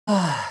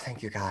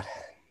Thank you, God.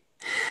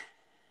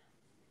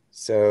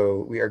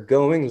 So we are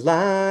going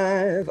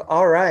live.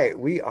 All right,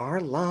 we are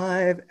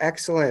live.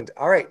 Excellent.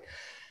 All right.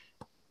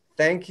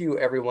 Thank you,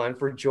 everyone,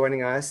 for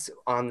joining us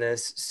on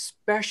this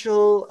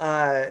special,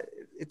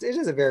 it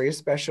is a very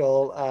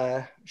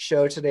special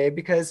show today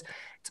because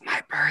it's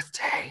my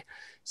birthday.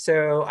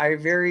 So I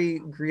very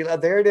agree.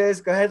 There it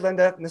is. Go ahead,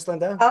 Linda, Miss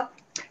Linda. Oh,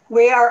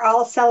 we are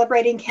all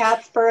celebrating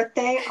Kat's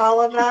birthday, all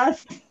of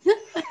us.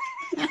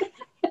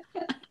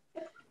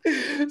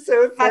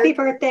 So Happy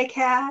birthday,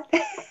 Kat.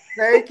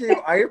 thank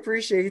you. I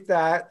appreciate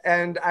that.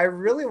 And I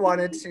really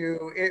wanted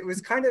to, it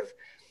was kind of,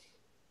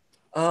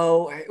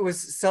 oh, it was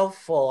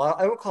self-full.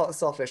 I won't call it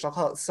selfish. I'll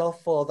call it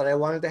self-full that I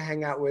wanted to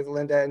hang out with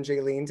Linda and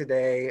Jeilene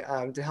today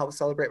to help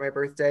celebrate my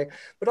birthday,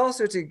 but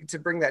also to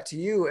bring that to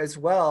you as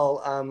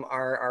well,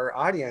 our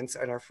audience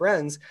and our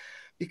friends,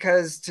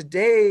 because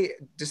today,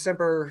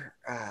 December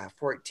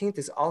 14th,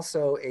 is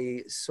also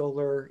a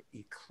solar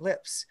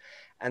eclipse.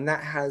 And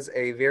that has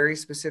a very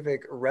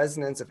specific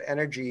resonance of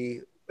energy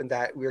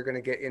that we're going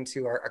to get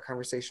into our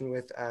conversation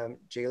with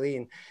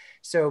Jeilene.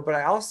 So, but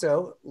I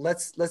also,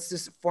 let's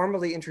just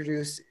formally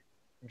introduce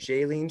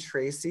Jeilene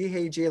Tracey.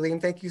 Hey,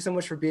 Jeilene, thank you so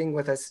much for being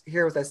with us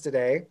here with us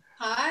today.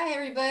 Hi,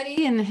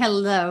 everybody, and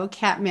hello,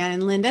 Catman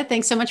and Linda.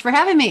 Thanks so much for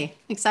having me.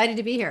 Excited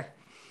to be here.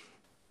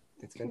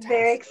 It's Very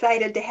fantastic.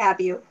 excited to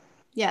have you.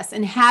 Yes,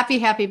 and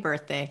happy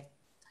birthday,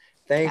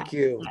 Thank Cat.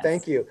 you. Yes.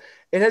 Thank you.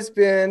 It has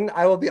been,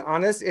 I will be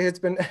honest, it has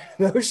been an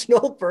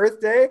emotional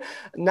birthday,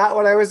 not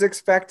what I was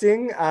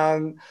expecting.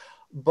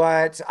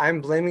 But I'm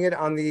blaming it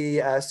on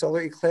the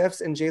solar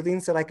eclipse, and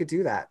Jeilene said I could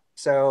do that.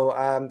 So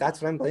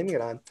that's what I'm blaming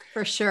it on.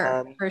 For sure,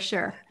 Um, for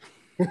sure.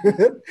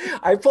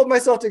 I pulled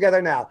myself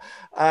together now.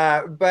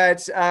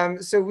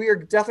 So we are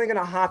definitely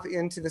going to hop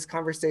into this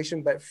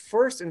conversation. But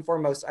first and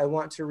foremost, I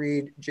want to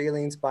read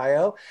Jailene's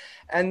bio.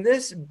 And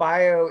this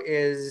bio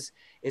is,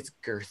 it's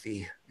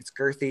girthy. It's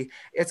girthy.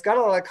 It's got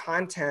a lot of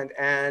content.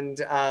 And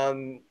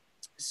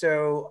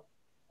so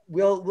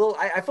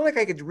I feel like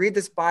I could read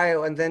this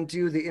bio and then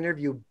do the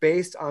interview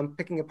based on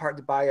picking apart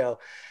the bio.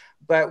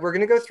 But we're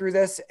going to go through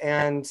this,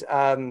 and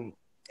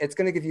it's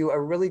going to give you a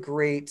really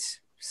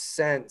great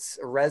sense,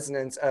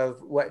 resonance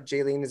of what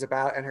Jeilene is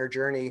about and her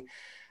journey.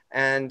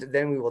 And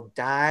then we will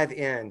dive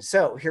in.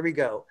 So here we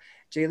go.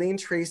 Jeilene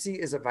Tracey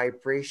is a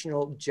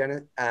vibrational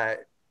geneticist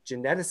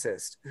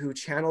who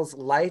channels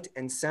light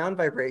and sound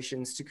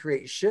vibrations to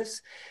create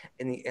shifts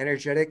in the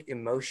energetic,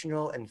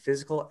 emotional, and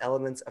physical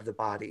elements of the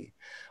body.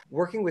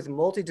 Working with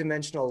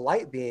multidimensional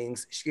light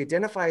beings, she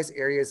identifies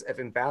areas of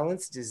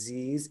imbalance,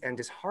 disease, and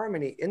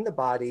disharmony in the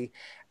body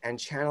and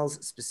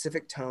channels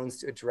specific tones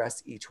to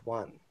address each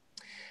one.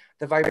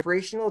 The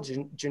vibrational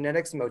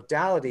genetics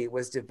modality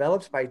was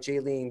developed by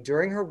Jeilene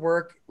during her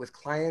work with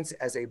clients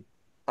as a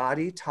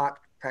body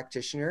talk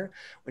practitioner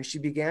when she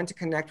began to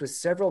connect with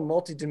several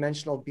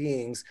multidimensional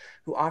beings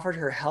who offered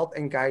her help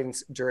and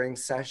guidance during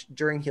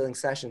healing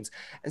sessions.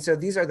 And so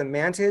these are the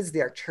Mantids, the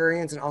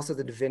Arcturians, and also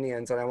the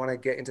Divinians. And I want to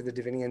get into the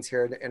Divinians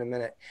here in a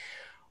minute.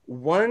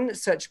 One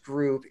such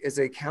group is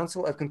a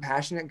council of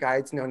compassionate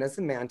guides known as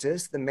the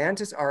Mantis. The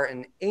Mantis are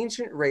an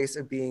ancient race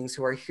of beings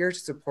who are here to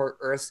support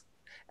Earth's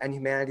and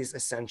humanity's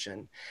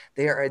ascension.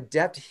 They are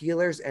adept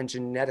healers and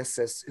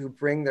geneticists who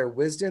bring their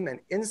wisdom and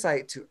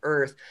insight to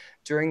Earth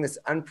during this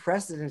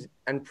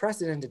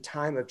unprecedented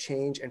time of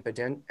change and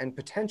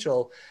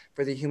potential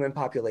for the human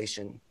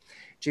population.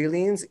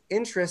 Jailene's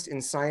interest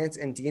in science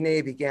and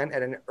DNA began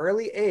at an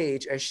early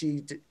age, as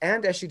she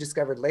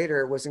discovered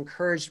later, was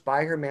encouraged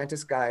by her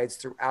Mantis guides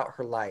throughout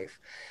her life.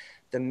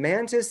 The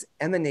Mantis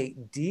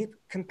emanate deep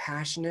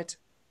compassion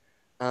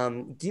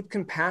and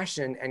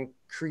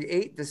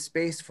create the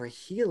space for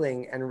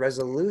healing and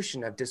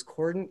resolution of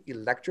discordant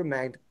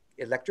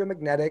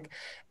electromagnetic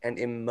and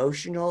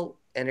emotional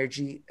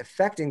energy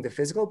affecting the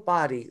physical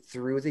body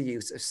through the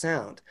use of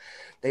sound.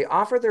 They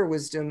offer their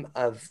wisdom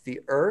of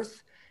the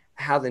earth,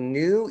 how the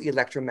new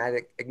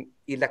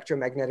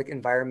electromagnetic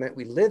environment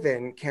we live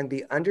in can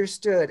be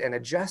understood and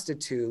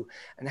adjusted to,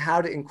 and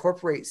how to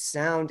incorporate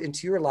sound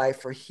into your life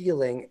for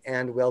healing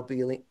and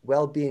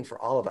well-being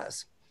for all of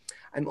us.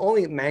 I'm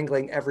only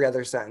mangling every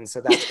other sentence, so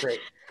that's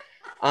great.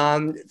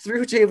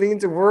 Through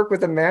Jailene's work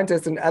with the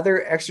Mantis and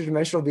other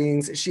extra-dimensional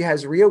beings, she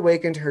has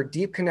reawakened her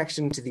deep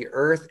connection to the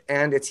earth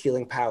and its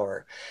healing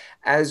power.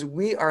 As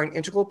we are an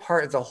integral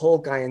part of the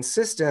whole Gaian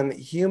system,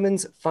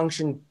 humans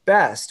function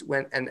best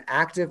when in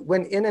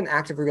an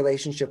active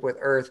relationship with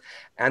Earth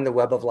and the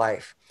web of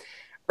life.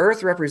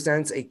 Earth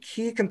represents a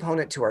key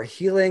component to our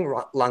healing,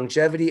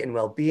 longevity, and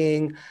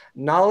well-being,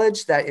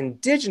 knowledge that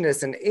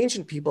indigenous and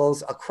ancient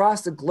peoples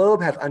across the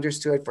globe have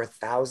understood for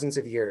thousands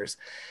of years.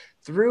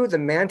 Through the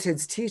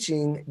Mantids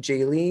teaching,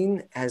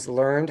 Jeilene has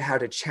learned how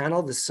to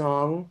channel the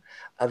song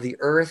of the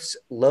Earth's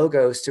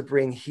logos to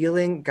bring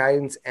healing,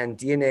 guidance, and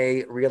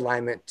DNA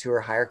realignment to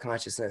her higher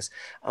consciousness.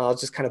 I'll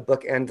just kind of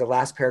bookend the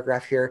last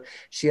paragraph here.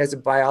 She has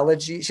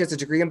a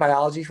degree in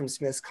biology from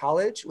Smith's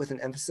College with an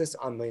emphasis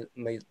on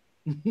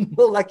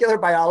molecular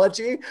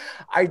biology.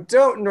 I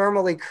don't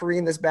normally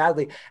careen this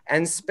badly,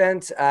 and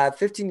spent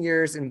 15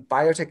 years in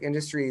biotech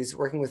industries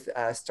working with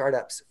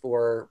startups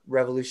for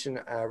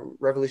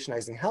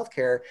revolutionizing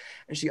healthcare.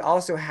 And she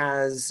also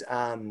has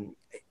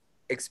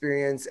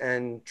experience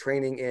and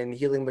training in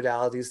healing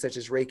modalities such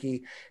as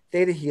Reiki,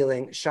 theta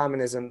healing,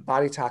 shamanism,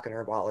 body talk, and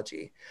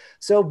herbology.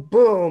 So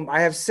boom,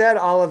 I have said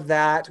all of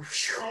that.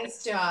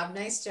 Nice job.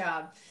 Nice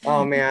job.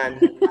 Oh man,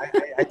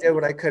 I did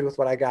what I could with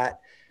what I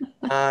got.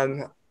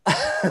 Um,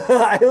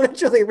 I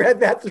literally read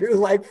that through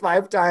like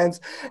 5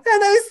 times, and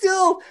I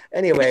still,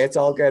 anyway, it's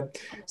all good.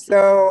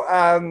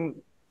 So,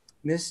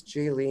 Miss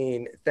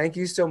Jeilene, thank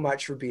you so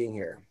much for being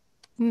here.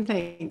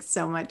 Thanks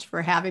so much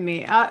for having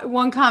me.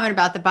 One comment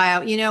about the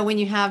bio. When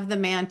you have the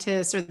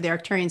Mantis or the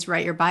Arcturians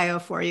write your bio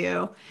for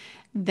you,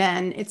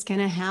 then it's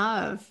going to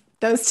have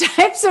those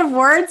types of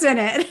words in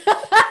it.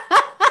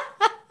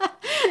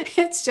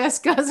 It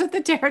just goes with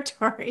the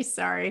territory.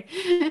 Sorry.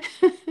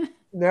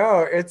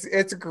 No,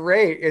 it's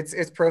great.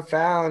 It's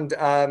profound.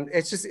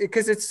 It's just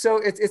because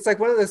it's like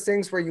one of those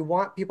things where you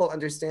want people to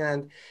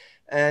understand.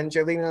 And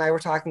Jeilene and I were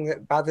talking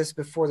about this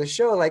before the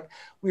show. Like,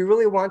 we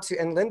really want to,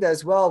 and Linda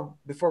as well,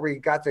 before we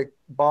got the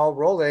ball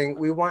rolling,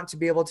 we want to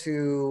be able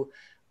to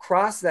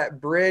cross that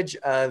bridge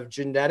of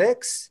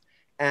genetics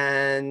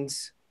and,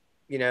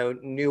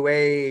 new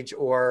age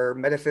or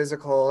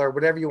metaphysical or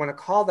whatever you want to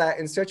call that,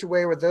 in such a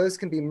way where those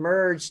can be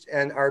merged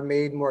and are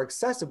made more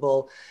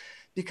accessible.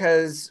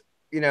 Because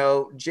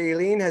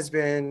Jeilene has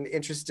been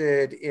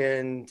interested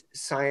in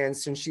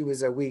science since she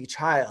was a wee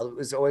child. It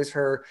was always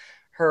her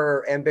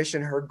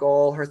ambition, her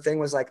goal, her thing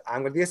was like,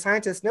 I'm going to be a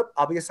scientist. Nope,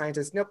 I'll be a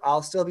scientist. Nope,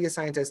 I'll still be a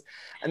scientist.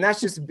 And that's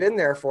just been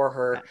there for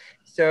her.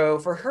 So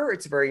for her,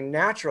 it's very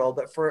natural.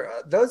 But for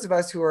those of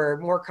us who are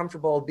more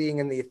comfortable being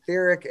in the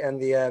etheric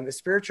and the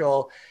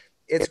spiritual,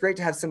 it's great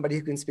to have somebody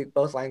who can speak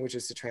both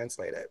languages to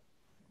translate it.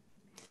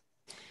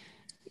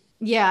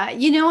 Yeah,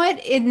 you know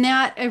what? In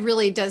that, it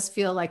really does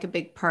feel like a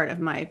big part of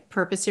my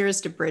purpose here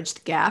is to bridge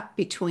the gap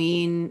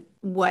between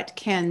what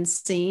can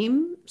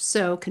seem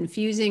so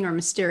confusing or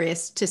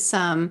mysterious to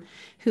some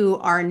who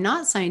are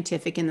not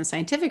scientific in the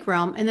scientific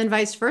realm, and then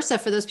vice versa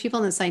for those people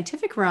in the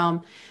scientific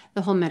realm.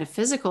 The whole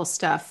metaphysical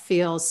stuff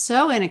feels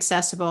so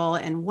inaccessible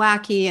and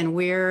wacky and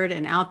weird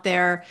and out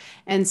there.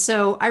 And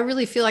so I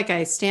really feel like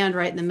I stand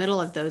right in the middle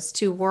of those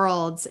two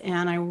worlds.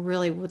 And I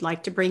really would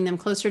like to bring them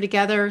closer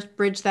together,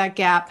 bridge that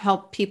gap,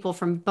 help people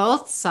from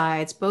both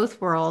sides,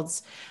 both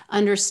worlds,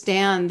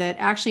 understand that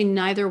actually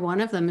neither one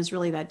of them is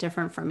really that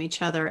different from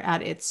each other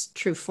at its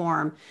true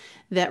form,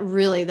 that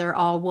really they're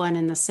all one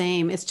and the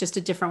same. It's just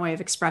a different way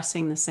of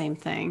expressing the same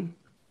thing.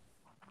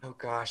 Oh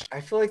gosh,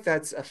 I feel like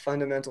that's a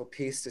fundamental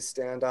piece to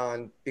stand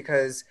on,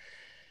 because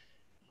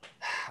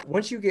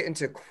once you get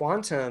into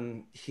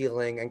quantum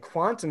healing and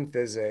quantum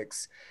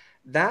physics,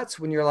 that's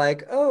when you're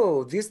like,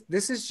 oh,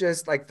 this is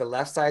just like the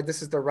left side,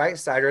 this is the right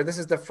side, or this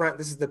is the front,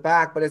 this is the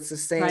back, but it's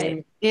the Right.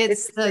 same, it's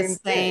It's the the same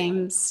thing.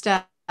 same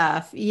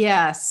stuff.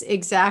 Yes,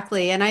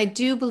 exactly. And I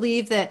do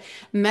believe that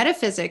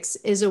metaphysics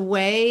is a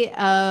way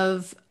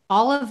of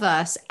all of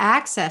us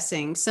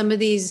accessing some of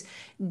these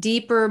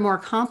deeper, more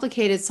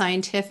complicated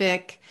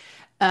scientific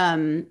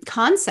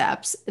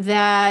concepts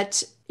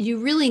that you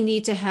really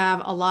need to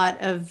have a lot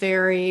of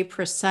very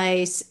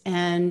precise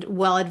and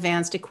well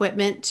advanced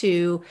equipment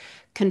to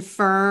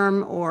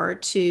confirm or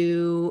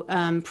to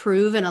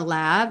prove in a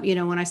lab.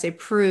 When I say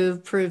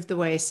prove the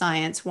way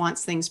science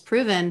wants things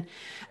proven.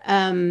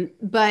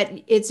 But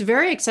it's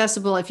very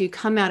accessible if you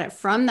come at it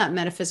from that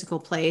metaphysical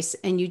place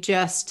and you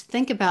just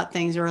think about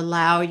things or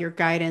allow your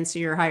guidance or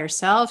your higher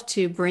self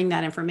to bring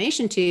that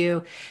information to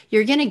you.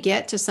 You're going to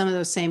get to some of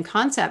those same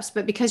concepts,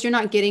 but because you're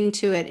not getting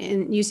to it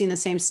in using the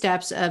same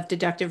steps of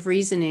deductive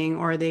reasoning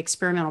or the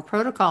experimental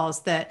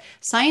protocols that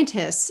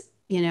scientists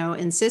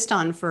insist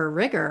on for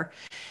rigor,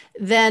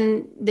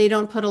 then they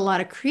don't put a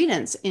lot of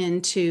credence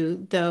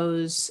into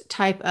those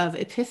type of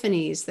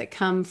epiphanies that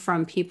come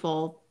from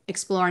people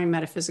exploring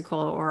metaphysical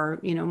or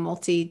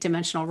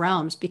multi-dimensional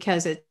realms,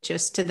 because it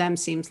just to them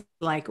seems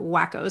like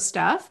wacko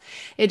stuff.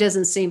 It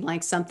doesn't seem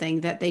like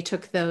something that they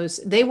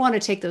want to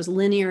take those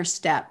linear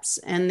steps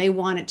and they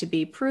want it to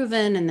be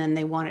proven, and then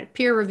they want it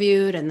peer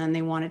reviewed, and then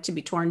they want it to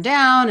be torn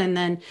down and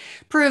then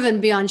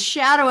proven beyond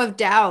shadow of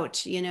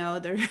doubt.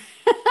 They're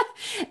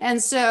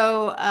and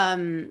so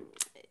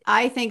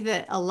I think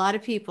that a lot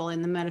of people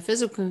in the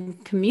metaphysical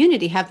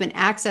community have been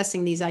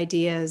accessing these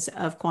ideas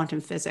of quantum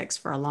physics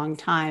for a long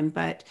time,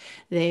 but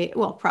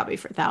probably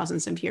for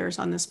thousands of years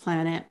on this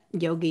planet,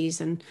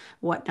 yogis and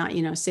whatnot,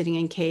 sitting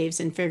in caves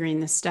and figuring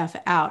this stuff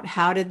out.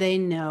 How did they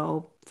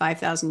know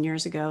 5,000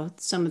 years ago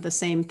some of the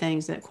same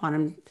things that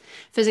quantum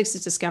physics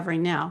is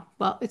discovering now?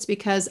 Well, it's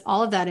because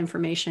all of that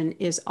information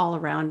is all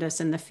around us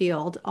in the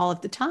field all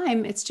of the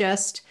time. It's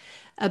just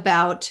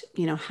about,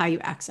 how you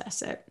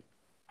access it.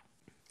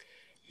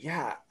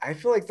 Yeah, I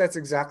feel like that's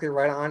exactly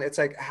right on. It's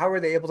like, how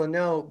are they able to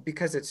know?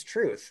 Because it's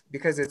truth,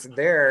 because it's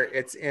there,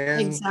 it's in,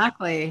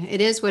 Exactly.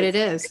 It is what it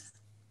it's, is.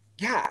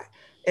 yeah,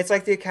 it's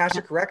like the Yeah.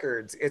 Akashic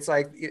records. It's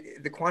like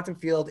the quantum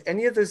field,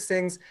 any of those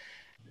things.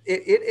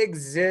 it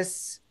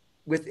exists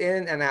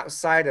within and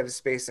outside of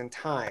space and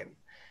time.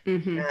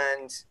 Mm-hmm.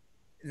 And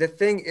the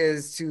thing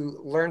is to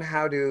learn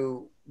how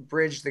to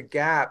bridge the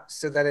gap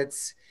so that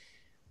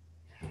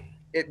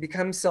it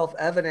becomes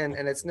self-evident,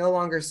 and it's no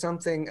longer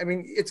something. I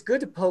mean, it's good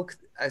to poke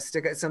a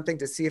stick at something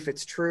to see if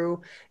it's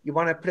true. You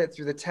want to put it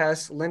through the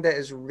test. Linda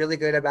is really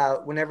good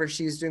about, whenever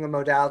she's doing a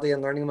modality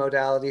and learning a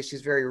modality,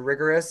 she's very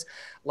rigorous.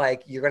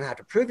 Like, you're going to have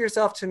to prove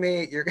yourself to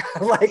me. You're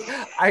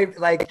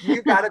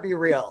you got to be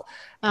real.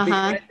 And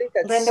Uh-huh. I think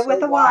that's Linda so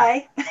with a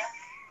wise. Y.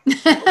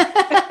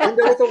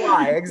 Linda with a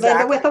Y, exactly.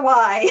 Linda with a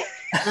Y.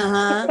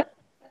 Uh-huh.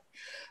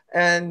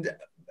 And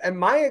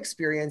my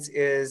experience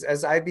is,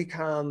 as I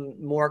become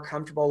more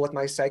comfortable with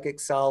my psychic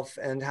self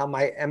and how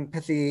my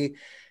empathy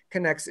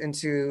connects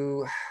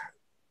into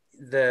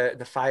the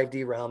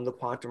 5D realm, the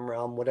quantum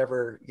realm,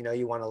 whatever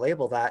you want to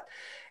label that,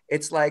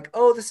 it's like,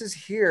 oh, this is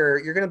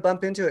here. You're going to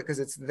bump into it because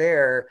it's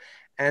there.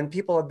 And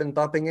people have been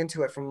bumping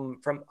into it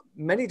from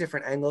many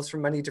different angles,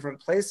 from many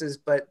different places.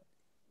 But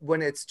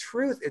when it's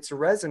truth, it's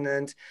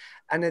resonant.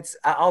 And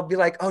I'll be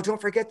like, oh, don't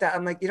forget that.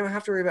 I'm like, you don't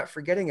have to worry about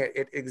forgetting it.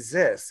 It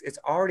exists. It's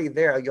already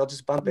there. You'll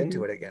just bump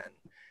into it again.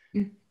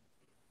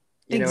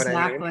 You know what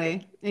I mean?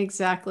 Exactly.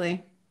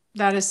 Exactly.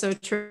 That is so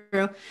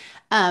true.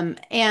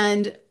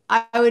 And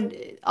I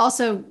would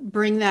also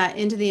bring that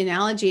into the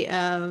analogy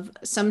of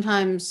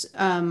sometimes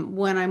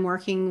when I'm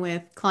working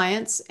with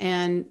clients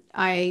and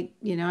I'm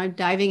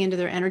diving into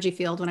their energy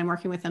field when I'm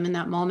working with them in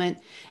that moment,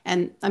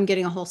 and I'm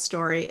getting a whole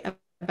story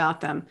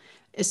about them.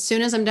 As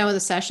soon as I'm done with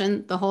a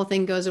session, the whole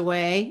thing goes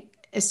away.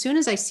 As soon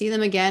as I see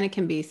them again, it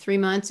can be 3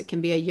 months, it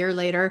can be a year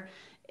later.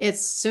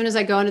 As soon as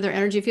I go into their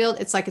energy field,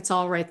 it's like it's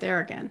all right there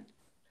again.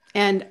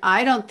 And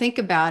I don't think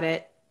about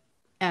it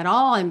at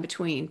all in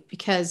between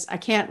because I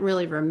can't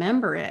really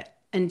remember it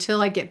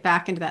until I get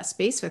back into that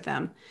space with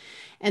them.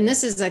 And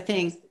this is, I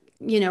think,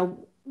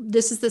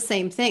 this is the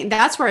same thing.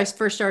 That's where I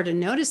first started to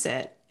notice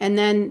it. And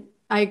then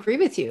I agree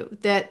with you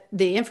that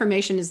the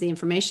information is the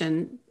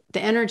information,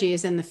 the energy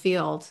is in the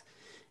field,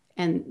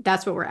 and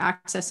that's what we're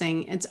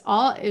accessing.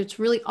 It's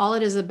really all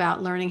it is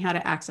about, learning how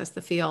to access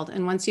the field.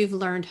 And once you've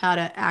learned how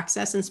to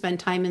access and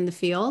spend time in the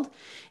field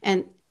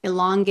and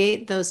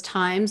elongate those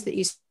times that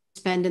you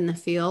spend in the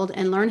field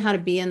and learn how to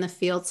be in the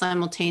field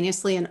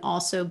simultaneously and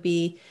also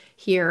be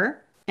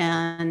here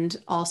and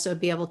also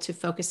be able to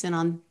focus in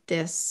on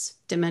this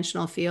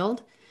dimensional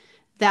field,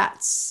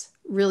 that's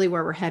really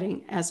where we're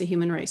heading as a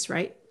human race,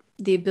 right?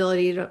 The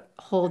ability to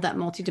hold that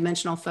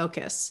multidimensional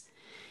focus.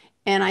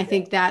 And I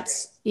think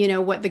that's,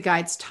 what the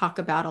guides talk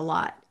about a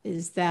lot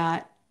is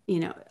that,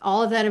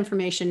 all of that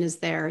information is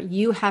there.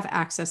 You have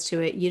access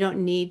to it. You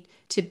don't need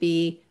to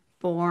be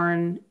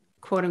born,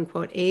 quote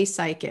unquote, a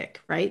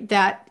psychic, right?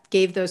 That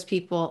gave those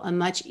people a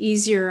much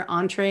easier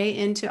entree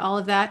into all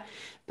of that.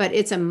 But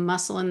it's a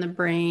muscle in the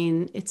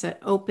brain. It's an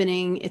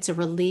opening. It's a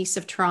release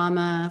of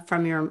trauma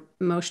from your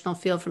emotional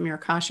field, from your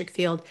Akashic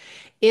field.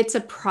 It's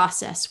a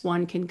process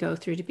one can go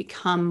through to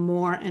become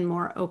more and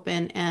more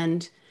open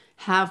and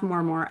have more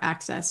and more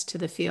access to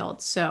the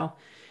field. So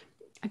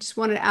I just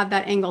wanted to add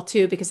that angle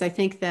too, because I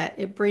think that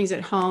it brings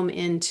it home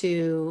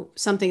into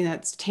something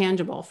that's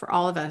tangible for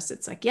all of us.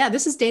 It's like, yeah,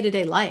 this is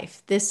day-to-day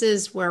life. This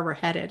is where we're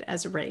headed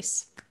as a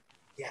race.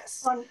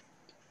 Yes.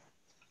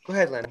 Go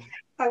ahead, Lynn.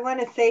 I want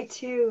to say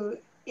too,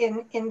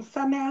 in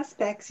some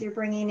aspects, you're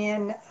bringing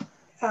in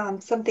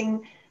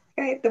something.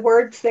 The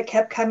words that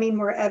kept coming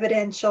were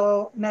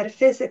evidential,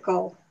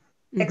 metaphysical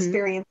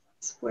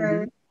experiences.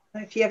 Where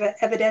if you have an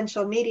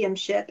evidential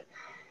mediumship,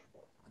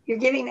 you're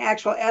giving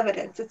actual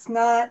evidence. It's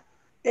not,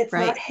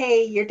 Right.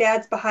 hey, your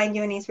dad's behind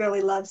you and he's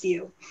really loves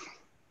you.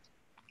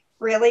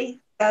 Really?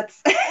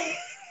 That's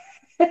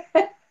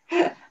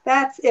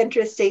that's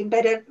interesting.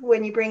 But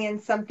when you bring in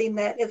something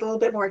that is a little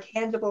bit more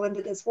tangible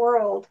into this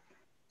world,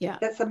 Yeah.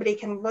 that somebody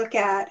can look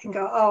at and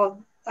go,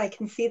 oh, I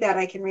can see that,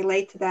 I can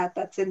relate to that,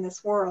 that's in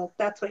this world.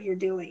 That's what you're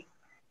doing,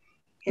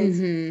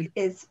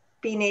 is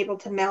being able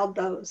to meld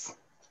those.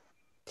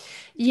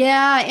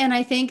 Yeah, and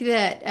I think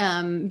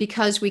that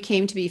because we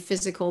came to be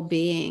physical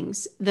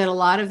beings, that a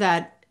lot of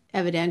that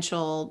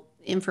evidential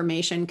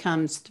information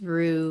comes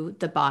through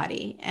the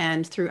body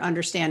and through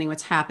understanding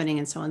what's happening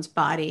in someone's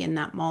body in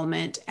that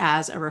moment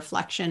as a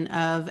reflection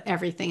of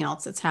everything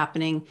else that's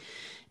happening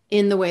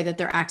in the way that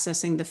they're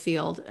accessing the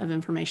field of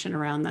information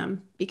around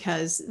them.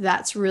 Because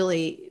that's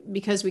really,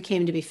 because we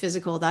came to be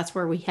physical, that's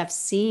where we have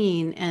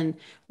seen and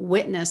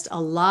witnessed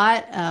a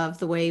lot of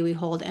the way we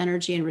hold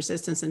energy and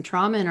resistance and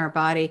trauma in our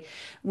body.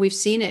 We've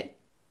seen it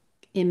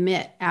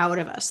emit out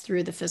of us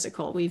through the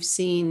physical. We've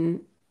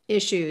seen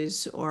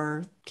issues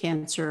or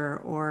cancer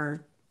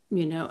or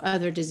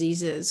other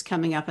diseases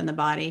coming up in the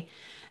body.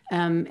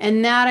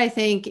 And that I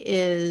think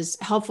is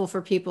helpful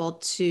for people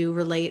to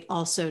relate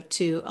also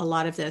to a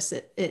lot of this.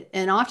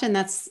 And often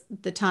that's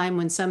the time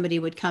when somebody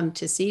would come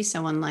to see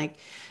someone like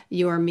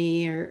you or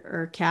me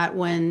or Kat,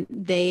 when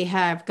they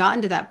have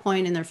gotten to that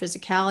point in their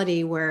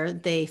physicality where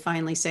they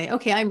finally say,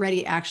 okay, I'm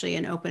ready actually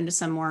and open to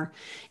some more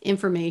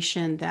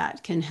information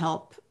that can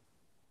help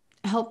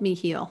me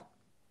heal.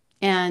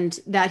 And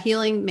that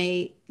healing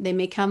they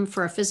may come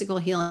for a physical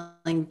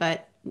healing,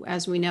 but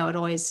as we know, it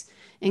always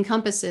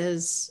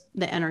encompasses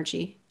the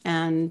energy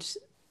and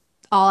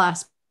all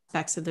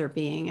aspects of their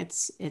being.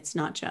 It's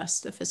not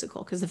just the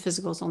physical, because the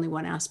physical is only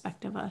one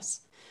aspect of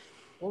us.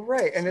 Well,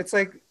 right. And it's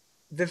like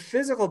the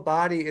physical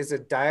body is a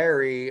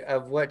diary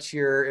of what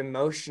your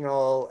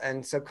emotional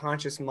and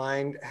subconscious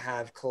mind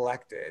have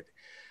collected.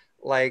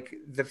 Like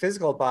the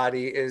physical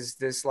body is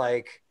this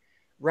like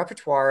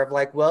repertoire of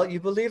like, well, you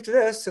believed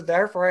this, so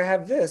therefore I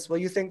have this. Well,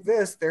 you think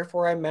this,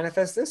 therefore I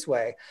manifest this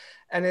way.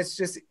 And it's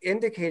just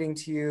indicating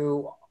to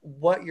you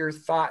what your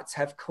thoughts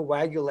have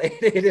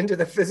coagulated into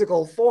the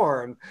physical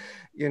form,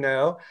 you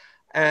know?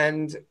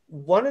 And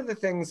one of the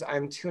things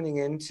I'm tuning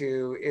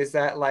into is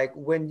that like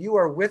when you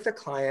are with a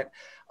client,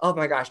 oh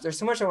my gosh, there's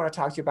so much I want to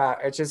talk to you about.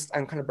 It's just,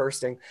 I'm kind of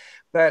bursting.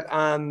 But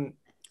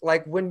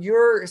like when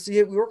you're, so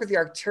you work with the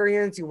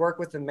Arcturians, you work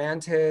with the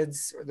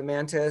Mantids or the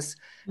Mantis,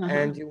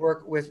 and you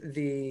work with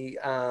the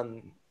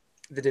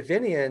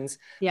Divinians.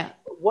 Yeah.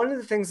 One of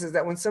the things is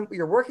that when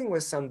you're working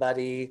with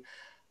somebody,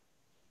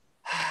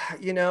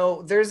 you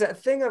know, there's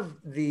that thing of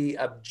the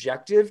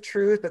objective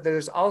truth, but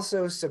there's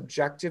also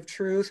subjective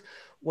truth.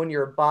 When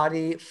your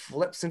body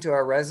flips into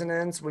a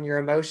resonance, when your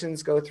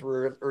emotions go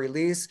through a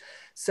release,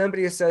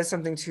 somebody says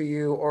something to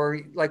you, or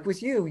like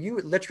with you, you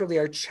literally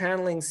are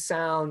channeling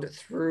sound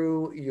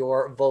through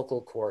your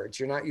vocal cords.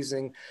 You're not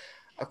using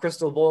a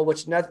crystal bowl,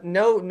 which no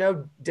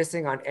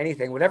dissing on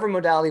anything. Whatever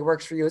modality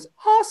works for you is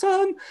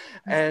awesome.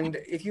 And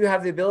if you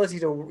have the ability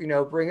to, you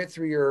know, bring it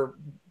through your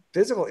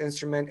physical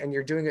instrument and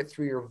you're doing it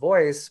through your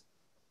voice,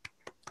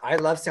 I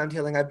love sound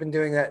healing. I've been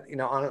doing that, you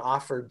know, on and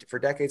off for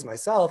decades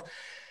myself.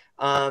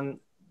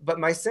 But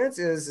my sense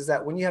is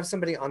that when you have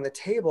somebody on the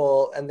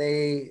table and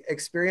they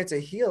experience a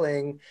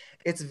healing,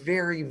 it's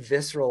very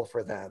visceral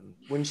for them.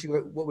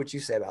 What would you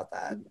say about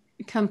that?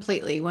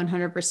 Completely,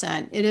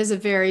 100%. It is a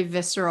very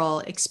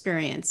visceral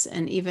experience.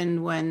 And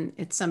even when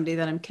it's somebody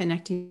that I'm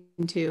connecting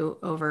to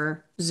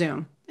over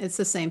Zoom, it's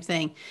the same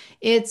thing.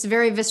 It's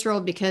very visceral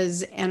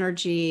because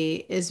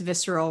energy is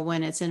visceral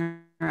when it's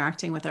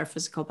interacting with our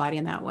physical body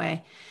in that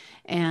way.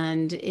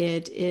 And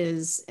it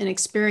is an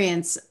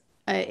experience.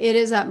 It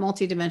is that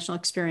multidimensional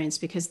experience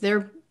because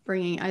they're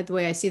bringing, the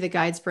way I see the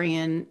guides bring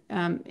in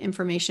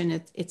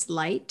information, it's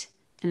light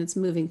and it's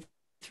moving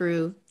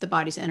through the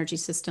body's energy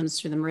systems,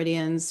 through the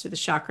meridians, through the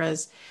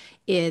chakras.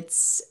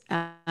 It's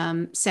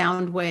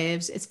sound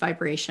waves, it's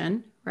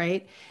vibration,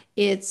 right?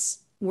 It's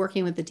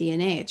working with the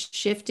DNA. It's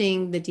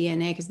shifting the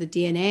DNA because the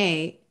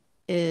DNA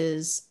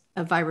is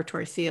a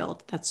vibratory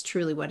field. That's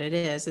truly what it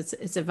is.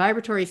 It's a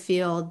vibratory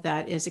field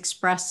that is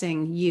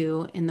expressing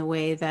you in the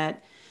way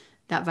that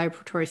that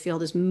vibratory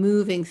field is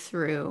moving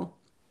through,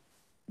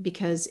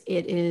 because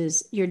it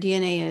is, your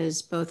DNA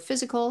is both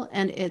physical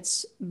and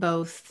it's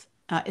both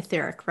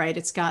etheric, right?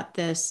 It's got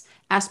this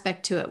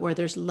aspect to it where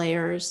there's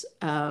layers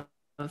of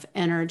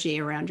energy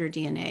around your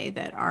DNA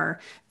that are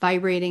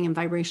vibrating and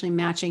vibrationally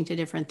matching to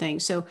different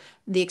things. So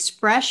the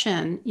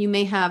expression, you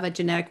may have a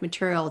genetic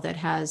material that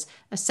has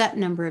a set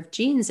number of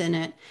genes in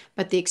it,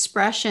 but the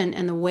expression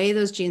and the way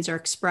those genes are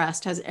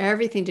expressed has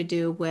everything to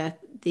do with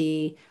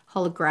the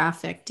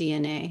holographic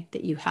DNA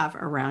that you have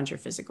around your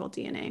physical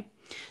DNA.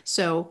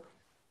 So,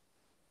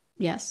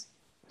 yes.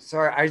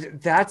 Sorry,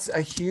 that's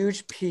a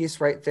huge piece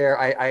right there.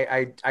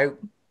 I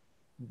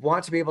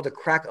want to be able to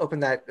crack open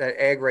that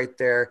egg right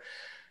there.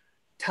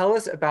 Tell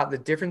us about the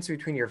difference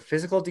between your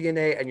physical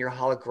DNA and your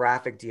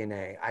holographic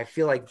DNA. I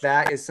feel like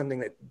that is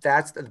something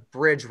that's the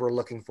bridge we're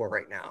looking for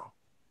right now.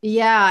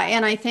 Yeah,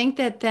 and I think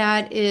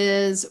that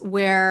is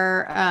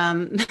where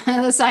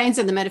the science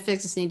and the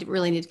metaphysics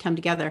really need to come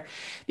together,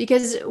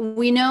 because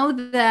we know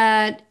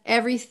that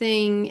every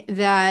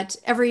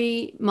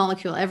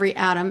molecule, every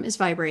atom is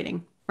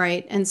vibrating,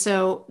 right? And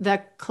so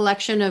the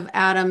collection of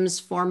atoms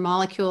form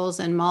molecules,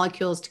 and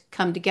molecules to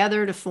come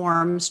together to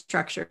form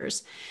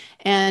structures.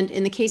 And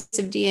in the case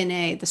of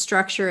DNA, the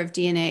structure of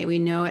DNA, we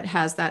know it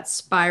has that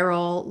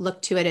spiral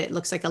look to it. It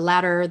looks like a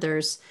ladder.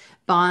 There's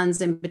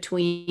bonds in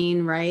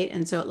between, right?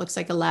 And so it looks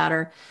like a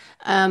ladder.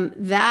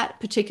 That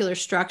particular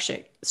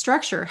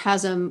structure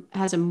has a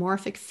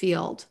morphic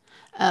field,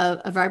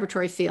 a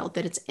vibratory field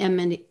that it's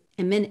emitting.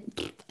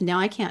 Now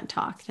I can't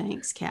talk.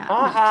 Thanks, Kat.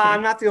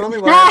 I'm not the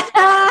only one.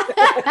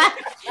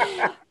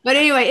 But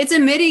anyway, it's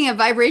emitting a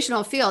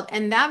vibrational field,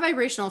 and that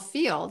vibrational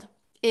field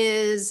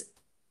is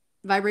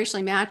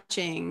vibrationally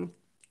matching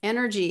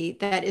energy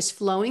that is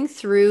flowing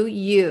through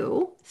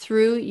you,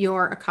 through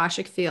your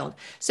Akashic field.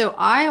 So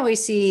I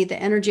always see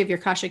the energy of your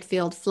Akashic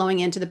field flowing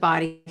into the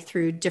body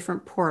through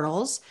different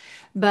portals,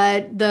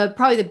 but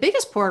probably the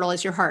biggest portal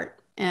is your heart.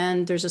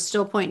 And there's a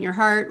still point in your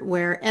heart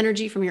where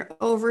energy from your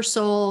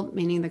oversoul,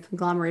 meaning the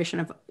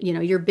conglomeration of,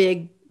 your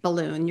big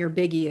balloon, your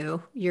big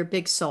you, your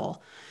big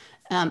soul,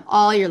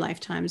 all your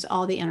lifetimes,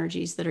 all the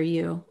energies that are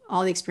you,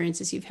 all the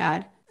experiences you've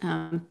had,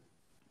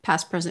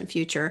 past, present,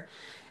 future,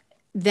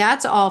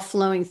 that's all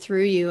flowing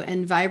through you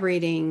and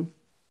vibrating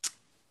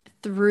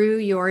through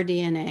your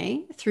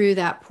DNA, through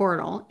that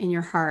portal in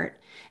your heart.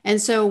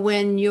 And so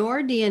when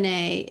your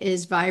DNA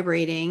is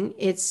vibrating,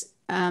 it's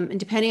and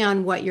depending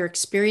on what you're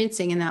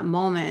experiencing in that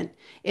moment,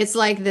 it's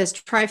like this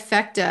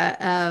trifecta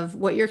of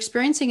what you're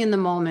experiencing in the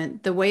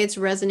moment, the way it's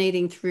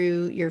resonating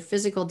through your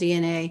physical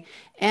DNA,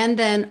 and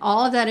then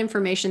all of that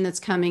information that's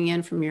coming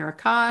in from your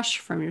Akash,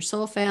 from your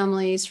soul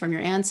families, from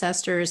your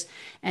ancestors,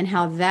 and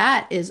how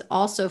that is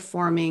also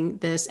forming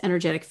this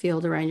energetic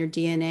field around your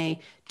DNA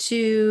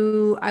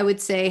to, I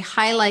would say,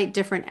 highlight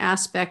different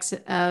aspects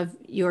of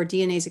your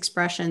DNA's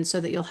expression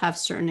so that you'll have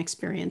certain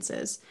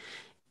experiences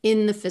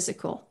in the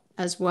physical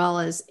as well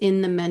as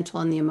in the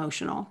mental and the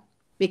emotional.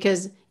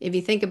 Because if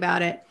you think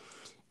about it,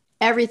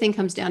 everything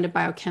comes down to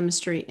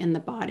biochemistry in the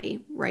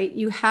body, right?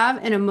 You have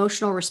an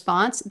emotional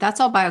response. That's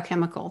all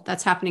biochemical.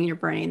 That's happening in your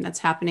brain. That's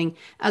happening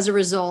as a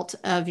result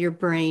of your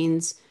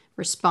brain's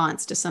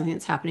response to something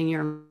that's happening in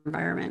your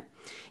environment.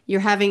 You're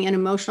having an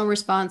emotional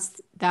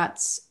response.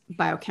 That's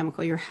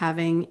biochemical. You're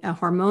having a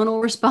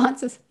hormonal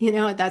response.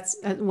 That's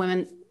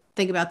women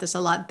think about this a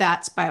lot.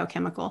 That's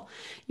biochemical.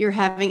 You're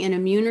having an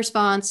immune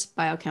response,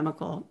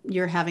 biochemical.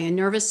 You're having a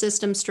nervous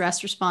system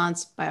stress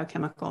response,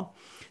 biochemical.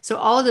 So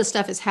all of this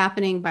stuff is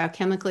happening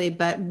biochemically,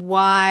 but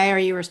why are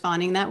you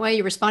responding that way?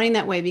 You're responding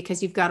that way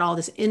because you've got all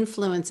this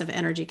influence of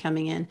energy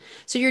coming in.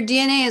 So your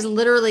DNA is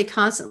literally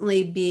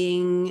constantly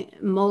being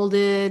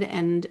molded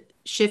and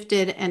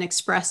shifted and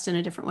expressed in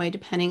a different way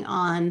depending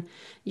on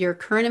your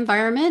current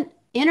environment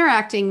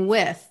interacting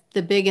with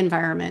the big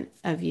environment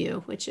of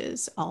you, which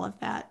is all of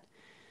that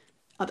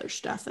other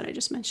stuff that I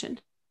just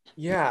mentioned.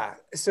 Yeah.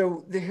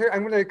 So here,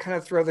 I'm going to kind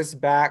of throw this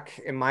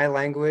back in my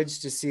language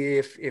to see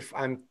if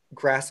I'm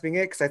grasping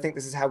it, because I think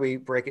this is how we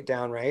break it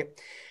down, right?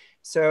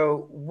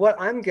 So what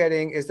I'm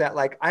getting is that,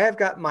 like, I have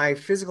got my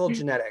physical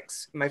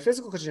genetics. My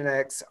physical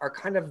genetics are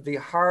kind of the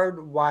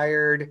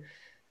hardwired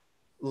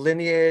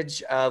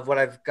lineage of what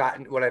I've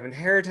gotten, what I've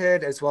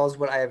inherited, as well as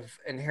what I've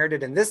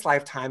inherited in this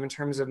lifetime in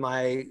terms of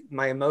my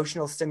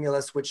emotional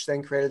stimulus, which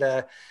then created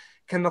a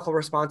chemical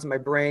response in my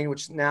brain,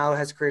 which now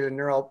has created a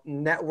neural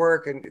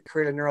network and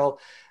created a neural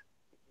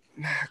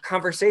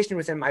conversation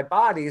within my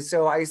body.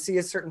 So I see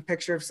a certain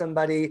picture of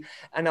somebody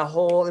and a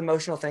whole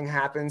emotional thing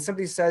happens.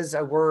 Somebody says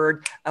a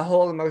word, a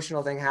whole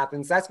emotional thing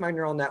happens. That's my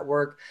neural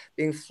network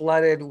being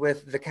flooded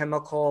with the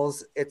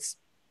chemicals. It's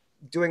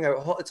doing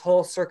its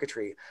whole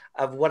circuitry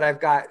of what I've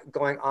got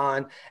going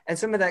on. And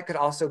some of that could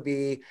also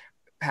be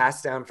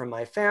passed down from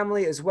my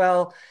family as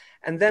well.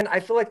 And then I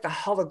feel like the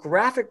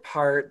holographic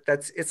part,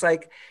 it's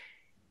like,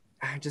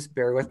 just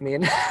bear with me,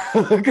 and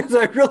because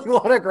I really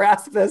want to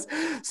grasp this.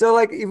 So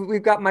like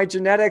we've got my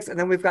genetics, and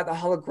then we've got the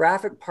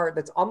holographic part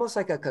that's almost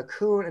like a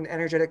cocoon, an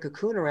energetic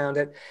cocoon around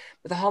it.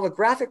 But the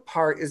holographic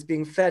part is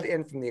being fed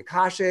in from the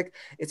Akashic.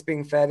 It's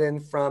being fed in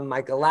from my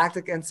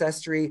galactic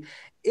ancestry.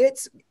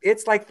 It's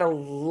like the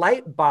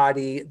light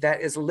body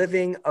that is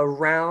living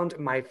around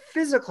my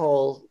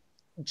physical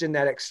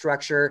genetic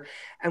structure.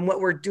 And what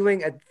we're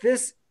doing at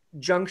this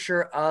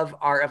juncture of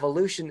our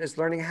evolution is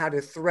learning how to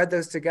thread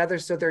those together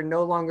so they're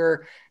no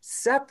longer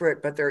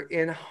separate, but they're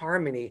in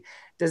harmony.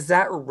 Does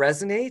that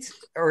resonate?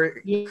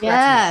 Or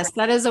yes,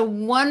 that is a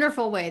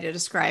wonderful way to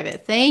describe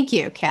it. Thank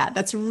you, Kat.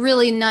 That's a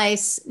really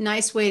nice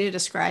way to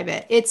describe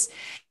it.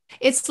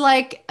 It's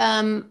like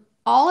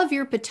all of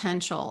your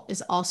potential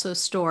is also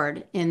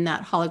stored in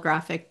that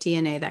holographic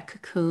DNA, that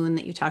cocoon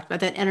that you talked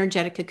about, that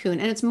energetic cocoon,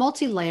 and it's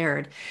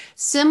multi-layered.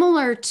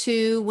 Similar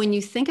to when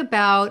you think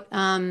about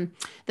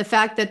the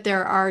fact that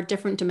there are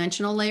different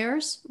dimensional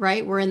layers,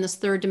 right? We're in this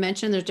third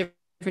dimension, there's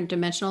different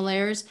dimensional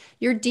layers.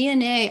 Your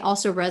DNA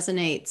also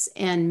resonates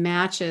and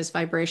matches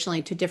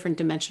vibrationally to different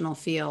dimensional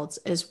fields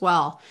as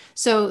well.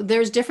 So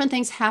there's different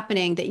things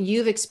happening that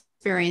you've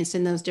experienced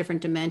in those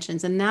different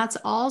dimensions, and that's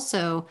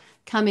also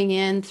coming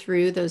in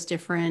through those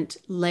different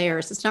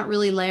layers. It's not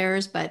really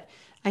layers, but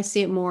I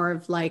see it more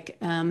of like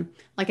an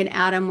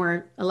atom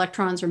where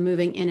electrons are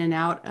moving in and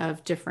out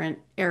of different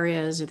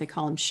areas, or they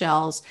call them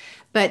shells.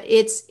 But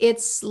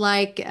it's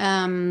like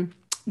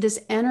this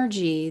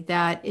energy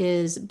that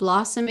is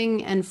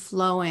blossoming and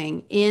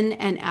flowing in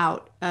and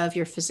out of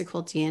your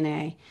physical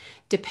DNA,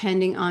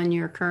 depending on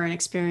your current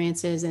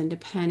experiences and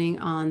depending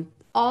on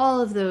all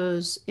of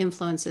those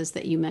influences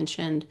that you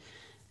mentioned,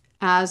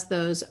 as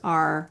those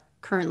are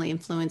currently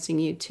influencing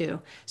you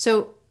too.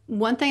 So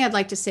one thing I'd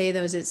like to say,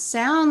 though, is it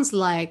sounds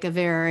like a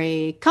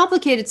very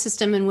complicated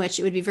system in which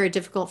it would be very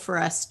difficult for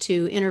us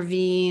to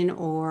intervene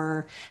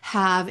or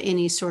have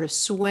any sort of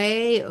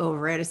sway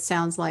over it. It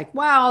sounds like,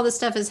 wow, all this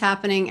stuff is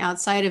happening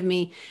outside of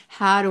me.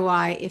 How do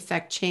I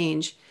effect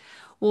change?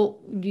 Well,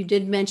 you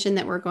did mention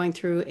that we're going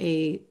through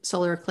a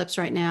solar eclipse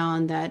right now,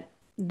 and that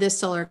this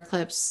solar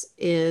eclipse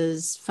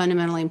is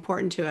fundamentally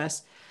important to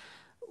us.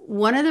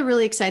 One of the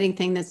really exciting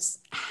things that's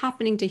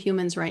happening to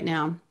humans right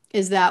now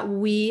is that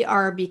we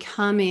are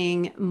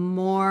becoming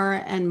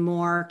more and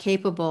more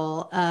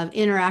capable of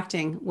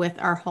interacting with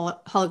our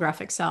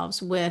holographic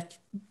selves, with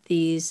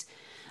these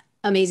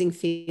amazing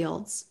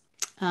fields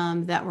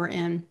that we're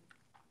in.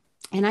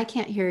 And I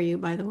can't hear you,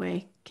 by the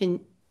way.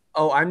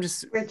 we're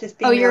just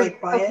being really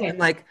quiet. Okay. I'm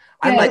like,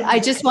 I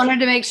just wanted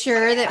to make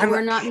sure that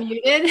we're not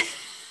muted.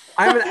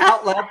 I'm an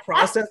out loud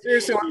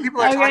processor, so when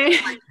people are talking,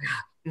 I'm like,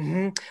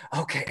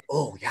 Okay.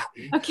 Oh, yeah.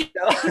 Okay.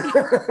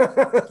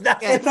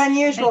 It's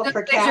unusual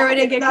for cats.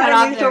 It's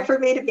not unusual for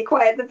me to be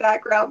quiet in the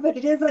background, but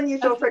it is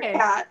unusual for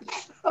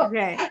cats. So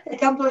okay. I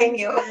don't blame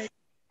you.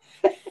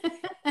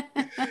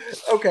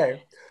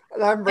 Okay.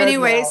 I'm ready.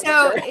 Anyway,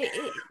 now.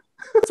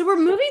 so we're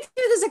moving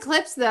through this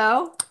eclipse,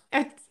 though.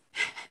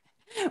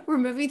 We're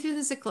moving through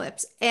this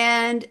eclipse,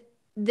 and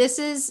this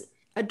is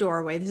a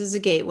doorway. This is a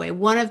gateway.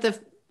 One of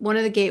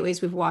the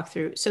gateways we've walked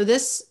through. So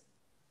this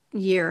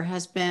year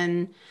has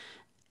been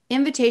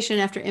invitation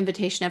after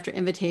invitation after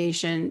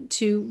invitation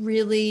to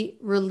really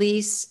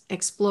release,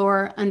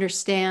 explore,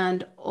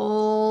 understand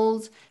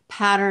old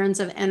patterns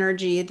of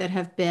energy that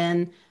have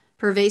been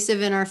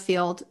pervasive in our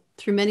field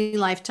through many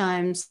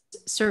lifetimes,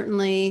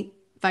 certainly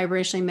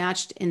vibrationally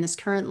matched in this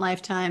current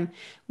lifetime.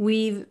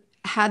 We've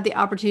had the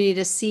opportunity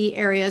to see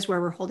areas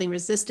where we're holding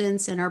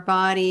resistance in our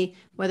body,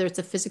 whether it's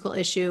a physical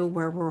issue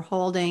where we're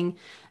holding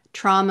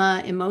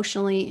trauma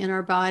emotionally in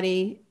our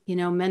body,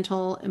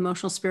 mental,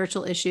 emotional,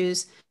 spiritual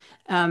issues,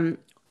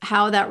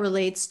 how that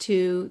relates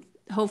to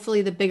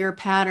hopefully the bigger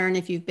pattern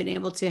if you've been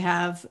able to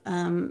have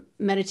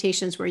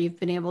meditations where you've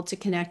been able to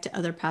connect to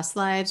other past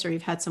lives or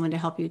you've had someone to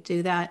help you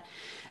do that.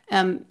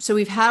 So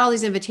we've had all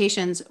these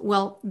invitations.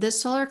 Well, this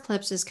solar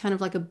eclipse is kind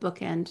of like a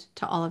bookend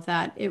to all of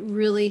that. It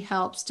really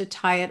helps to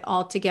tie it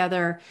all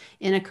together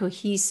in a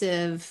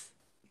cohesive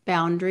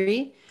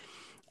boundary.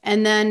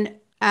 And then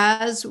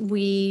as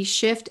we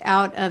shift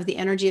out of the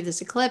energy of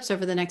this eclipse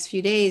over the next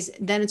few days,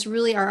 then it's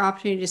really our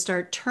opportunity to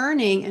start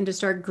turning and to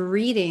start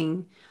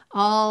greeting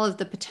all of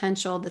the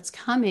potential that's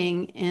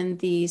coming in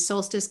the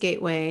solstice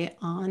gateway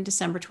on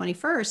December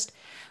 21st,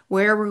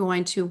 where we're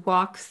going to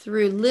walk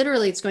through.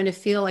 Literally, it's going to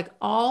feel like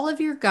all of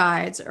your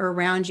guides are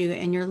around you,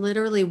 and you're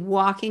literally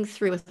walking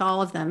through with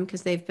all of them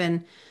because they've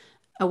been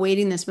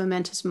awaiting this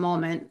momentous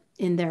moment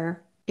in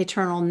their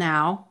eternal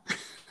now.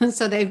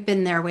 So they've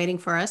been there waiting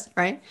for us,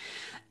 right?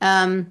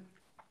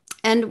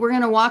 And we're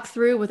going to walk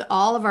through with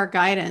all of our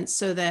guidance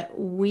so that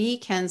we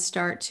can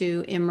start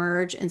to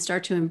emerge and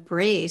start to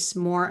embrace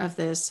more of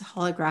this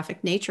holographic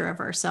nature of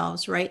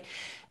ourselves, right?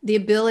 The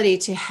ability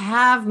to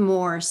have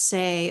more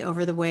say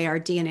over the way our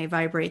DNA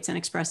vibrates and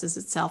expresses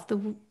itself,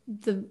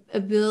 the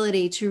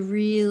ability to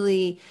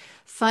really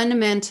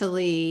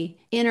fundamentally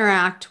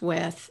interact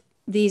with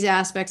these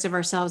aspects of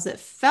ourselves that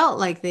felt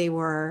like they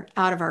were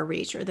out of our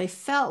reach or they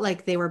felt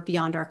like they were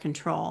beyond our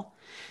control.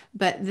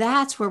 But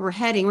that's where we're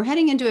heading. We're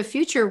heading into a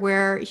future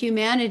where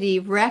humanity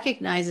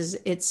recognizes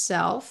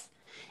itself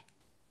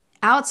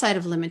outside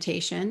of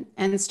limitation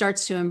and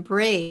starts to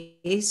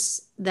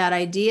embrace that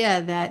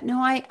idea that,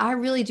 no, I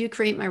really do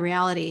create my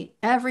reality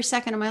every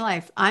second of my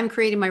life. I'm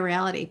creating my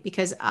reality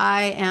because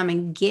I am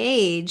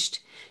engaged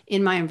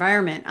in my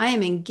environment. I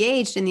am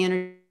engaged in the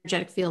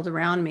energetic field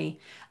around me.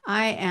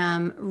 I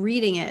am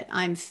reading it.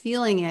 I'm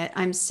feeling it.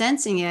 I'm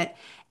sensing it.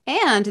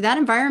 And that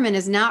environment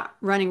is not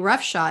running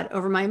roughshod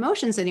over my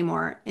emotions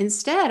anymore.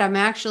 Instead, I'm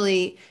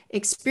actually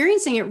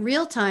experiencing it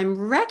real time,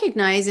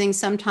 recognizing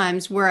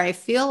sometimes where I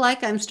feel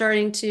like I'm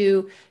starting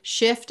to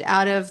shift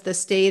out of the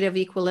state of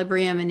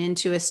equilibrium and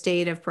into a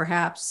state of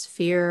perhaps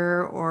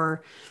fear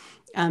or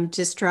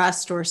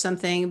distrust or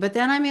something. But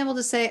then I'm able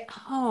to say,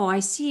 oh, I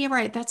see,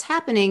 right, that's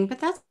happening, but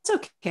that's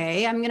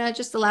okay. I'm going to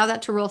just allow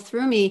that to roll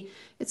through me.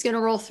 It's going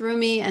to roll through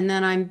me. And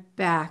then I'm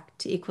back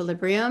to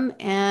equilibrium.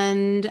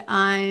 And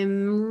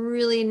I'm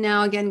really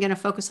now again going to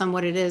focus on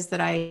what it is that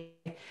I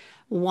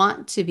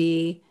want to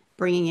be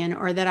bringing in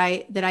or that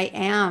I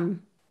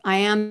am. I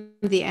am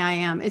the I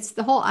am. It's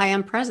the whole I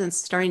am presence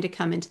starting to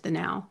come into the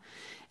now.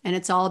 And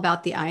it's all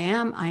about the I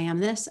am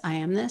this, I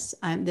am this,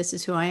 this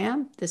is who I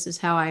am, this is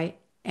how I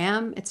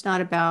am. It's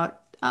not about,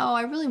 oh,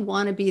 I really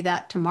want to be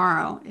that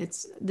tomorrow.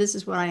 This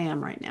is what I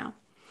am right now.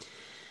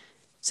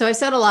 So I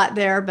said a lot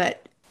there,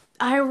 but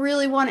I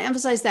really want to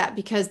emphasize that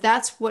because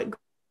that's what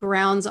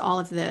grounds all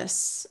of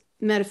this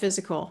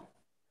metaphysical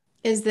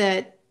is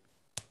that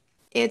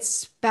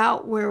it's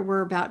about where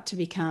we're about to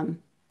become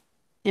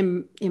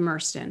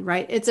immersed in,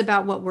 right? It's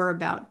about what we're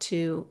about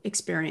to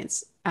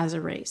experience as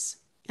a race.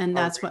 And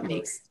that's what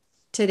makes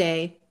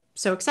today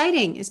so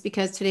exciting is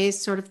because today is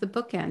sort of the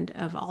bookend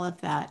of all of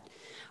that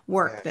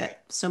work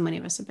that so many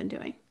of us have been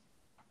doing.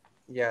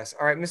 Yes.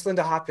 All right, Miss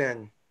Linda, hop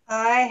in.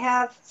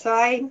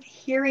 I'm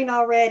hearing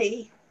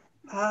already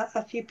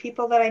a few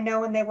people that I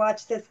know when they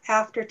watch this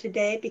after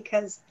today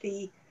because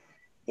the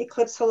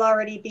eclipse will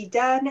already be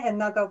done and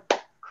they'll go,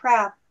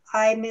 crap,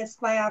 I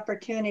missed my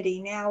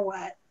opportunity. Now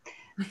what?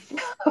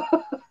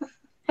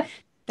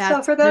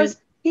 So for those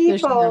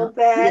people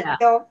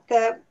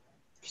that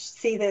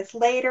see this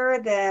later,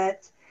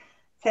 that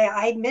say,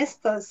 I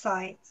missed those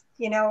signs,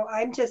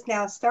 I'm just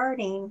now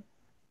starting.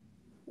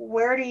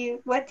 What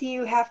do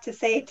you have to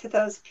say to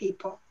those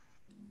people?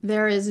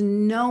 There is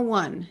no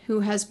one who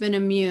has been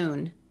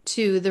immune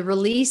to the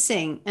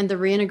releasing and the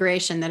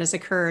reintegration that has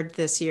occurred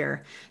this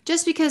year.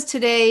 Just because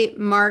today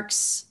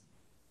marks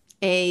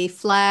a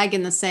flag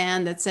in the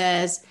sand that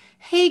says,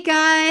 hey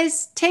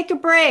guys, take a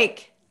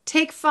break,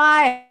 take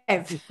 5.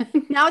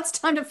 Now it's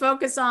time to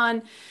focus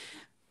on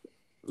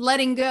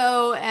letting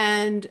go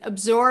and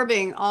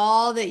absorbing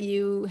all that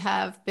you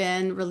have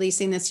been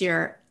releasing this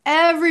year.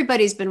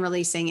 Everybody's been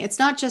releasing. It's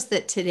not just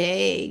that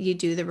today you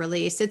do the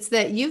release, it's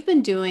that you've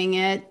been doing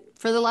it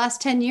for the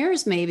last 10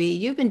 years, maybe.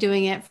 You've been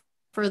doing it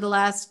for the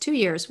last 2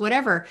 years,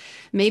 whatever,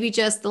 maybe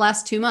just the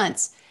last 2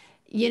 months.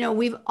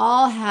 We've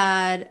all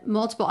had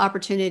multiple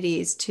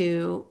opportunities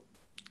to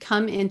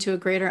come into a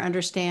greater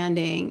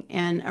understanding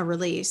and a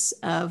release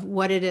of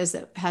what it is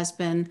that has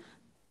been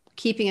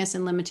keeping us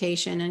in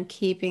limitation and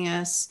keeping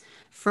us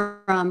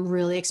from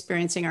really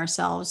experiencing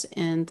ourselves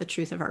in the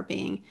truth of our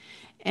being.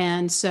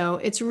 And so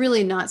it's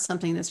really not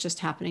something that's just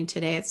happening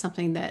today. It's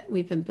something that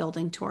we've been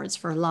building towards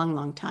for a long,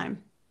 long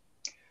time.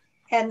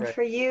 And Right.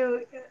 for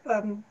you,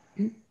 and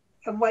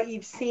what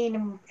you've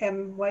seen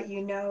and what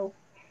you know,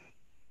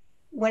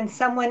 when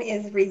someone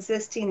is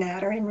resisting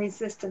that or in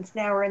resistance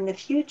now or in the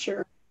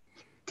future,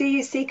 do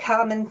you see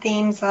common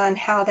themes on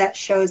how that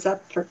shows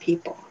up for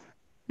people?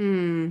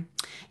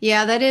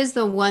 Yeah, that is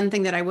the one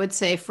thing that I would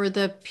say for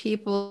the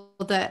people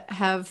that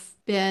have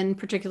been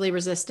particularly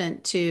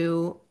resistant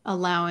to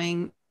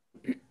allowing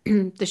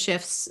the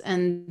shifts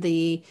and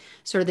the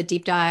sort of the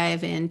deep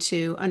dive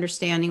into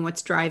understanding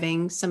what's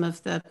driving some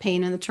of the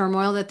pain and the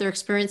turmoil that they're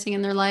experiencing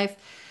in their life.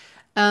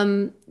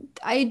 Um,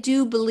 I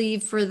do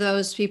believe for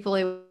those people,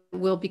 it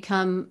will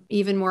become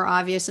even more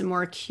obvious and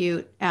more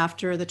acute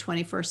after the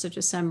 21st of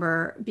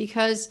December,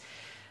 because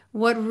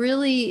what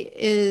really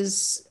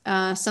is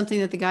something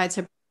that the guides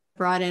have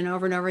brought in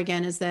over and over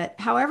again is that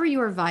however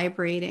you are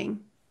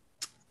vibrating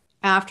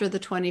after the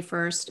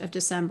 21st of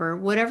December,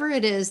 whatever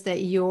it is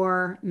that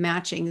you're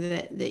matching,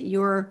 that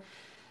you're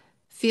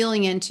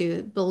feeling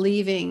into,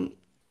 believing,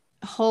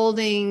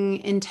 holding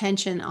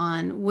intention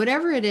on,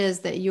 whatever it is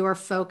that you're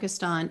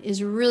focused on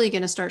is really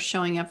going to start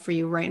showing up for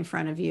you right in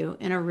front of you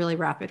in a really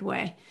rapid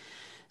way.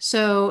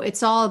 So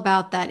it's all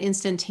about that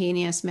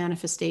instantaneous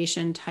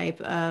manifestation type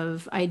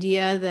of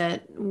idea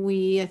that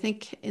we, I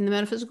think, in the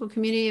metaphysical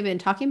community have been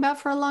talking about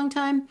for a long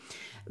time.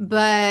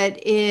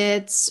 But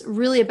it's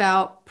really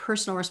about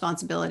personal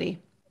responsibility.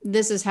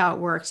 This is how it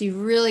works.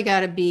 You've really got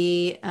to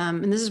be,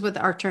 and this is what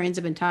the Arcturians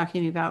have been talking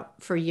to me about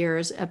for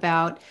years,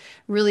 about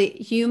really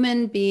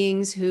human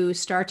beings who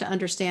start to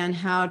understand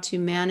how to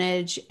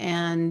manage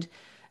and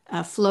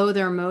flow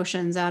their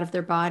emotions out of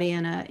their body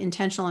in an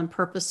intentional and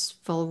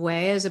purposeful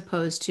way, as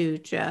opposed to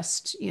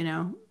just,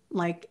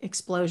 like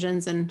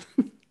explosions and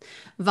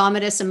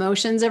vomitous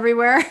emotions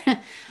everywhere.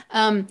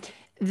 um,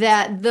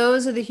 that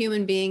those are the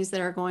human beings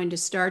that are going to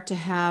start to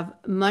have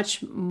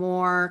much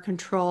more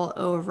control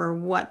over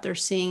what they're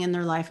seeing in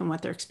their life and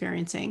what they're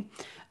experiencing,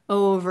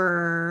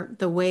 over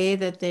the way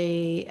that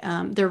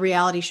their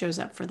reality shows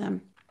up for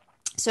them.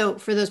 So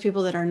for those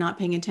people that are not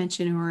paying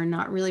attention, who are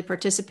not really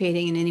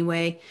participating in any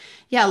way,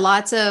 yeah,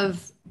 lots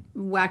of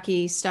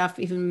wacky stuff,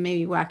 even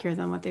maybe wackier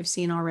than what they've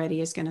seen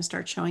already, is going to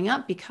start showing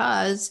up,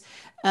 because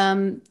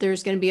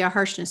there's going to be a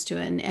harshness to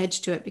it, an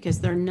edge to it, because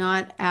they're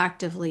not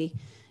actively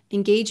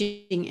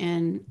engaging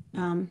in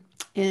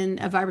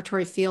a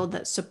vibratory field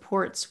that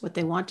supports what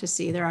they want to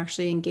see. They're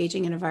actually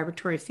engaging in a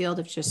vibratory field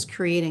of just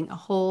creating a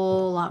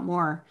whole lot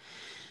more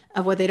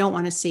of what they don't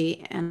want to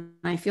see. And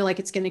I feel like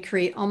it's going to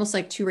create almost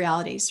like two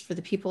realities for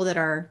the people that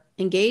are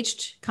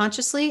engaged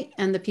consciously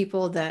and the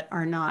people that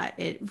are not.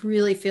 It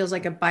really feels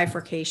like a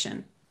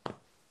bifurcation.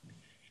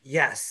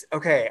 Yes.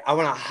 Okay. I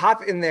want to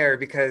hop in there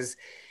because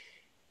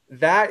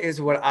that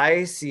is what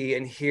I see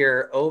and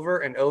hear over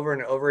and over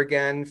and over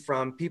again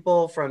from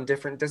people from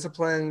different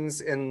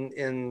disciplines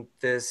in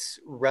this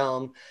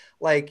realm.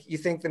 Like, you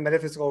think the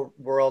metaphysical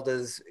world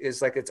is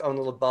like its own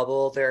little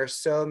bubble. There are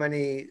so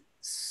many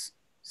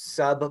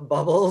sub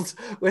bubbles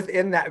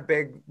within that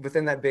big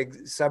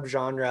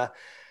subgenre.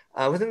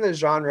 Within the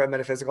genre of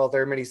metaphysical,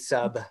 there are many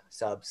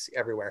subs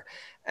everywhere.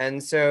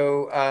 And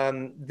so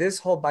this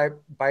whole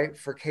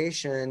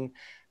bifurcation,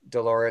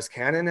 Dolores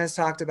Cannon has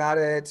talked about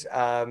it.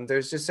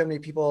 There's just so many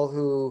people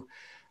who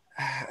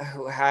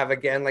have,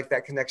 again, like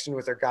that connection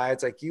with their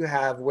guides, like you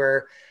have,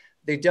 where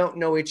they don't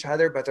know each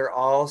other, but they're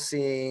all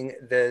seeing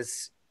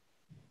this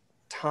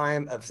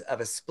time of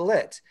a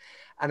split.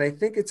 And I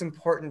think it's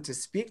important to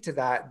speak to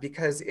that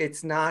because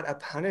it's not a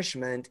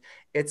punishment,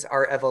 it's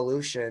our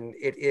evolution.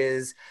 It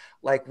is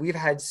like we've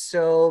had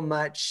so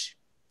much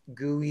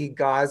gooey,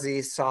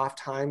 gauzy, soft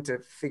time to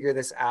figure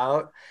this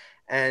out.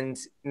 And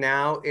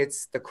now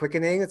it's the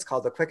quickening. It's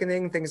called the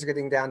quickening. Things are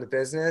getting down to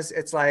business.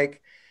 It's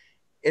like,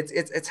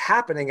 it's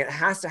happening. It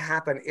has to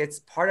happen. It's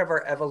part of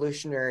our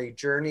evolutionary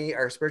journey,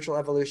 our spiritual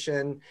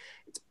evolution.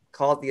 It's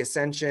call it the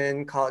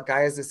Ascension, call it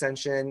Gaia's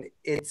Ascension.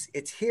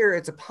 It's here,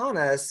 it's upon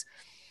us.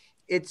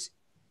 It's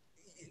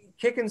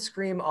kick and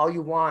scream all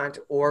you want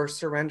or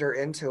surrender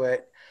into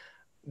it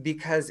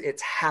because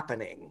it's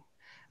happening.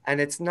 And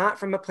it's not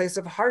from a place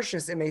of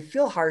harshness. It may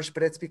feel harsh,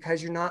 but it's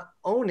because you're not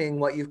owning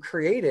what you've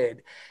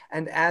created.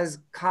 And as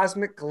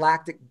cosmic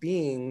galactic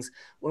beings,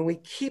 when we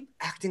keep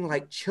acting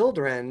like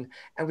children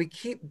and we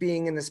keep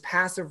being in this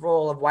passive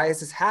role of why is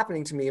this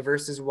happening to me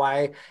versus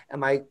why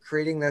am I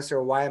creating this,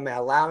 or why am I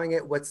allowing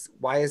it? What's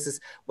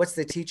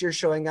the teacher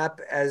showing up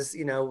as,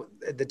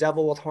 the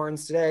devil with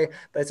horns today,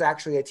 but it's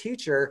actually a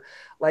teacher.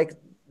 Like,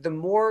 the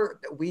more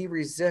that we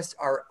resist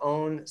our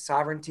own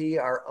sovereignty,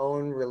 our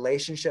own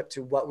relationship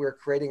to what we're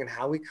creating and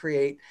how we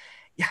create,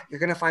 yeah, you're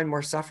going to find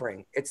more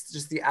suffering. It's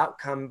just the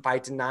outcome by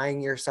denying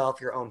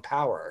yourself your own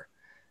power.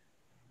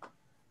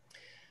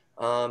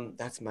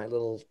 That's my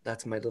little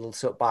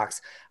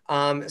soapbox.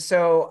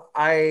 So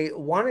I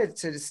wanted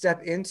to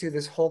step into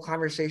this whole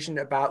conversation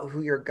about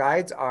who your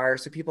guides are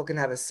so people can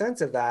have a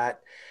sense of that.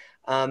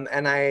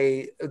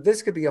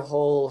 This could be a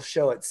whole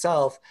show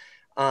itself.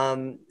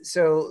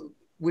 So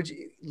would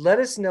you let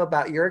us know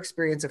about your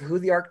experience of who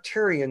the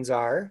Arcturians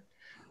are,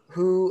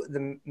 who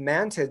the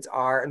Mantids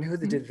are, and who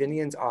the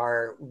Divinians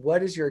are?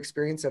 What is your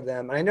experience of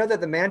them? And I know that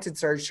the Mantids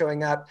started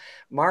showing up.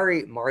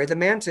 Mari the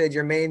Mantid,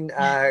 your main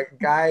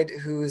guide,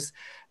 who's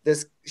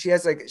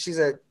she's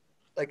a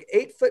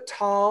 8 foot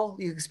tall.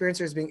 You experience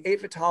her as being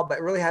 8 foot tall, but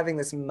really having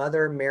this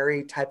Mother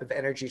Mary type of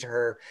energy to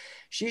her.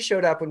 She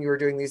showed up when you were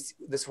doing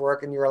this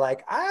work, and you were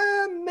like,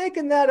 I'm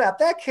making that up.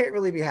 That can't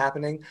really be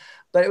happening.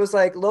 But it was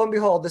like, lo and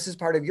behold, this is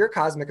part of your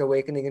cosmic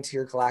awakening into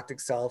your galactic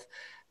self.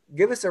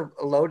 Give us a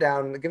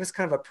lowdown, give us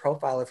kind of a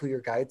profile of who your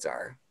guides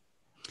are.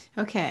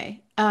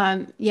 Okay.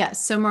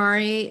 Yes. So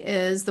Mari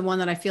is the one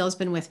that I feel has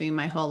been with me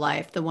my whole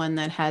life, the one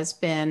that has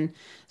been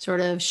sort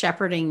of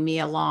shepherding me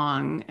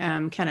along,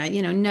 kind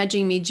of,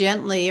 nudging me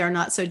gently or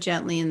not so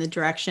gently in the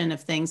direction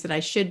of things that I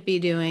should be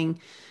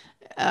doing,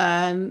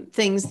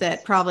 things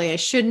that probably I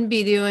shouldn't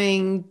be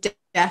doing,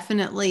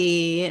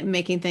 definitely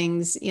making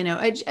things,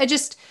 I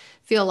just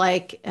feel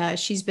like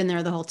she's been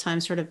there the whole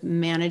time, sort of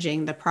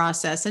managing the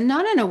process, and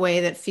not in a way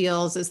that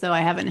feels as though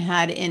I haven't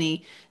had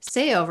any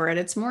say over it.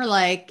 It's more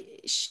like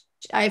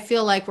I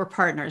feel like we're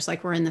partners,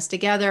 like we're in this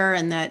together,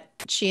 and that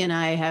she and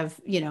I have,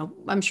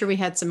 I'm sure we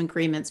had some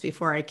agreements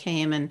before I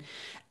came. And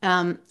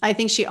I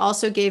think she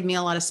also gave me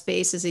a lot of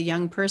space as a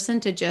young person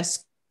to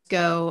just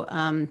go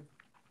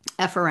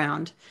F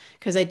around,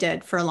 because I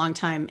did for a long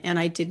time, and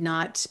I did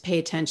not pay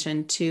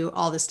attention to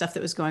all the stuff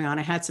that was going on.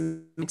 I had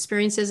some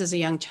experiences as a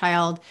young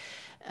child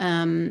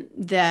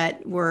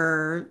that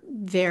were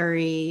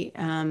very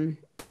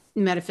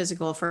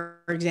metaphysical. For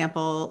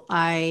example,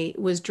 I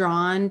was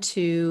drawn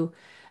to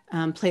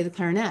play the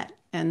clarinet.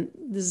 And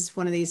this is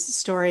one of these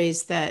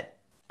stories that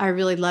I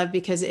really love,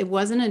 because it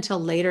wasn't until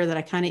later that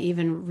I kind of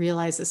even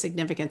realized the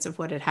significance of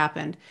what had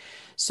happened.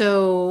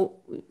 So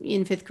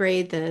in 5th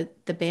grade,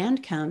 the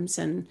band comes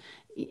and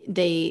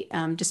they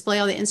display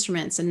all the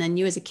instruments. And then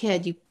you as a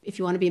kid, if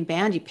you want to be in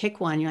band, you pick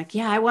one. You're like,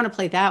 yeah, I want to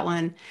play that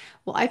one.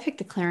 Well, I picked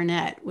the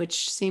clarinet,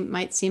 which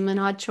might seem an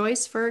odd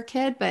choice for a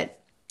kid, but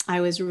I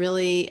was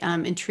really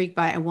intrigued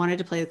by it. I wanted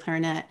to play the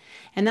clarinet.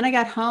 And then I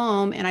got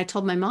home and I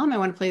told my mom I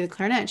want to play the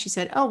clarinet. And she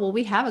said, oh, well,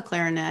 we have a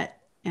clarinet.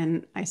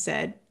 And I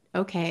said,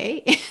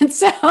 okay. And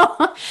so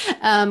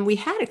we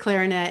had a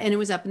clarinet, and it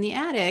was up in the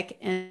attic.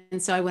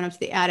 And so I went up to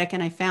the attic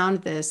and I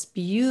found this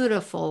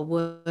beautiful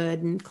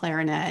wooden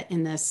clarinet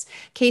in this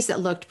case that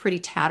looked pretty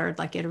tattered,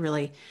 like it had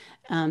really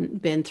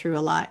been through a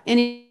lot.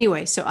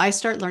 Anyway, so I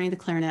start learning the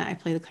clarinet. I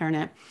play the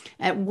clarinet.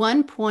 At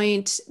one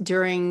point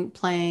during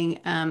playing,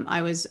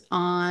 I was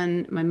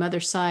on my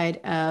mother's side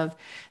of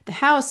the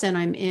house, and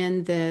I'm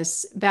in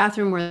this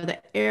bathroom where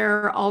the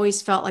air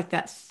always felt like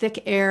that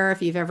thick air.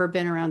 If you've ever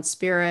been around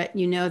spirit,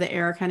 the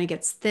air kind of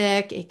gets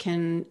thick.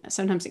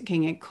 Sometimes it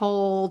can get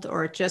cold,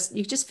 or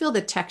you just feel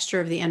the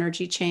texture of the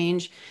energy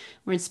change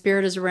when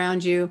spirit is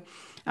around you.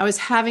 I was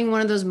having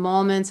one of those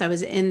moments. I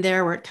was in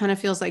there where it kind of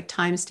feels like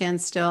time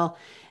stands still.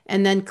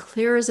 And then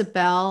clear as a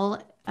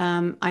bell,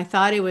 I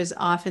thought it was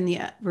off in the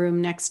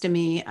room next to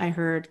me. I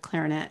heard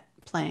clarinet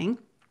playing.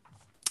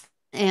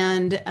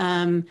 And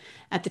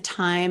at the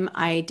time,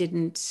 I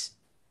didn't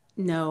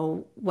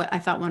know what I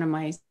thought one of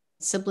my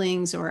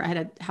siblings, or I had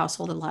a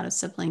household, a lot of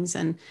siblings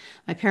and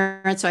my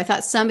parents. So I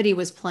thought somebody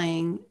was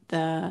playing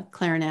the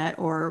clarinet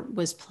or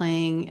was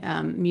playing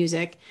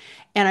music.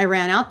 And I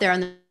ran out there,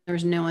 and there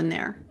was no one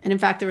there. And in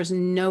fact, there was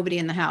nobody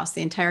in the house.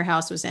 The entire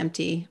house was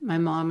empty. My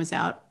mom was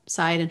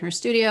outside in her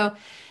studio.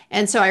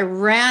 And so I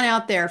ran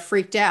out there,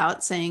 freaked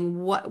out,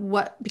 saying,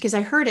 what, because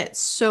I heard it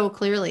so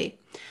clearly.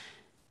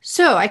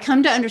 So I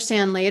come to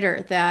understand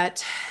later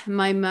that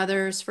my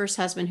mother's first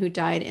husband, who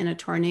died in a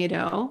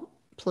tornado,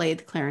 played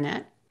the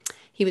clarinet.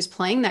 He was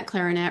playing that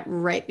clarinet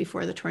right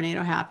before the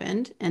tornado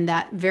happened. And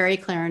that very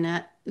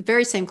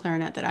same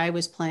clarinet that I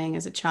was playing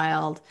as a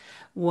child,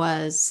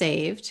 was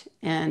saved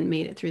and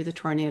made it through the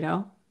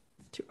tornado,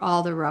 through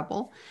all the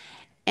rubble.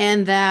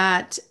 And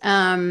that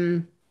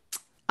I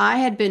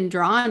had been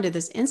drawn to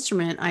this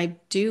instrument, I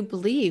do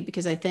believe,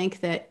 because I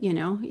think that,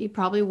 he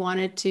probably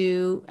wanted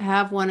to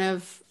have one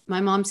of my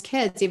mom's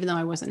kids, even though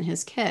I wasn't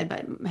his kid,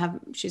 but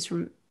she's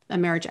from a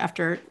marriage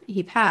after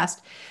he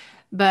passed.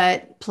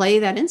 but play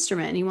that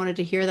instrument. And he wanted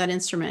to hear that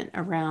instrument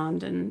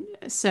around. And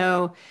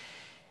so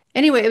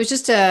anyway, it was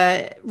just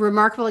a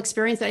remarkable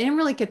experience that I didn't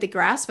really get the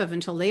grasp of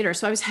until later.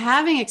 So I was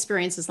having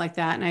experiences like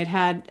that, and I'd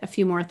had a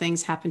few more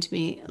things happen to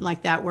me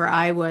like that where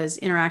I was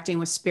interacting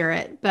with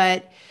spirit,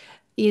 but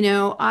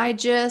I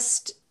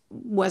just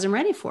wasn't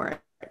ready for it.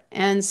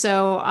 And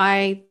so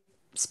I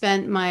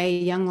spent my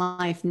young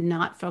life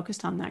not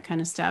focused on that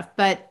kind of stuff,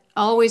 but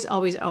always,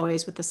 always,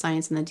 always with the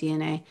science and the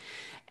DNA.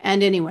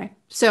 And anyway,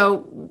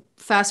 so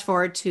fast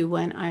forward to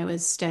when I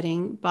was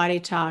studying body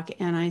talk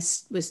and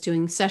was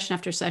doing session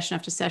after session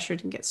after session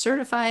to get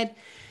certified.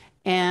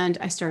 And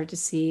I started to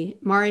see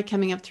Mari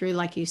coming up through,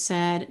 like you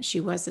said. She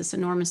was this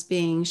enormous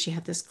being. She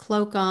had this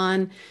cloak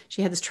on.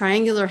 She had this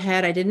triangular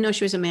head. I didn't know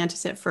she was a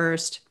mantis at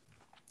first.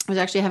 I was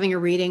actually having a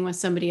reading with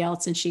somebody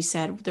else, and she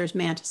said, "There's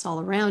mantis all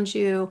around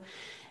you."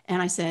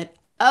 And I said,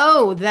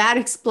 "Oh, that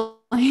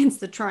explains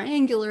the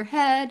triangular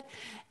head."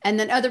 And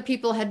then other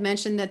people had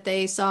mentioned that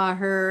they saw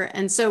her.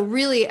 And so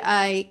really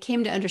I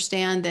came to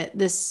understand that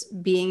this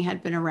being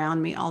had been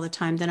around me all the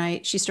time.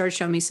 Then she started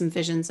showing me some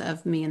visions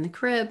of me in the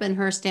crib and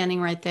her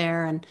standing right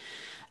there.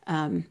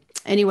 And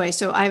anyway,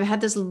 so I've had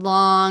this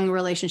long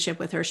relationship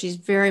with her. She's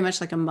very much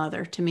like a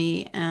mother to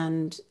me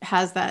and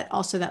has that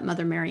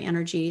Mother Mary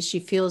energy. She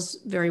feels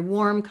very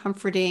warm,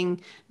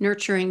 comforting,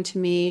 nurturing to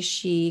me.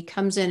 She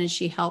comes in and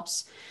she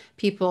helps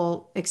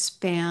people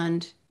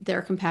expand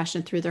their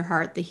compassion through their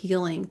heart. The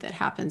healing that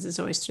happens is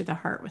always through the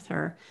heart with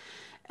her.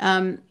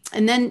 And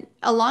then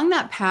along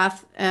that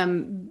path,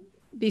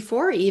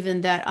 before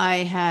even that I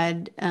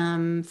had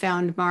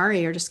found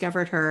Mari or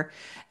discovered her,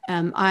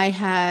 I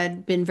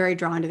had been very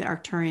drawn to the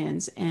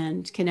Arcturians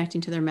and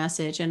connecting to their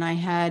message. And I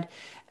had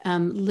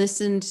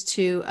listened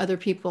to other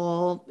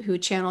people who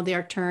channeled the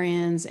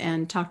Arcturians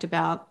and talked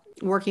about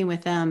working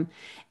with them.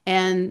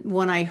 And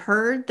when I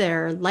heard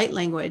their light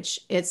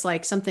language, it's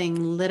like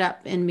something lit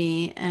up in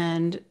me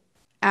and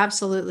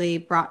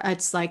absolutely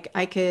it's like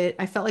I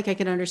felt like I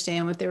could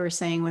understand what they were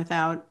saying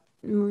without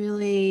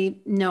really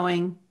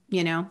knowing,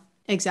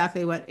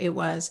 exactly what it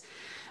was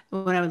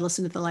when I would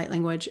listen to the light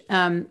language.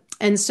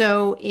 And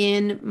so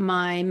in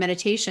my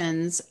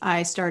meditations,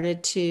 I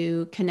started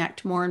to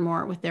connect more and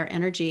more with their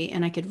energy,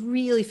 and I could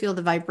really feel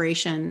the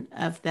vibration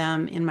of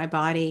them in my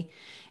body.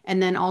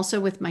 And then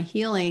also with my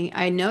healing,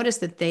 I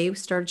noticed that they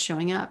started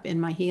showing up in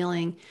my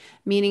healing,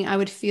 meaning I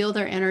would feel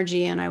their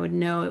energy and I would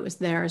know it was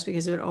theirs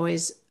because it would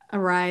always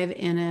arrive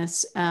in a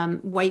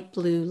white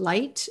blue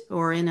light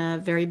or in a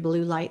very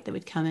blue light that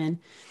would come in.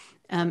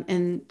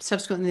 And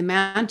subsequently, the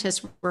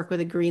Mantis work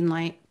with a green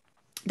light.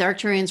 The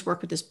Arcturians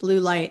work with this blue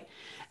light.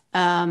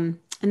 And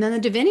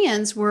then the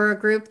Divinians were a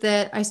group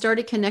that I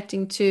started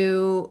connecting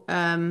to.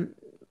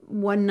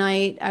 One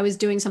night I was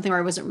doing something where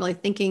I wasn't really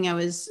thinking, I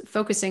was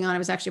focusing on, I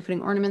was actually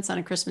putting ornaments on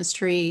a Christmas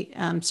tree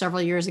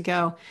several years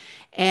ago.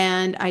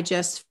 And I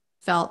just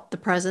felt the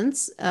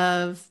presence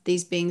of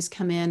these beings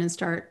come in and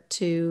start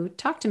to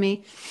talk to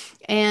me.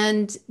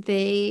 And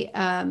they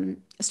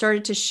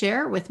started to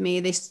share with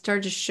me, they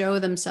started to show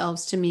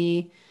themselves to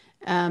me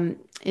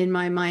in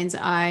my mind's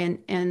eye.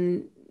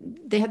 And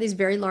they had these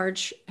very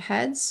large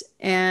heads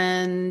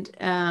and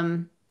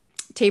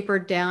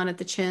tapered down at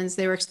the chins.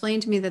 They were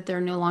explaining to me that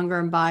they're no longer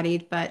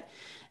embodied, but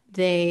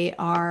they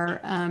are,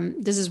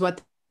 this is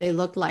what they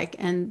look like.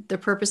 And the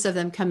purpose of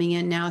them coming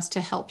in now is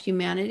to help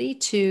humanity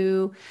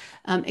to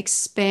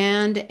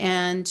expand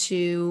and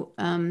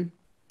to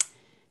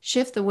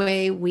shift the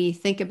way we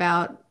think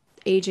about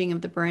aging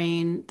of the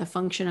brain, the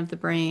function of the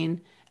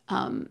brain,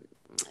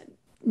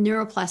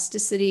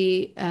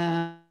 neuroplasticity,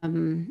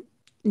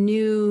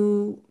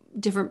 new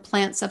different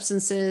plant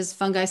substances,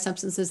 fungi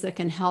substances that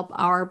can help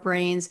our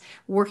brains,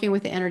 working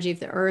with the energy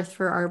of the earth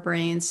for our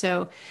brains.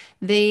 So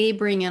they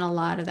bring in a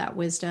lot of that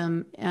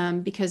wisdom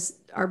because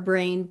our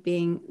brain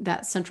being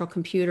that central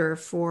computer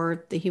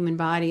for the human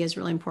body is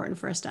really important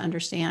for us to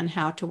understand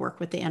how to work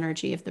with the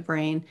energy of the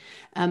brain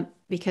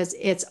because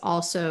it's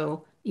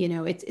also,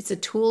 it's a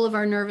tool of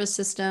our nervous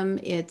system.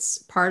 It's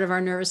part of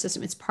our nervous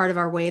system. It's part of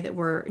our way that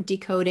we're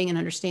decoding and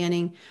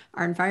understanding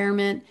our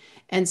environment.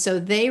 And so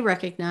they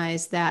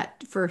recognize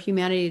that for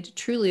humanity to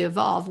truly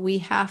evolve, we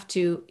have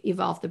to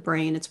evolve the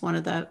brain. It's one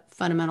of the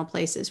fundamental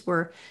places.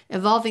 We're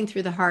evolving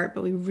through the heart,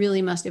 but we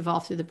really must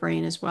evolve through the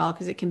brain as well,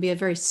 because it can be a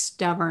very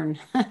stubborn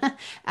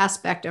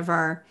aspect of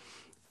our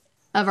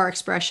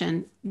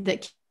expression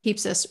that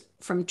keeps us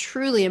from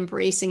truly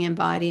embracing,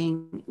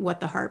 embodying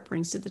what the heart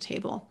brings to the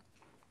table.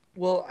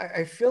 Well,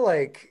 I feel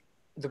like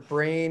the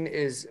brain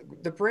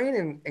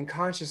and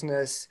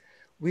consciousness,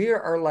 we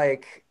are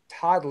like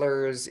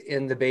toddlers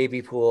in the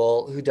baby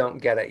pool who don't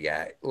get it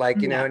yet.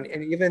 Like, and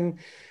even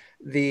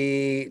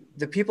the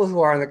people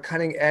who are on the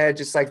cutting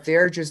edge, it's like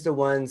they're just the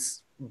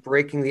ones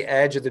breaking the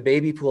edge of the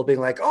baby pool,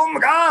 being like, oh my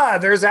God,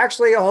 there's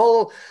actually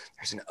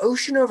there's an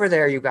ocean over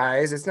there, you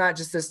guys. It's not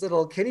just this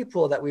little kiddie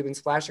pool that we've been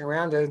splashing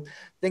around in,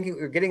 thinking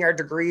we're getting our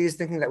degrees,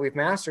 thinking that we've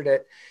mastered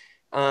it,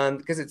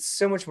 because it's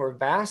so much more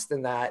vast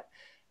than that.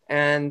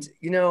 And,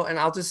 and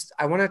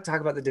I want to talk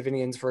about the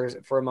Divinians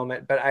for a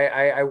moment, but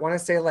I want to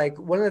say, like,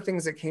 one of the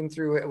things that came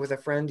through with a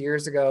friend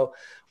years ago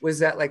was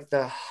that, like,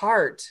 the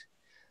heart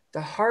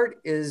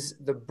is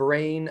the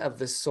brain of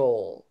the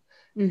soul.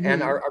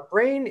 And our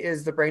brain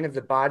is the brain of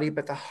the body,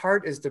 but the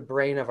heart is the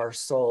brain of our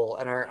soul.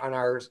 And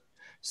our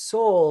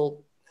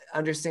soul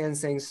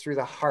understands things through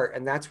the heart,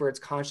 and that's where its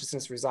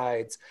consciousness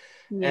resides.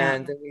 Yeah.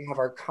 And then we have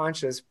our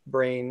conscious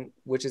brain,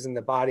 which is in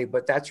the body,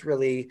 but that's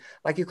really,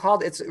 like you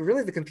called, it's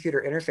really the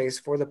computer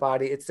interface for the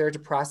body. It's there to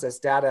process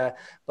data,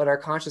 but our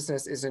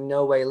consciousness is in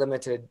no way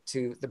limited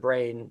to the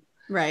brain.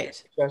 Right.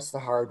 It's just the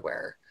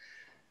hardware.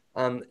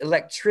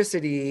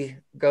 Electricity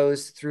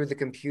goes through the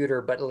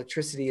computer, but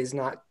electricity is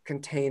not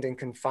contained and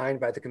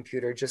confined by the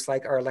computer, just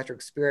like our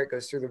electric spirit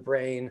goes through the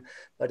brain,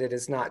 but it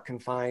is not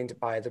confined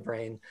by the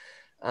brain.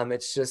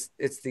 It's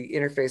the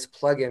interface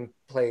plug-in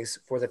place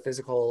for the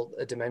physical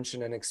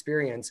dimension and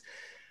experience.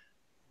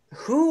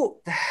 Who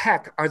the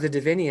heck are the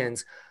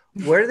Divinians?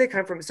 Where do they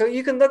come from? So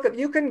you can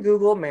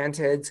Google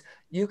Mantids,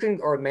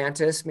 or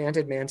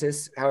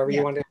Mantis, however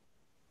you want to,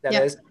 that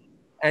is.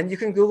 And you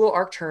can Google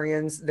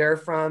Arcturians. They're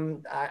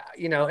from,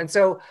 and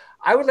so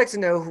I would like to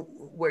know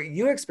where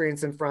you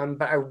experience them from,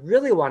 but I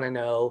really want to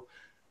know,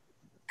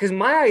 because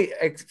my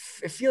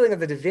feeling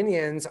of the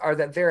Divinians are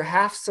that they're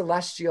half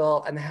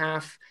celestial and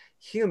half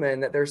human,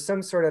 that there's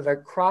some sort of a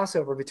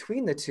crossover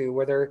between the two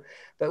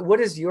but what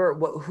is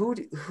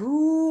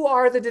who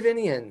are the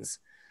Divinians?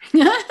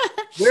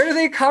 Where do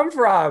they come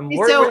from?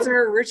 What's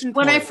their origin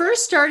point? When I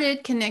first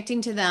started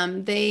connecting to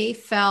them, they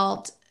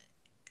felt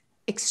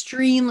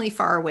extremely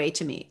far away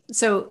to me.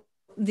 So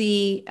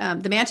the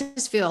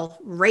Mantis feel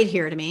right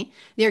here to me.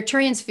 The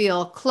Arcturians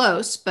feel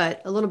close,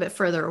 but a little bit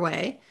further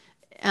away.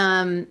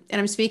 And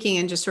I'm speaking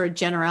in just sort of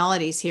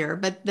generalities here,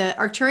 but the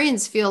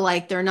Arcturians feel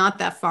like they're not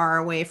that far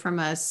away from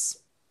us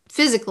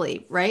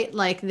physically, right?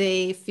 Like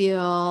they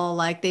feel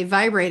like they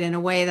vibrate in a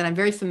way that I'm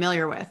very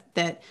familiar with,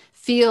 that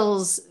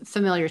feels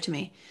familiar to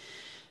me.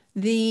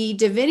 The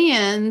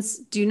Divinians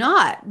do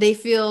not. They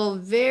feel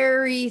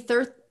very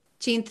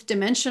 13th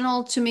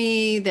dimensional to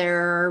me.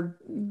 They're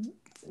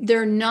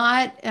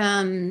not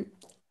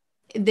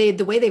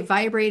the way they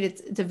vibrate,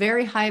 it's a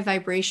very high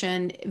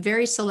vibration,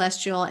 very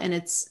celestial, and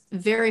it's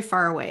very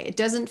far away. It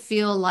doesn't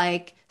feel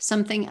like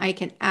something I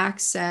can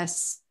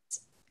access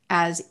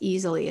as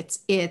easily.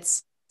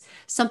 It's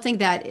something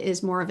that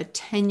is more of a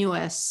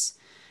tenuous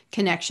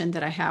connection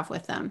that I have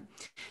with them.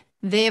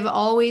 They have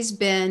always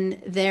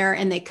been there,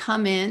 and they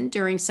come in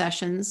during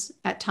sessions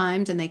at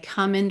times, and they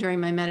come in during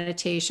my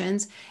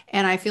meditations,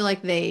 and I feel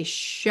like they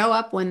show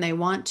up when they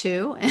want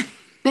to, and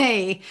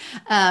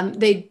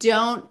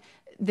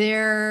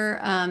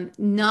they're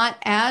not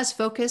as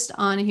focused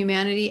on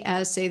humanity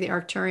as, say, the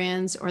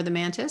Arcturians or the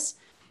Mantis.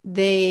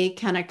 They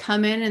kind of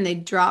come in and they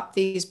drop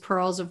these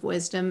pearls of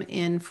wisdom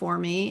in for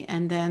me,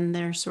 and then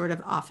they're sort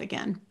of off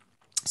again.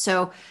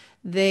 So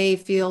they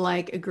feel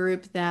like a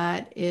group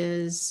that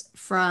is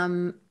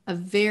from a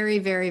very,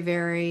 very,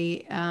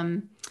 very,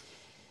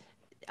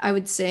 I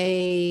would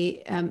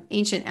say,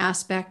 ancient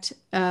aspect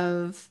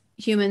of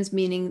humans,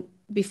 meaning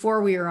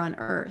before we were on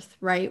Earth,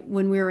 right?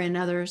 When we were in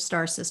other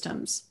star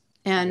systems.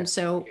 And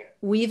so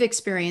we've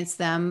experienced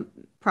them,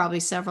 probably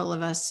several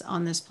of us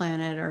on this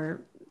planet,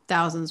 or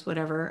thousands,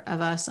 whatever, of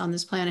us on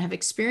this planet have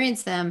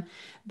experienced them,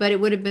 but it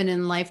would have been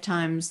in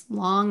lifetimes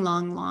long,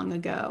 long, long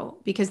ago,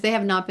 because they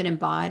have not been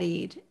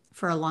embodied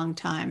for a long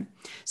time.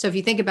 So if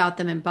you think about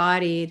them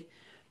embodied,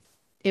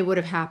 it would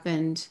have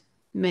happened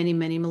many,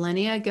 many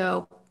millennia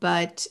ago.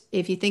 But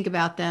if you think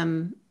about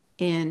them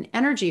in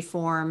energy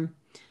form,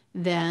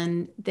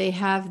 then they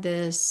have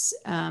this,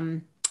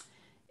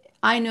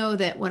 I know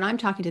that when I'm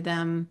talking to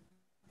them,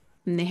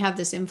 and they have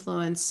this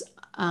influence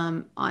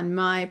on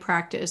my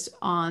practice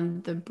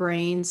on the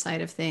brain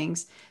side of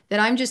things, that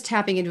I'm just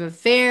tapping into a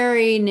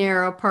very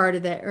narrow part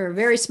of that, or a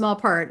very small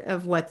part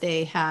of what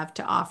they have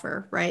to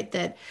offer, right?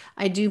 That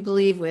I do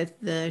believe, with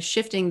the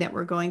shifting that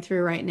we're going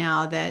through right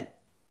now, that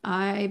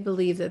I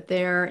believe that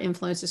their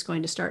influence is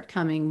going to start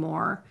coming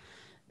more,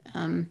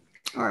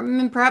 or I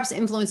mean, perhaps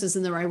influence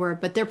isn't the right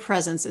word, but their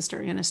presence is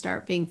going to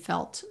start being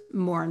felt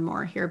more and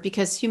more here,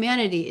 because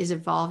humanity is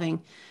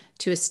evolving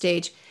to a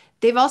stage.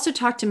 They've also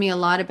talked to me a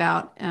lot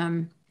about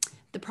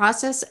the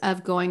process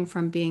of going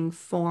from being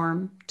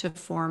form to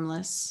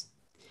formless.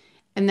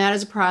 And that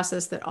is a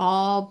process that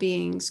all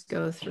beings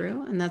go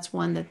through. And that's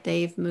one that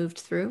they've moved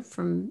through,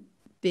 from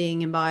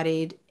being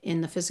embodied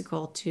in the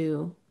physical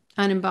to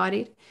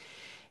unembodied.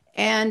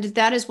 And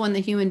that is one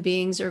that human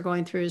beings are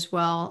going through as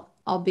well,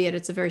 albeit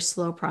it's a very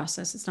slow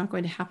process. It's not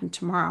going to happen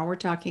tomorrow. We're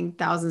talking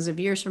thousands of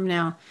years from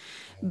now.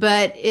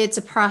 But it's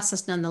a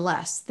process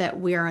nonetheless that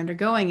we are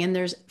undergoing. And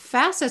there's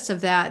facets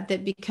of that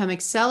that become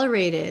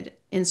accelerated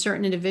in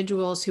certain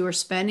individuals who are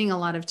spending a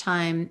lot of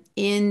time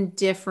in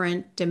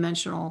different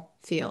dimensional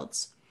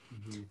fields.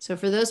 Mm-hmm. So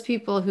for those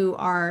people who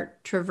are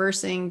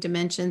traversing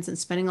dimensions and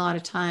spending a lot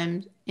of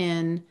time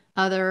in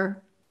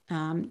other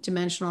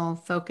dimensional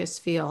focus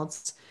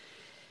fields,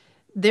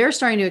 they're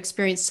starting to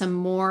experience some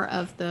more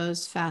of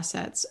those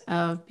facets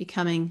of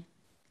becoming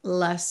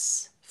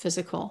less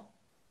physical.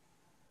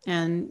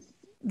 And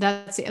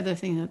that's the other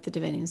thing that the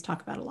Divinians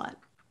talk about a lot.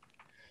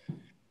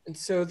 And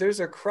so there's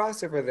a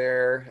crossover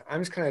there.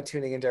 I'm just kind of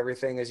tuning into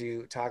everything as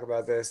you talk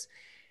about this.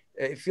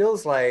 It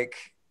feels like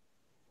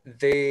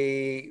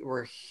they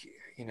were,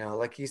 you know,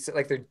 like you said,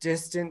 like they're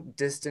distant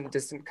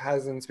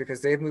cousins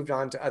because they've moved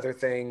on to other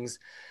things,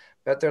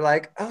 but they're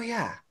like, oh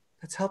yeah,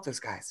 let's help those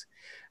guys.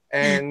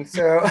 And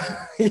so,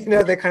 you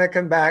know, they kind of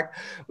come back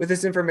with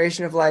this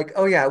information of like,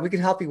 oh yeah, we can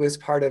help you as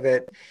part of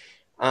it,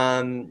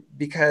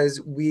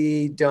 because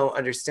we don't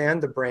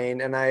understand the brain.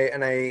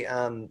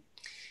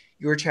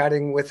 You were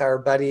chatting with our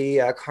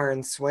buddy,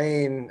 Karen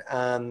Swain,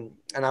 and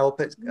I will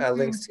put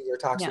links to your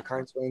talks with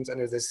Karen Swain's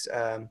under this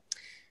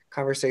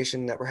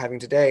conversation that we're having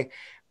today.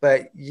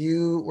 But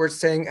you were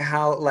saying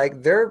how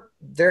like their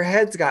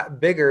heads got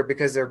bigger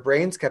because their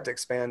brains kept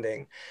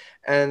expanding.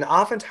 And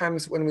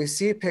oftentimes when we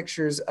see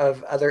pictures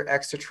of other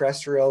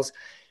extraterrestrials,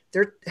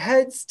 their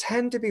heads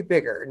tend to be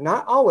bigger.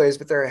 Not always,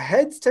 but their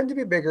heads tend to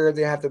be bigger.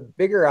 They have the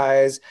bigger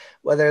eyes,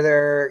 whether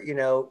they're, you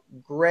know,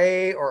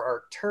 gray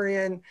or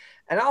Arcturian.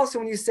 And also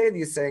when you say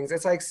these things,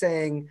 it's like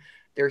saying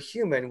they're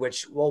human,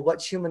 which, well,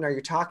 what human are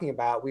you talking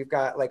about? We've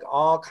got like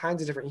all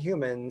kinds of different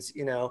humans,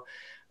 you know.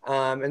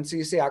 And so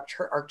you say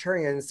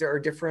Arcturians, there are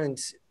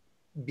different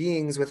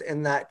beings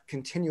within that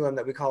continuum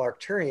that we call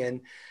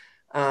Arcturian.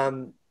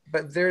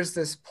 But there's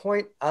this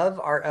point of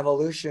our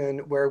evolution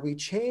where we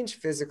change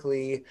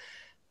physically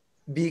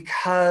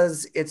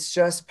because it's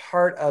just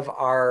part of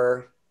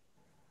our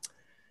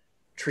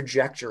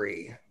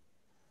trajectory.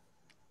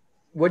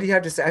 What do you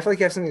have to say? I feel like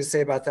you have something to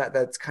say about that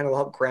that's kind of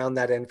help ground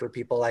that in for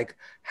people, like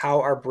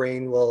how our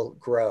brain will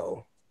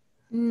grow.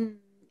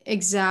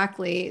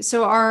 Exactly.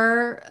 So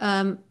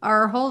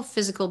our whole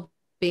physical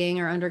being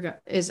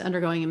is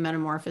undergoing a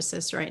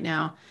metamorphosis right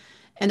now.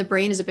 And the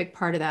brain is a big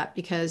part of that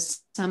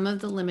because some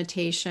of the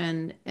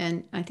limitation,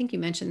 and I think you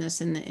mentioned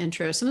this in the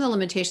intro, some of the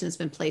limitation that's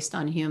been placed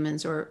on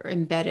humans or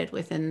embedded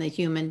within the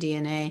human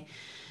DNA,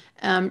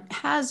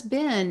 has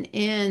been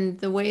in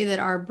the way that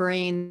our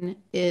brain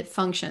it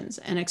functions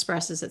and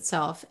expresses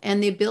itself,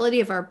 and the ability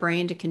of our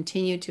brain to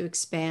continue to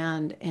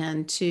expand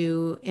and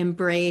to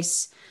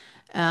embrace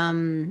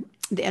the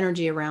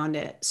energy around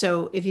it.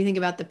 So if you think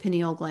about the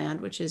pineal gland,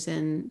 which is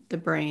in the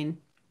brain,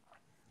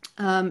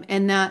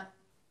 and that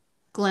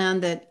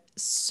gland that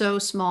so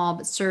small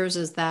but serves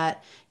as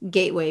that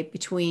gateway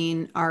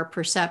between our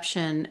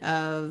perception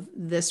of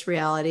this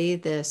reality,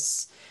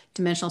 this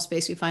dimensional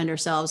space we find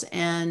ourselves,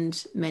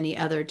 and many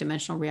other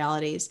dimensional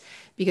realities.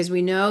 Because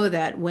we know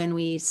that when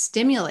we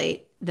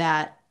stimulate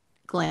that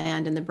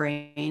gland in the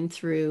brain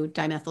through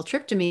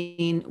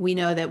dimethyltryptamine, we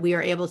know that we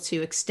are able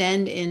to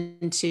extend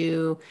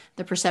into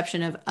the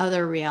perception of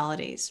other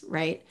realities,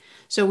 right?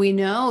 So we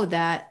know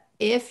that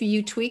if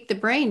you tweak the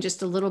brain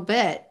just a little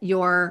bit,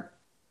 your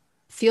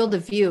field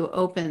of view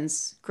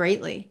opens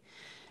greatly.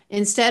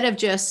 Instead of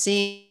just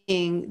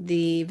seeing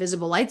the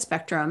visible light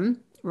spectrum,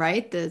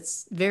 right,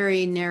 this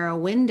very narrow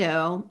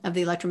window of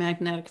the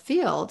electromagnetic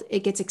field,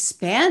 it gets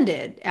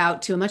expanded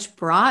out to a much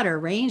broader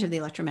range of the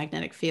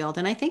electromagnetic field.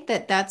 And I think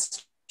that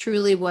that's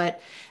truly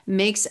what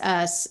makes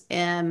us, you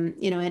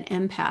know, an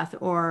empath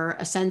or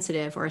a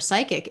sensitive or a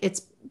psychic.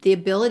 It's the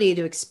ability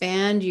to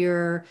expand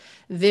your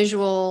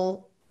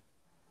visual,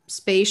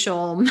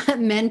 spatial,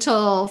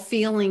 mental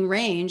feeling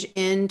range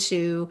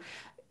into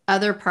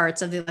other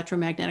parts of the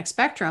electromagnetic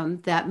spectrum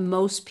that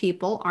most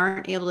people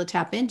aren't able to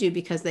tap into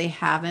because they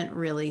haven't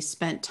really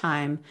spent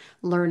time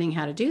learning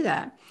how to do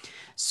that.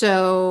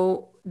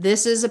 So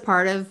this is a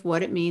part of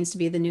what it means to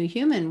be the new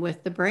human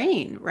with the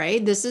brain,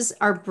 right? This is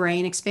our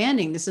brain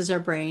expanding. This is our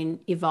brain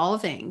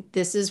evolving.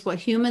 This is what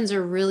humans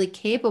are really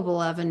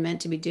capable of and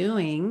meant to be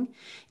doing,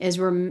 is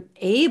we're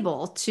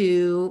able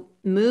to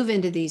move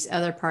into these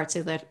other parts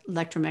of the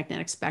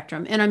electromagnetic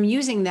spectrum. And I'm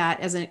using that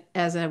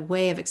as a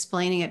way of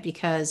explaining it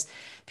because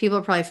people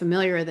are probably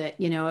familiar that,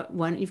 you know,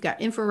 when you've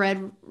got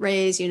infrared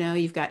rays, you know,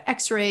 you've got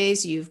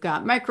X-rays, you've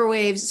got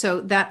microwaves.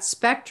 So that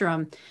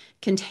spectrum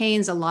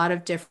contains a lot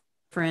of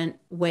different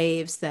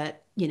waves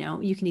that, you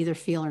know, you can either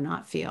feel or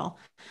not feel.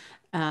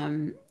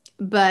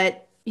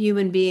 But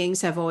human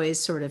beings have always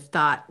sort of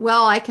thought,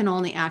 well, I can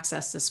only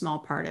access a small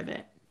part of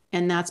it.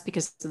 And that's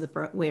because of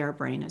the way our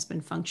brain has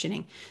been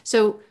functioning.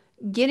 So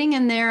getting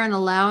in there and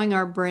allowing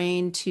our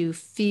brain to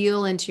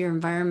feel into your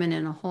environment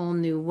in a whole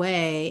new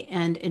way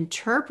and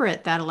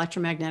interpret that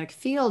electromagnetic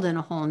field in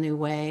a whole new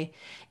way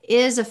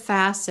is a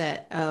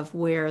facet of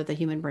where the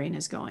human brain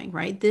is going,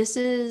 right? This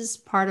is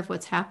part of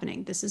what's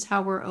happening. This is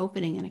how we're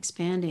opening and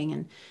expanding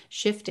and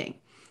shifting.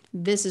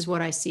 This is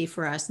what I see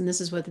for us. And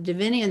this is what the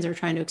Divinians are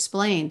trying to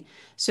explain.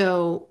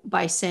 So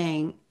by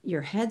saying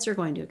your heads are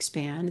going to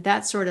expand,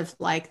 that's sort of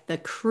like the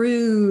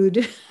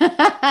crude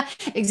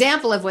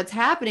example of what's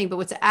happening. But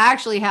what's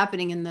actually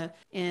happening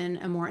in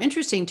a more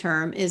interesting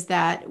term is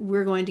that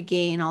we're going to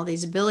gain all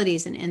these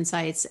abilities and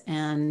insights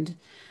and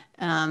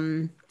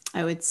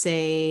I would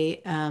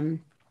say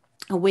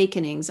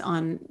awakenings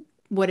on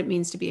what it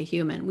means to be a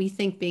human. We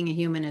think being a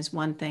human is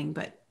one thing,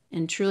 but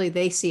and truly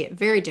they see it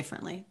very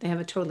differently. They have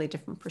a totally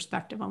different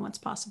perspective on what's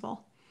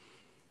possible.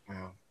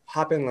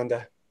 Hop in,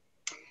 Linda.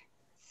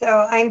 So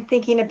I'm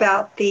thinking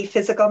about the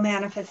physical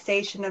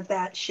manifestation of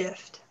that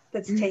shift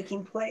that's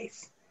taking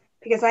place,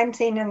 because I'm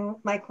seeing in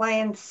my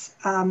clients,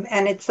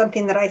 and it's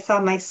something that I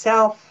saw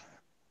myself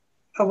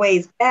a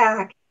ways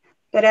back,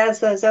 that as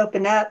those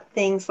open up,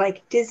 things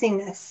like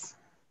dizziness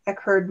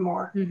occurred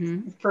more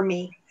for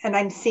me. And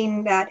I'm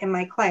seeing that in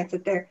my clients,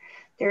 that there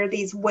are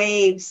these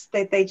waves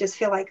that they just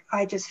feel like,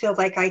 I just feel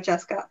like I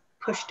just got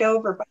pushed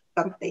over by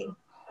something.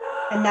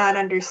 And not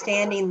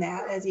understanding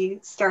that, as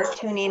you start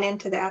tuning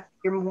into that,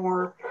 you're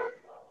more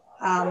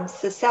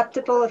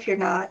susceptible if you're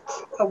not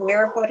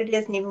aware of what it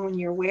is. And even when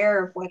you're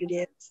aware of what it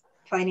is,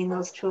 finding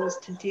those tools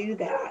to do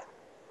that.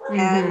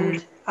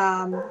 And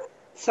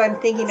so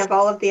I'm thinking of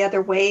all of the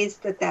other ways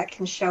that that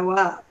can show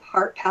up,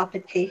 heart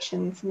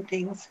palpitations and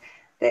things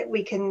that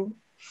we can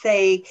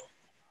say,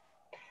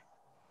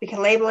 we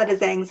can label it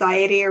as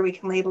anxiety or we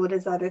can label it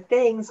as other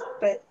things.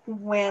 But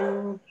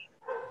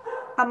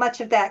how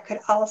much of that could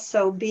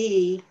also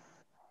be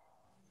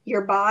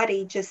your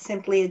body just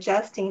simply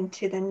adjusting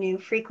to the new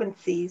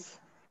frequencies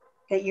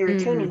that you're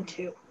attuning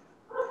to?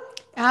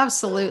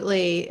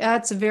 Absolutely.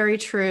 That's very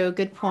true.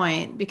 Good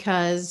point.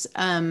 Because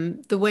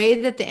the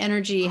way that the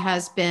energy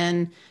has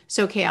been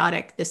so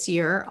chaotic this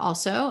year,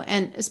 also,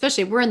 and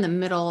especially we're in the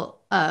middle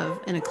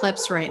of an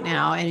eclipse right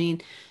now. I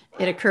mean,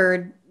 it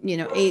occurred,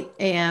 8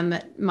 a.m.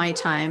 at my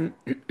time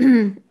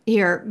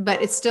here,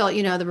 but it's still,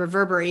 the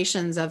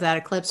reverberations of that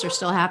eclipse are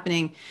still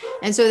happening.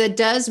 And so that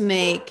does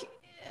make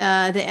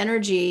the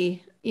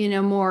energy,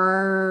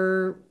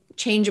 more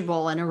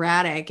changeable and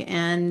erratic,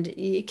 and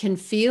it can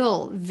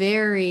feel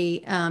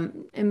very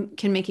it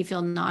can make you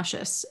feel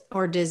nauseous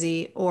or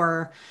dizzy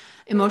or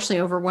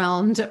emotionally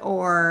overwhelmed,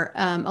 or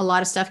a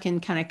lot of stuff can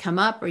kind of come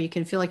up, or you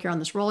can feel like you're on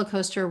this roller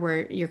coaster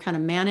where you're kind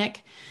of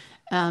manic.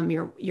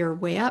 You're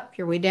way up,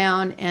 you're way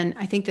down. And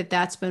I think that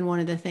that's been one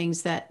of the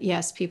things that,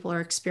 yes, people are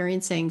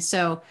experiencing.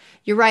 So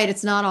you're right.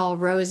 It's not all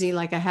rosy,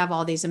 like I have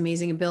all these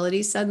amazing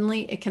abilities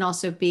suddenly. It can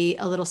also be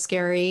a little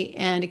scary,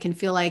 and it can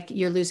feel like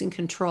you're losing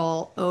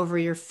control over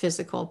your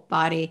physical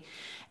body.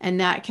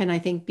 And that can, I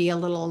think, be a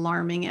little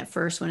alarming at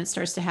first when it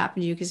starts to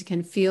happen to you, because it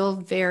can feel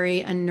very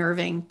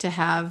unnerving to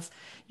have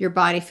your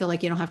body feel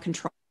like you don't have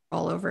control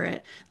over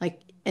it.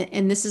 Like,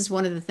 and this is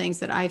one of the things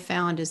that I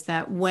found, is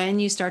that when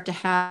you start to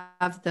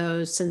have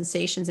those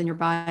sensations in your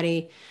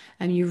body,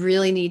 you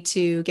really need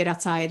to get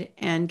outside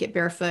and get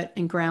barefoot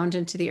and ground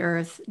into the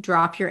earth,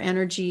 drop your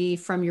energy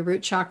from your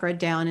root chakra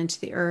down into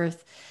the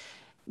earth,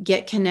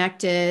 get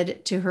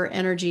connected to her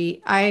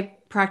energy. I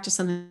practice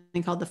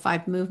something called the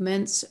 5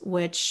 movements,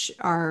 which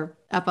are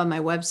up on my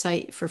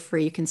website for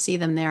free. You can see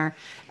them there.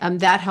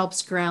 That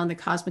helps ground the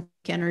cosmic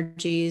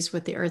energies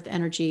with the earth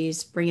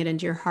energies, bring it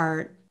into your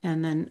heart,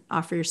 and then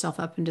offer yourself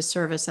up into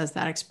service as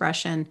that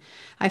expression.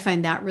 I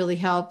find that really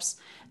helps.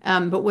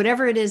 But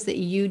whatever it is that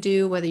you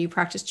do, whether you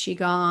practice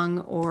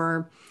Qigong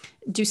or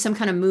do some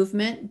kind of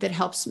movement that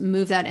helps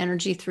move that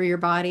energy through your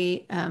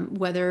body,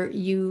 whether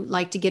you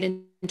like to get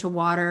into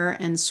water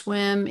and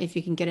swim, if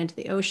you can get into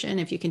the ocean,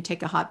 if you can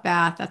take a hot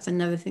bath, that's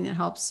another thing that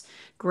helps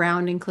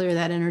ground and clear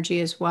that energy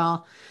as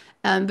well.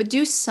 But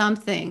do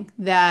something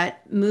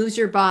that moves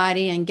your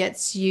body and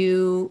gets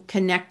you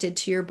connected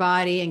to your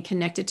body and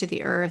connected to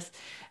the earth.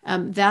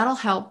 That'll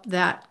help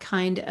that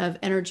kind of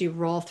energy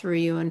roll through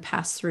you and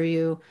pass through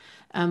you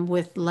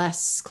with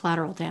less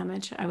collateral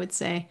damage, I would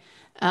say,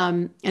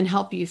 and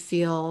help you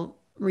feel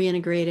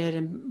reintegrated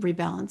and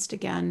rebalanced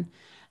again.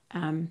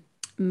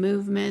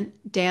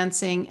 Movement,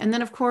 dancing, and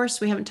then of course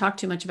we haven't talked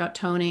too much about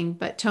toning,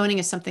 but toning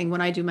is something,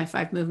 when I do my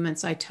 5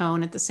 movements, I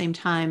tone at the same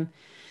time.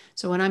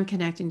 So when I'm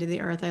connecting to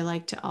the earth, I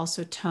like to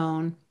also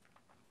tone.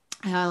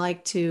 I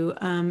like to,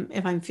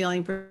 if I'm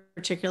feeling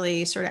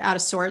particularly sort of out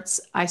of sorts,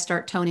 I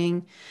start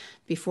toning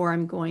before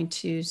I'm going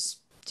to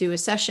do a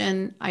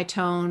session. I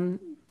tone,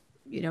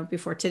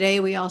 before today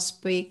we all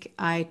speak,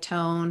 I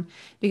tone,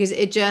 because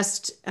it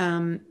just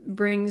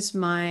brings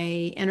my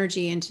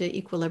energy into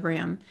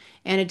equilibrium.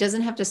 And it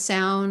doesn't have to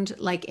sound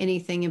like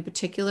anything in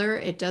particular.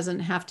 It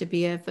doesn't have to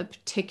be of a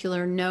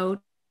particular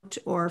note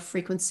or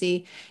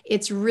frequency.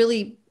 It's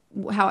really,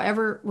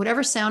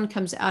 whatever sound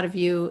comes out of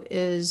you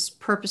is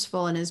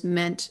purposeful and is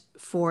meant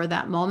for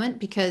that moment,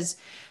 because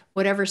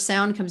whatever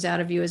sound comes out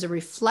of you is a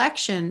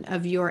reflection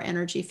of your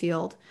energy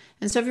field.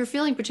 And so if you're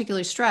feeling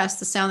particularly stressed,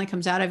 the sound that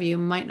comes out of you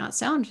might not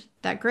sound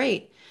that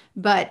great,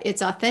 but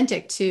it's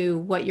authentic to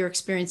what you're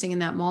experiencing in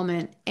that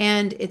moment.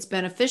 And it's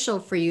beneficial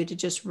for you to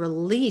just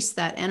release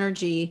that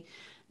energy,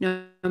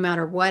 no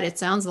matter what it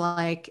sounds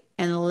like,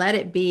 and let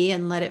it be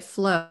and let it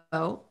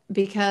flow.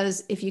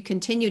 Because if you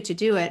continue to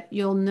do it,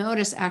 you'll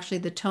notice actually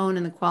the tone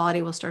and the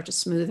quality will start to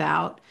smooth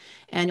out,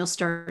 and you'll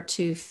start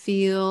to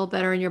feel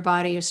better in your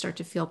body. You'll start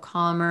to feel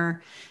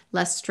calmer,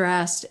 less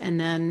stressed, and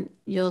then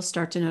you'll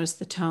start to notice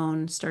the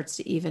tone starts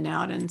to even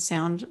out and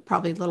sound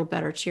probably a little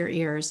better to your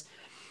ears.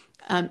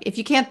 If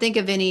you can't think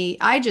of any,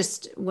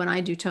 when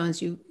I do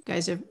tones, you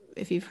guys have,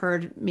 if you've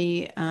heard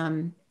me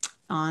on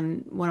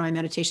one of my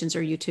meditations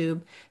or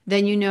YouTube,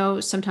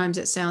 then sometimes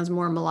it sounds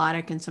more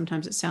melodic and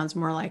sometimes it sounds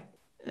more like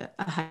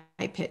a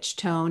high pitched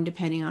tone,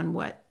 depending on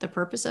what the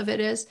purpose of it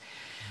is.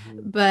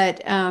 Mhm.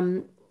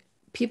 But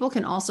people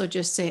can also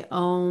just say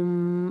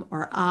om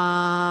or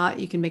ah.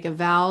 You can make a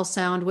vowel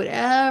sound,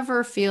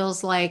 whatever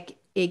feels like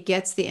it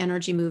gets the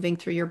energy moving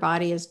through your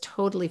body is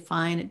totally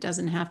fine. It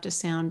doesn't have to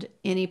sound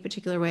any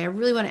particular way. I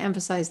really want to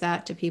emphasize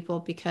that to people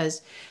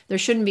because there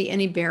shouldn't be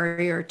any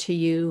barrier to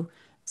you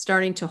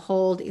starting to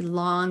hold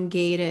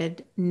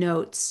elongated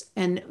notes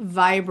and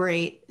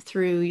vibrate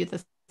through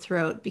the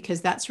throat,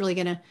 because that's really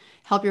going to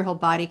help your whole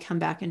body come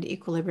back into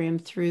equilibrium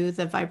through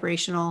the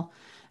vibrational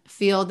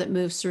field that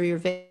moves through your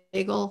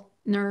vagal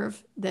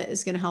nerve, that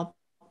is going to help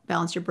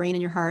balance your brain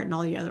and your heart and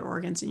all the other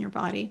organs in your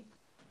body.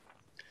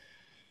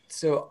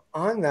 So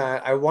on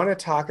that, I want to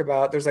talk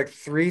about, there's like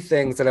three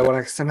things that I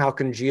want to somehow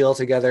congeal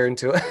together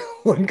into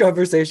one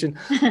conversation.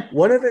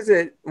 One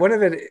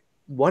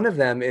of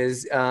them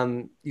is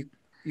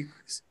you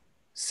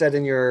said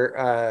in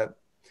your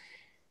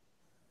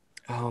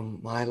oh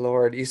my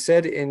Lord, you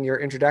said in your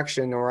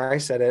introduction, or I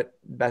said it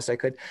best I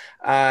could,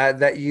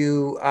 that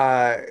you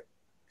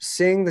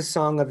sing the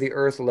song of the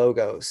earth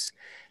logos.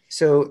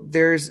 So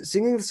there's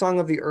singing the song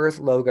of the earth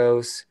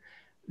logos.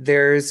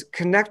 There's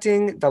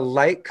connecting the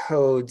light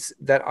codes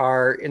that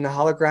are in the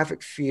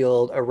holographic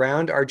field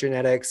around our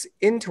genetics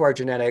into our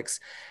genetics.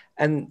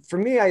 And for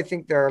me, I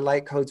think there are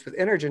light codes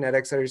within our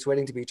genetics that are just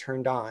waiting to be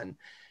turned on.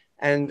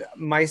 And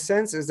my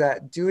sense is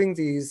that doing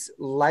these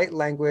light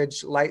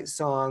language, light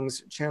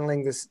songs,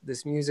 channeling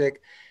this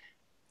music,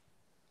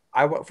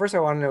 first I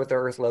want to know what the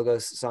Earth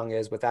Logos song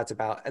is, what that's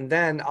about, and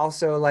then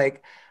also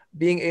like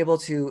being able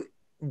to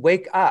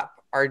wake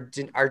up our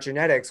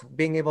genetics,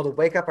 being able to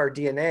wake up our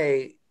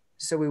DNA,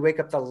 so we wake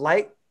up the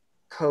light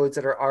codes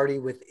that are already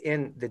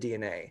within the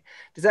DNA.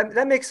 Does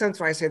that make sense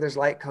when I say there's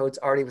light codes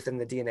already within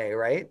the DNA,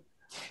 right?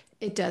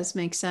 It does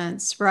make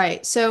sense,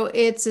 right? So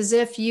it's as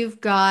if you've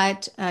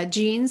got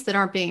genes that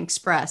aren't being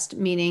expressed,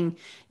 meaning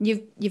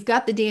you've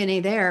got the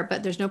DNA there,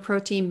 but there's no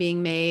protein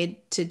being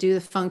made to do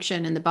the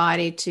function in the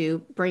body to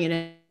bring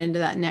it into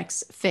that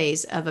next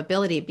phase of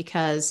ability,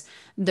 because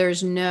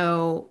there's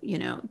no,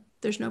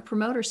 there's no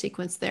promoter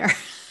sequence there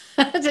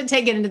to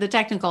take it into the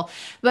technical,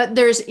 but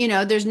there's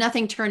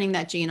nothing turning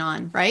that gene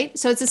on, right?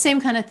 So it's the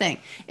same kind of thing.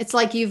 It's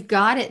like you've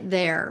got it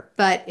there,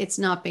 but it's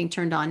not being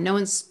turned on. No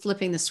one's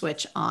flipping the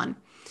switch on.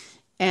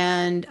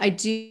 And I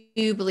do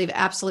believe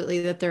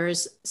absolutely that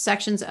there's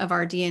sections of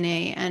our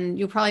DNA, and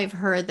you probably have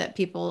heard that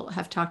people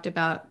have talked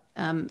about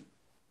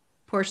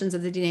portions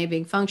of the DNA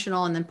being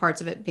functional and then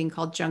parts of it being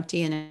called junk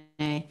DNA.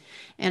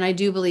 And I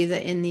do believe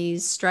that in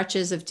these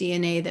stretches of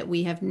DNA that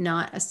we have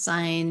not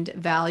assigned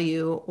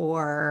value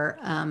or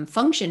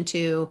function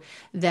to,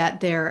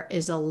 that there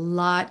is a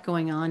lot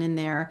going on in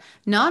there.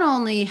 Not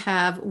only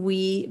have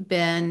we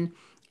been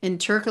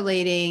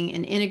intercalating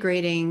and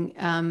integrating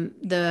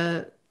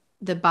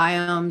the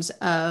biomes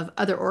of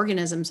other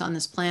organisms on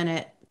this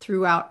planet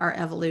throughout our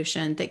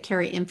evolution that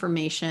carry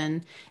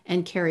information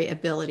and carry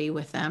ability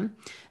with them.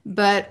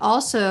 But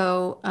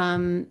also,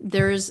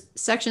 there's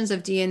sections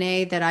of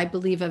DNA that I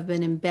believe have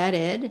been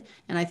embedded.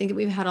 And I think that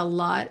we've had a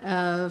lot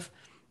of,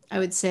 I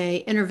would say,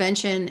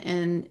 intervention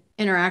and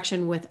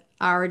interaction with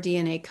our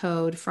DNA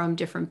code from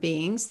different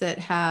beings that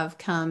have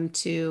come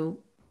to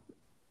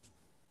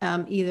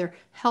either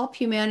help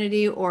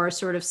humanity or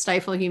sort of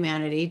stifle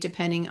humanity,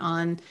 depending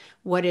on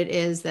what it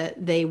is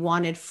that they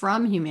wanted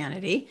from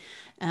humanity.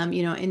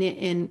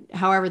 In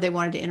however they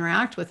wanted to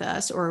interact with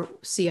us or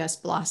see us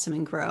blossom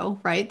and grow,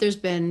 right? There's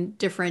been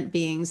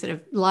a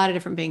lot of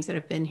different beings that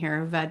have been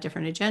here who've had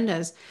different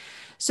agendas.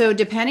 So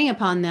depending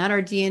upon that,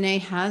 our DNA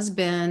has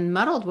been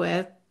muddled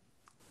with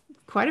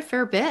quite a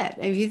fair bit.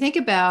 If you think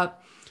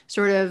about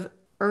sort of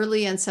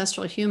early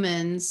ancestral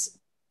humans,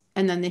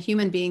 and then the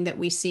human being that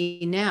we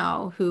see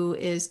now, who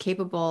is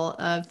capable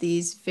of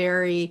these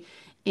very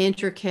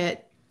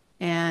intricate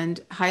and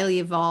highly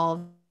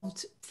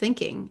evolved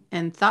thinking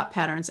and thought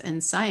patterns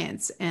and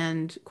science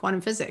and quantum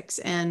physics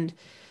and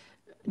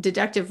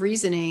deductive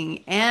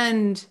reasoning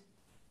and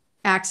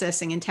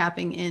accessing and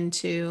tapping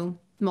into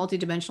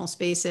multidimensional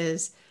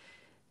spaces.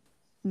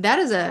 That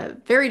is a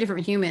very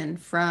different human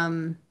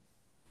from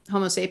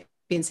Homo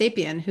sapiens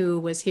sapien, who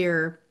was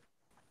here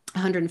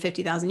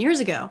 150,000 years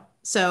ago.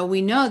 So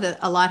we know that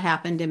a lot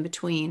happened in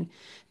between,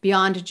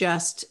 beyond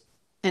just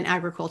an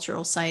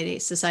agricultural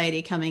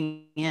society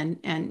coming in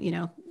and,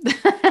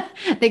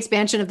 the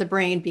expansion of the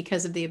brain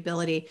because of the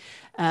ability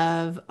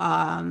of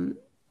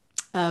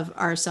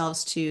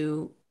ourselves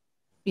to,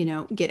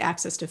 get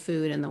access to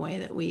food in the way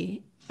that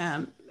we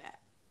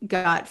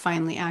got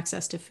finally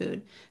access to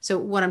food. So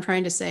what I'm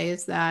trying to say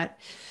is that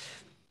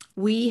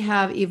we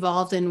have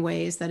evolved in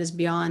ways that is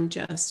beyond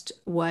just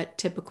what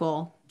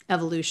typical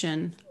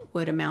evolution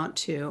would amount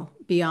to,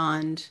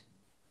 beyond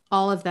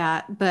all of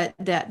that, but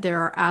that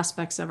there are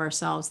aspects of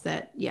ourselves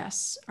that,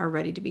 yes, are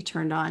ready to be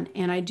turned on.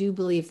 And I do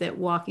believe that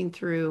walking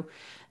through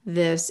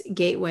this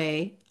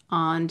gateway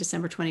on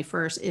December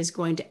 21st is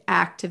going to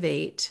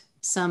activate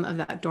some of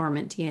that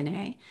dormant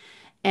DNA,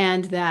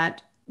 and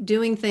that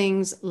doing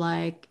things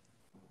like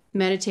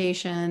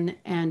meditation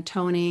and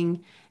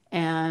toning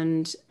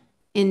and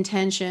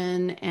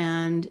intention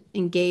and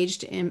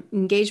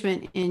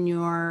engagement in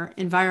your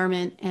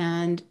environment,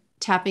 and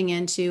tapping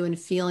into and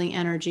feeling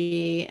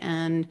energy,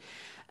 and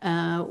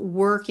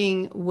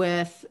working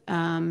with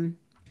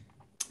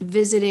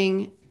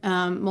visiting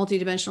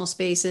multidimensional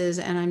spaces.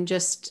 And I'm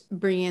just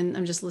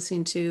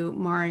listening to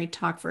Mari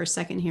talk for a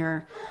second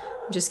here.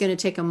 I'm just going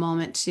to take a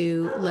moment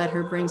to let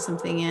her bring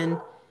something in.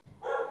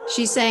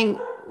 She's saying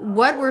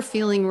what we're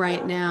feeling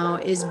right now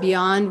is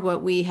beyond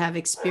what we have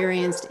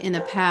experienced in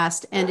the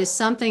past, and is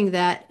something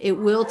that it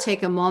will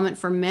take a moment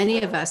for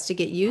many of us to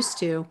get used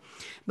to,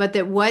 but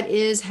that what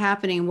is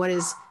happening, what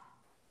is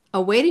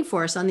awaiting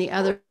for us on the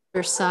other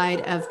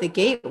side of the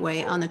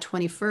gateway on the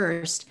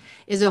 21st,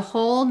 is a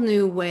whole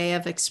new way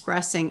of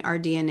expressing our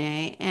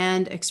DNA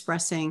and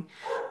expressing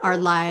our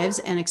lives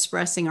and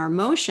expressing our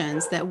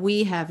emotions that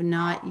we have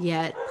not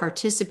yet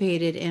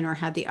participated in or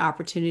had the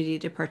opportunity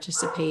to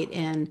participate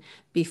in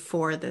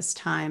before this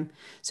time.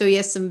 So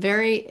yes, some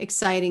very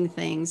exciting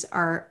things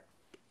are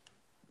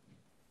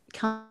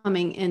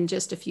coming in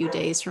just a few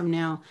days from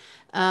now.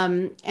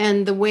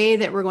 And the way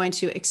that we're going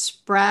to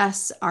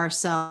express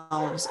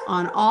ourselves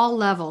on all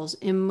levels,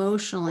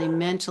 emotionally,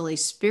 mentally,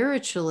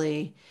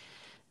 spiritually,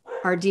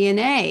 our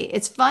DNA.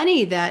 It's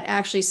funny that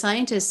actually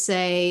scientists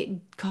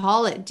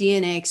call it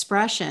DNA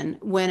expression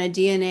when a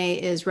DNA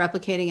is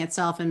replicating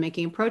itself and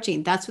making a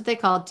protein. That's what they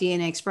call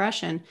DNA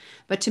expression.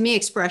 But to me,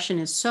 expression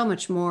is so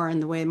much more in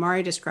the way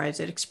Mari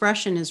describes it.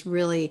 Expression is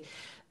really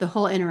the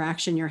whole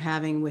interaction you're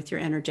having with your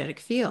energetic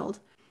field.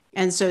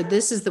 And so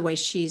this is the way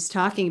she's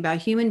talking about.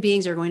 Human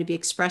beings are going to be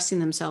expressing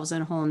themselves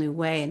in a whole new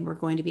way, and we're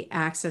going to be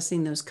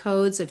accessing those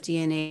codes of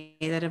DNA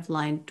that have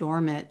lain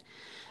dormant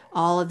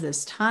all of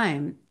this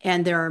time.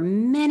 And there are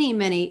many,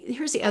 many.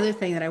 Here's the other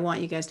thing that I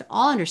want you guys to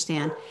all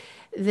understand,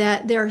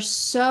 that there are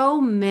so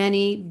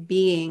many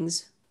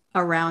beings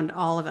around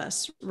all of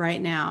us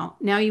right now.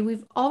 Now,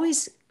 we've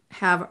always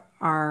have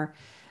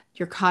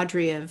your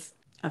cadre of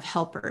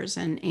helpers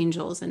and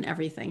angels and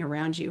everything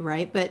around you,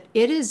 right? But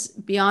it is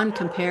beyond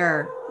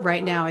compare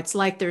right now. It's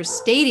like there's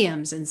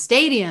stadiums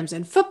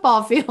and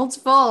football fields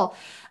full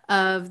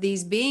of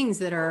these beings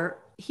that are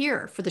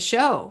here for the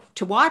show,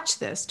 to watch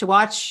this, to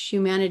watch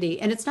humanity.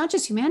 And it's not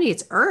just humanity,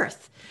 it's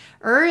Earth.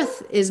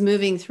 Earth is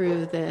moving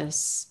through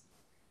this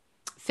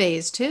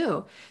phase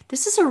too.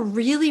 This is a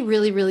really,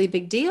 really, really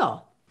big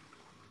deal.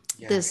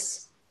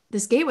 Yes.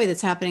 This gateway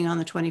that's happening on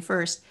the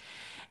 21st.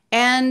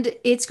 And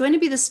it's going to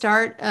be the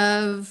start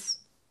of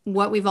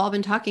what we've all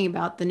been talking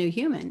about, the new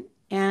human.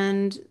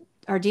 And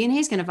our DNA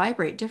is going to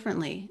vibrate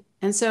differently.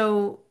 And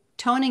so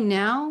toning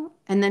now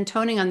and then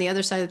toning on the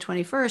other side of the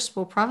 21st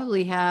will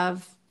probably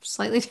have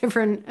slightly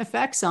different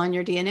effects on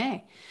your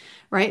DNA,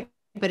 right?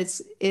 But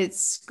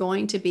it's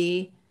going to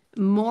be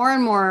more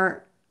and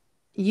more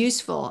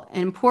useful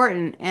and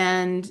important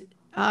and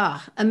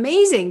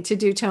amazing to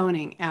do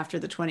toning after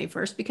the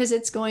 21st, because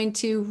it's going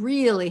to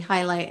really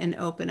highlight and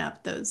open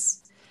up those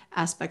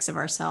aspects of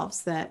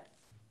ourselves that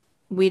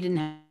we didn't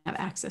have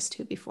access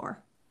to before.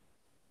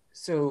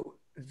 So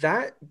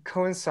that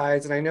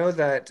coincides, and I know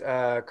that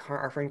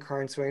our friend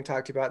Karen Swain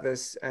talked about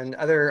this, and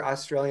other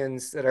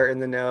Australians that are in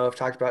the know have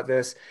talked about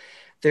this.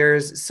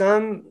 There's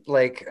some,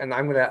 like, and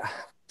I'm gonna,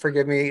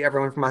 forgive me,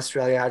 everyone from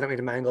Australia, I don't mean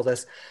to mangle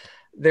this.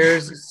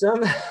 There's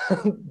some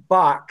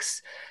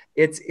box.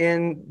 It's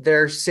in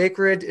their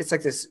sacred. It's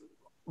like this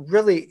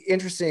really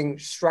interesting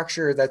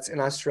structure that's in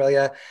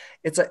Australia.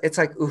 It's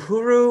like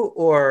Uhuru,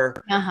 or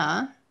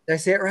did I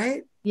say it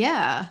right?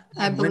 Yeah,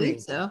 I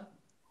believe so.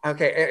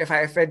 Okay, if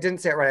I didn't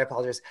say it right, I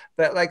apologize.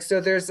 But like,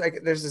 so there's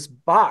this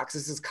box,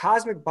 this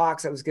cosmic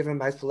box that was given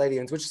by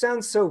Palladians, which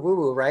sounds so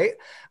woo-woo, right?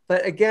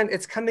 But again,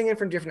 it's coming in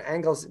from different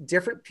angles.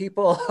 Different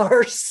people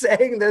are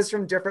saying this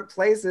from different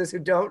places who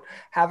don't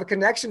have a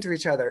connection to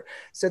each other.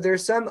 So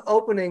there's some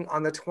opening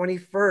on the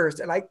 21st,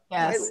 and my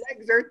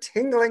legs are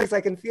tingling because I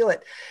can feel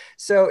it.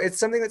 So it's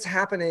something that's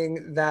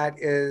happening that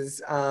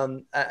is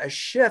a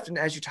shift. And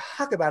as you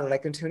talk about it, I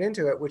can tune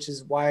into it, which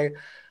is why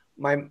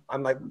I'm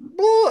like,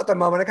 whoa, at the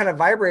moment, I'm kind of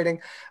vibrating.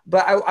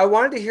 But I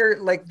wanted to hear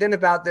like then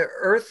about the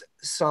Earth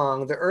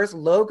song, the Earth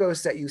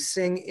logos that you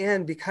sing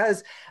in,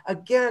 because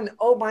again,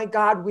 oh my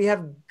God, we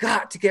have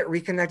got to get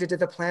reconnected to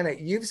the planet.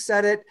 You've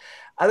said it.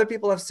 Other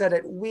people have said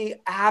it. We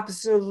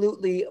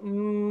absolutely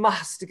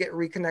must get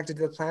reconnected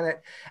to the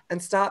planet and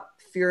stop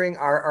fearing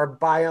our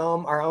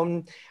biome, our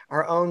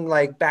own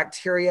like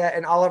bacteria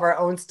and all of our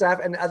own stuff.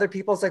 And other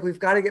people's like, we've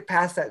got to get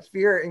past that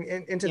fear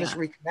into this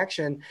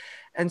reconnection.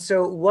 And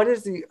so what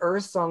is the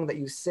Earth song that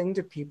you sing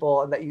to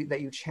people and that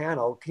you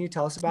channel? Can you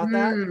tell us about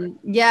that?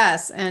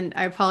 Yes. And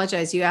I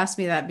apologize. You asked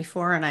me that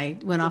before and I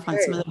went off on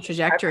some other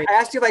trajectory. I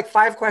asked you like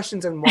 5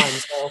 questions in one.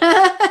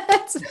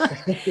 So.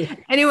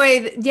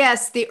 Anyway,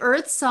 yes, the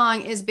Earth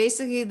song is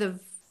basically the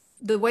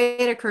way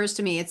it occurs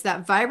to me. It's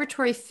that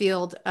vibratory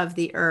field of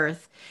the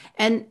Earth.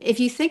 And if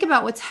you think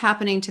about what's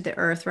happening to the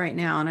Earth right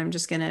now, and I'm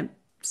just going to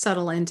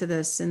settle into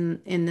this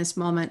in this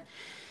moment,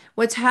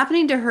 What's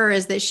happening to her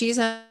is that she's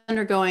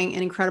undergoing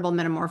an incredible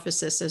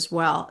metamorphosis as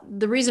well.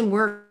 The reason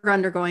we're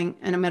undergoing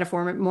a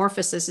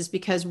metamorphosis is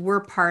because we're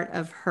part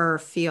of her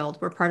field.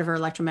 We're part of her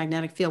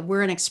electromagnetic field.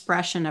 We're an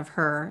expression of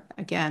her.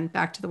 Again,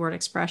 back to the word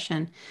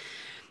expression.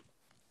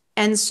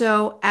 And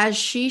so as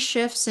she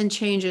shifts and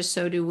changes,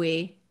 so do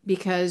we,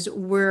 because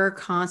we're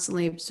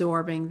constantly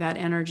absorbing that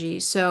energy.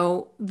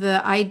 So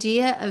the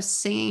idea of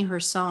singing her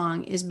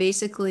song is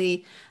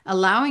basically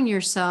allowing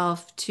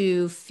yourself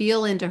to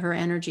feel into her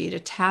energy,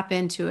 to tap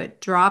into it,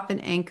 drop an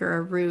anchor,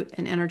 a root,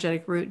 an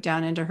energetic root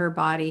down into her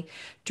body,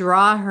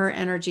 draw her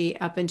energy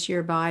up into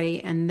your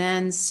body, and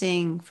then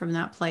sing from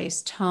that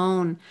place,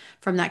 tone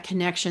from that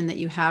connection that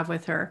you have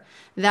with her.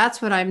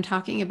 That's what I'm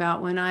talking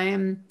about when I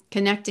am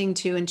connecting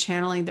to and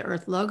channeling the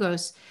Earth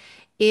Logos.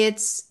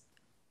 It's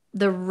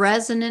the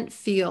resonant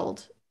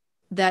field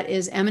that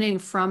is emanating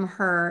from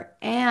her.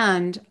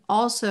 And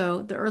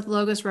also, the Earth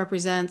Logos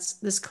represents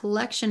this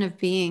collection of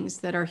beings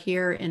that are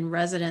here in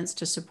residence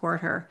to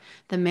support her.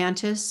 The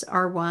Mantis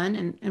are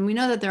one, and we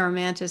know that there are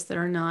Mantis that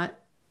are not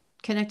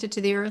connected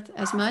to the Earth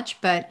as much,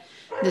 but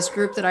this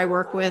group that I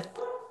work with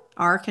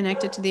are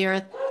connected to the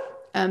Earth.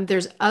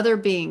 There's other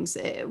beings.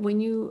 When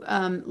you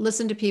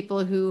listen to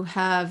people who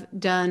have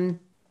done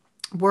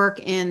work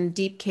in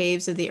deep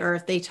caves of the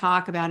earth, they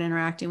talk about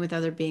interacting with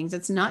other beings.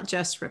 It's not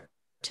just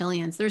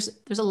reptilians.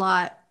 There's a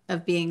lot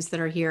of beings that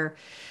are here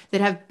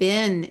that have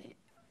been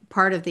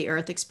part of the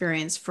earth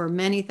experience for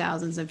many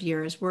thousands of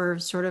years. We're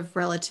sort of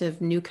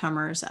relative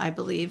newcomers, I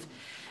believe.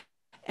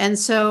 And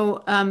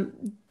so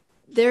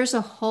there's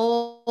a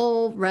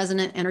whole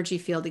resonant energy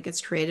field that gets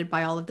created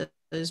by all of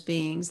those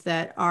beings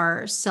that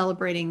are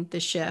celebrating the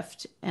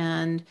shift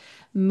and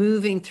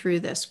moving through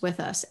this with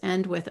us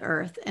and with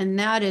Earth. And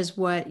that is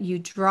what you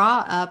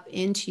draw up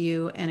into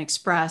you and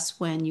express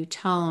when you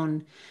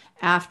tone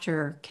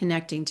after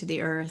connecting to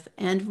the Earth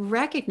and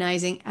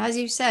recognizing, as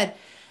you said,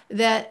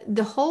 that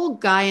the whole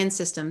Gaian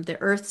system,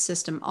 the Earth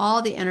system, all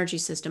the energy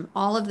system,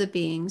 all of the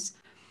beings,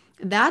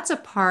 that's a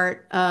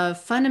part of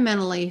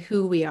fundamentally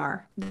who we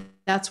are.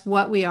 That's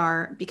what we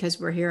are because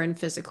we're here in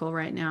physical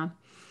right now.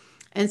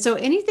 And so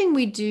anything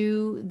we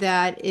do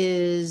that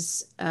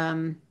is,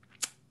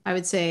 I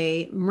would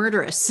say,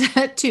 murderous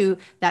to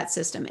that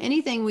system,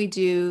 anything we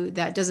do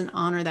that doesn't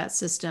honor that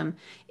system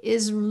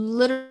is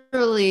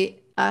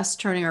literally us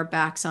turning our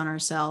backs on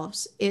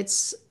ourselves.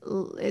 It's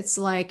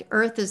like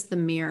Earth is the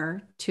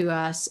mirror to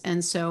us.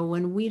 And so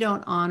when we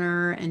don't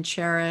honor and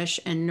cherish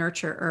and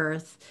nurture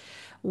Earth,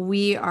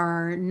 we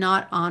are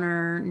not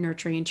honor,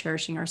 nurturing, and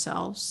cherishing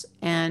ourselves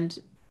and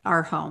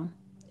our home.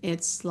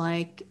 It's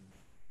like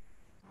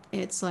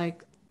it's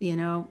like, you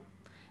know,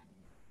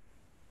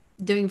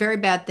 doing very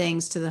bad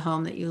things to the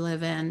home that you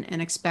live in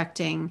and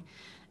expecting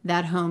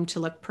that home to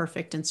look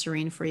perfect and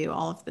serene for you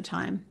all of the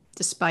time,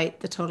 despite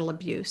the total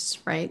abuse,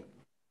 right?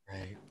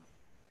 Right.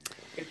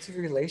 It's a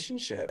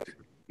relationship.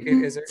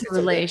 It's a It's a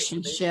living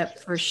relationship relationship.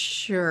 for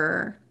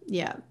sure.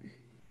 Yeah.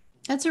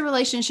 It's a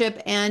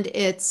relationship, and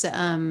it's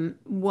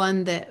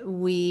one that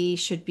we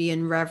should be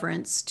in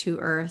reverence to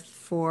Earth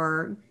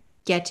for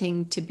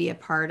getting to be a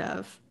part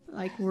of.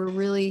 Like, we're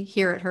really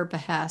here at her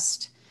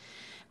behest.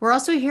 We're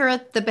also here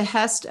at the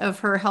behest of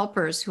her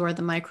helpers, who are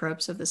the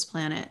microbes of this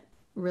planet.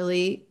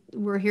 Really,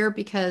 we're here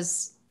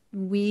because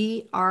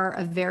we are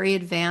a very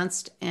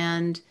advanced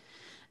and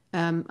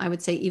I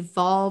would say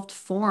evolved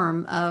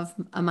form of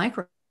a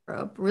microbe,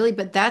 really.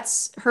 But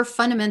that's her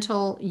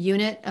fundamental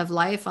unit of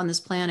life on this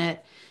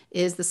planet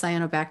is the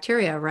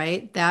cyanobacteria,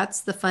 right? That's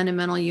the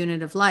fundamental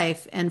unit of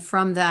life. And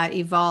from that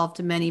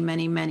evolved many,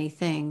 many, many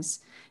things.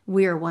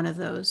 We are one of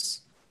those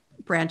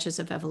branches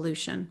of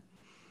evolution.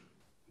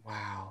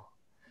 Wow.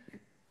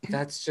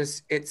 That's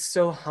just, it's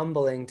so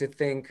humbling to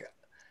think.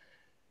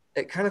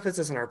 It kind of puts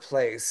us in our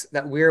place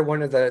that we're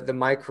one of the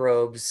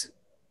microbes.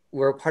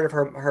 We're part of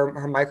her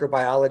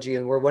microbiology,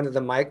 and we're one of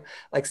the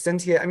like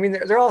sentient. I mean,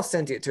 they're all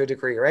sentient to a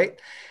degree,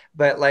 right?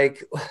 But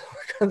like we're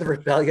kind of the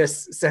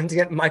rebellious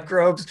sentient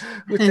microbes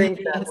who think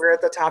that Yes. we're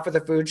at the top of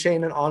the food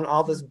chain and on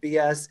all this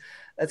BS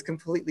that's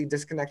completely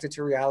disconnected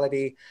to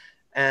reality.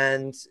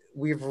 And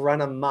we've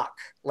run amok.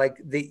 Like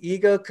the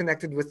ego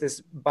connected with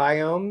this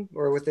biome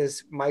or with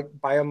this micro.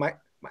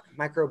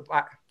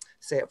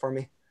 Say it for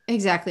me.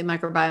 Exactly,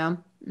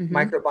 microbiome.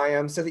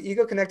 Microbiome. So the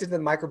ego connected to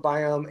the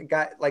microbiome and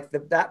got like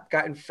that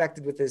got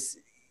infected with this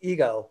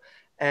ego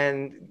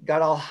and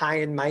got all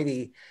high and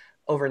mighty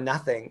over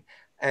nothing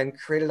and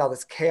created all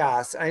this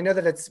chaos. I know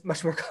that it's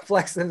much more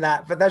complex than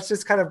that, but that's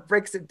just kind of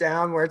breaks it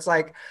down where it's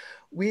like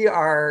we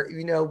are,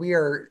 we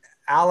are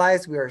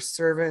allies, we are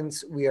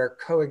servants, we are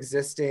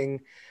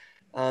coexisting.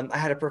 I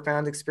had a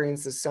profound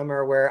experience this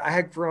summer where I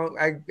had grown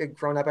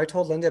up. I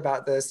told Linda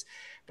about this,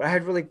 but I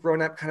had really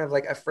grown up kind of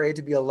like afraid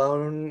to be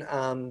alone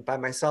by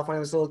myself when I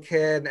was a little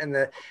kid, and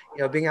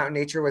being out in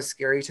nature was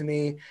scary to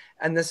me.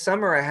 And this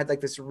summer, I had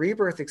like this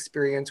rebirth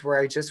experience where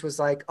I just was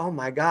like, "Oh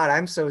my God,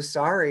 I'm so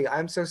sorry.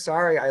 I'm so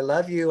sorry. I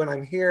love you, and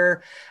I'm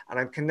here, and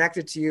I'm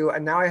connected to you."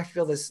 And now I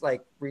feel this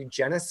like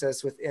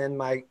regenesis within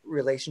my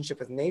relationship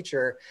with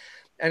nature,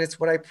 and it's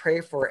what I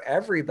pray for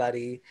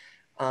everybody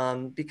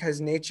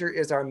because nature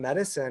is our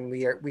medicine.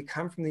 We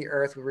come from the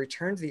earth, we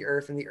return to the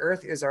earth, and the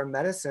earth is our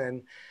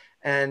medicine.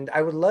 And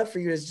I would love for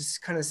you to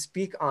just kind of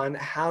speak on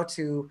how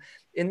to,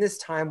 in this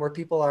time where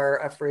people are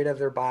afraid of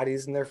their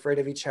bodies and they're afraid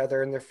of each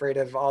other and they're afraid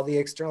of all the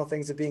external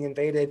things of being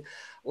invaded,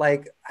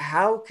 like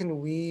how can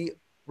we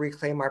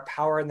reclaim our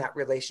power in that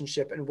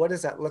relationship? And what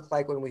does that look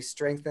like when we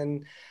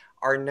strengthen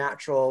our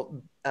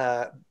natural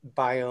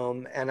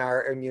biome and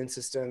our immune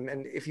system?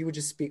 And if you would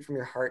just speak from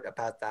your heart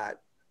about that.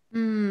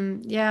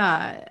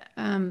 Yeah.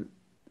 And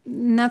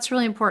that's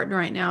really important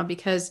right now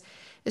because,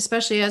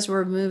 especially as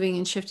we're moving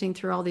and shifting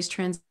through all these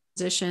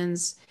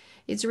transitions,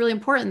 it's really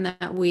important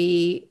that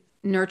we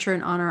nurture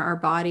and honor our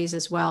bodies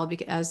as well,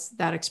 because as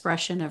that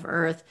expression of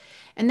earth,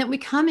 and that we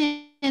come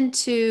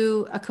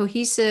into a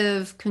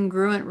cohesive,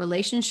 congruent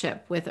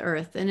relationship with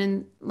earth. And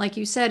in, like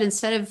you said,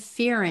 instead of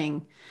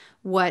fearing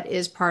what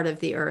is part of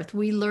the earth,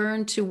 we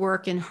learn to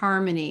work in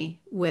harmony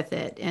with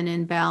it and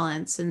in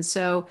balance. And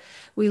so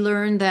we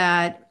learn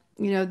that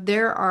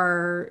there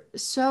are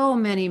so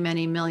many,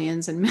 many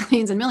millions and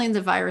millions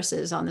of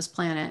viruses on this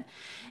planet.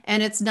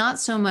 And it's not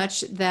so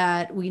much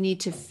that we need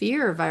to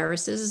fear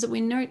viruses, is that we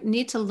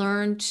need to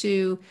learn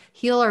to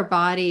heal our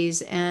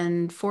bodies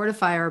and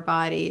fortify our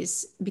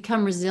bodies,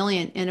 become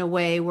resilient in a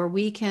way where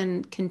we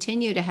can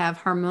continue to have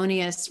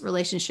harmonious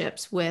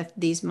relationships with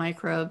these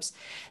microbes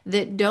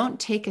that don't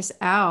take us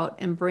out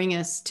and bring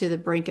us to the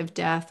brink of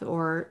death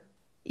or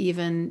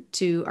even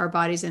to our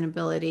body's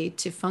inability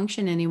to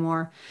function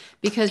anymore,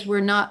 because we're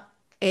not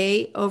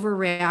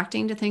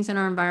overreacting to things in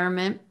our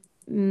environment.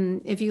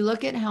 If you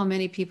look at how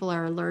many people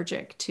are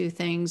allergic to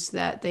things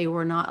that they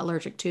were not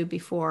allergic to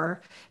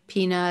before,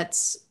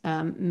 peanuts,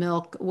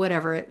 milk,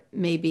 whatever it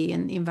may be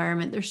in the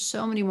environment, there's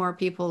so many more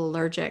people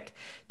allergic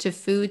to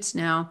foods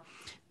now,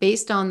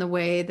 based on the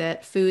way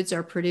that foods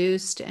are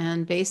produced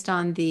and based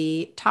on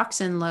the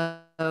toxin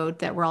load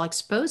that we're all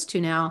exposed to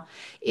now.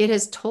 It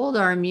has told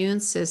our immune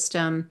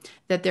system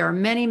that there are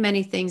many,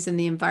 many things in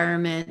the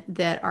environment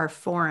that are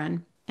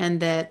foreign and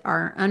that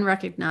are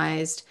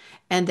unrecognized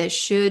and that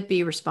should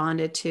be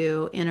responded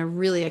to in a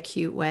really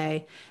acute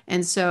way.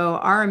 And so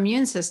our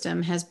immune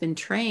system has been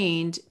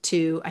trained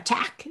to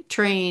attack,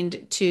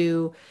 trained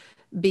to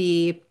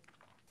be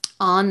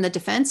on the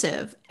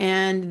defensive.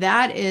 And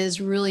that is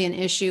really an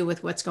issue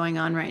with what's going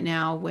on right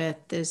now with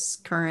this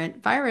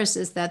current virus,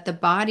 is that the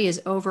body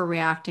is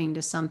overreacting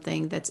to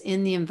something that's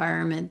in the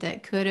environment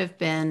that could have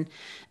been,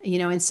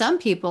 in some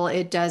people,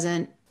 it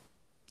doesn't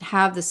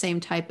have the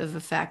same type of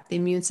effect. The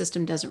immune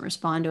system doesn't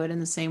respond to it in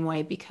the same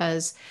way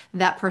because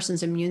that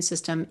person's immune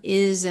system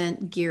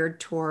isn't geared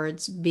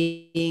towards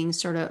being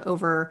sort of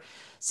over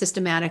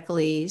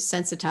systematically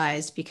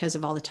sensitized because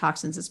of all the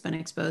toxins it's been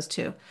exposed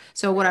to.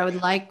 So what I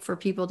would like for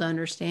people to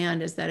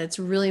understand is that it's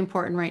really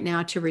important right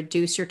now to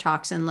reduce your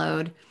toxin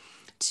load,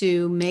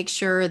 to make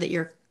sure that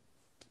you're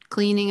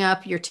cleaning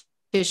up your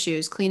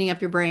tissues, cleaning up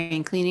your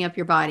brain, cleaning up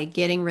your body,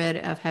 getting rid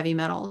of heavy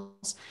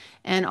metals,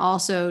 and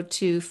also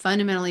to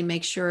fundamentally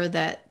make sure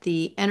that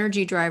the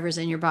energy drivers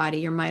in your body,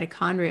 your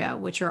mitochondria,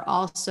 which are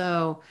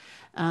also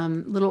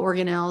little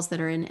organelles that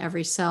are in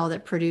every cell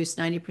that produce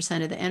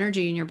 90% of the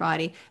energy in your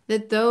body,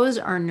 that those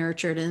are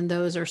nurtured and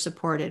those are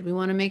supported. We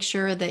want to make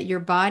sure that your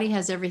body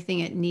has everything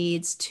it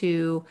needs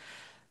to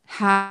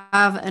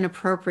have an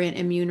appropriate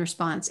immune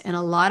response. And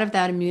a lot of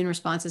that immune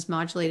response is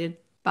modulated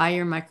by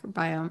your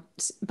microbiome,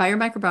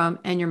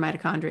 and your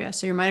mitochondria.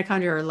 So your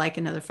mitochondria are like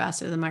another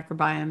facet of the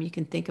microbiome. You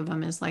can think of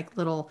them as like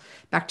little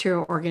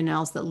bacterial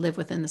organelles that live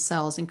within the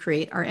cells and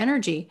create our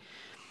energy.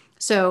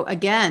 So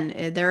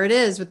again, there it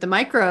is with the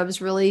microbes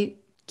really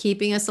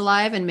keeping us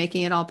alive and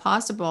making it all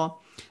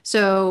possible.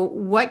 So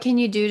what can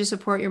you do to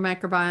support your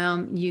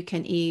microbiome? You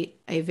can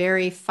eat a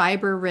very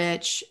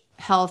fiber-rich,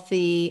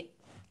 healthy,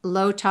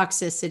 low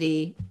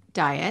toxicity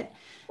diet.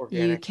 You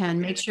Organic.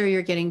 can make sure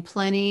you're getting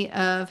plenty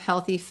of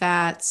healthy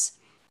fats,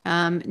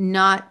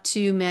 not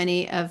too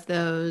many of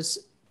those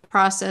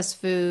processed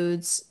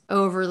foods,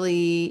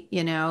 overly,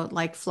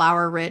 like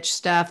flour rich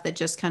stuff that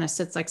just kind of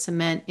sits like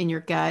cement in your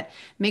gut.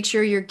 Make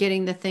sure you're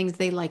getting the things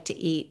they like to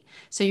eat.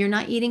 So you're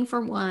not eating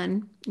for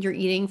one, you're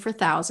eating for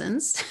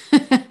thousands.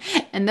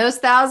 And those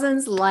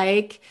thousands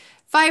like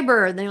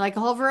fiber, they like a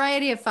whole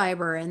variety of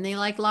fiber, and they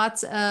like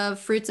lots of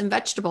fruits and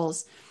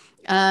vegetables.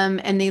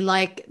 And they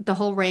like the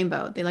whole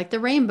rainbow. They like the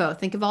rainbow.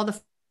 Think of all the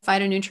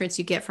phytonutrients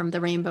you get from the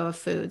rainbow of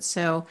foods.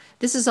 So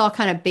this is all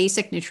kind of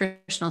basic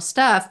nutritional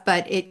stuff,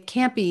 but it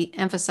can't be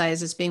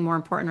emphasized as being more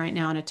important right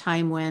now in a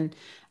time when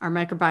our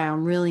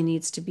microbiome really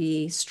needs to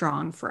be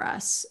strong for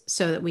us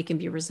so that we can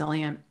be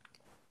resilient.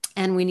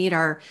 And we need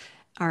our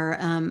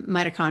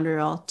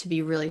mitochondrial to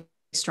be really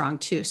strong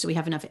too, so we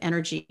have enough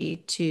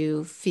energy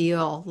to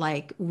feel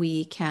like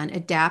we can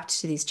adapt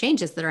to these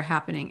changes that are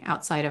happening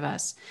outside of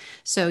us.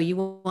 So you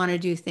want to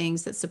do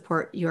things that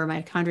support your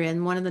mitochondria,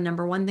 and one of the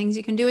number one things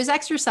you can do is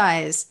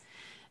exercise.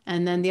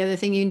 And then the other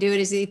thing you can do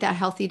is eat that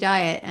healthy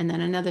diet. And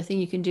then another thing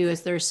you can do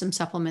is there's some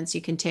supplements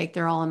you can take.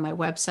 They're all on my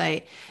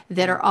website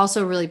that are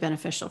also really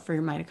beneficial for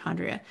your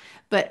mitochondria.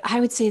 But I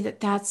would say that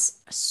that's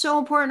so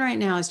important right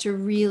now, is to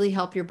really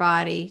help your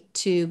body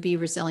to be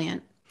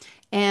resilient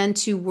and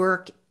to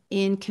work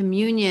in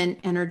communion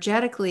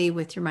energetically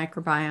with your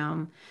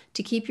microbiome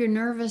to keep your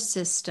nervous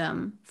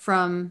system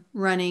from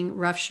running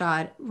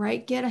roughshod,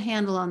 right? Get a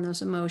handle on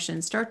those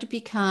emotions. Start to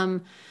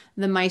become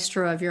the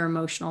maestro of your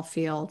emotional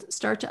field.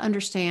 Start to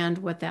understand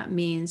what that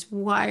means.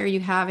 Why are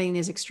you having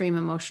these extreme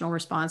emotional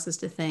responses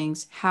to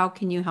things? How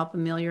can you help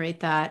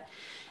ameliorate that?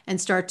 And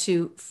start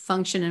to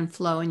function and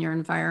flow in your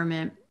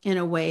environment in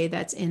a way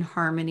that's in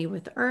harmony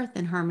with the earth,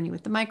 in harmony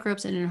with the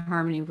microbes, and in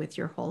harmony with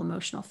your whole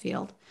emotional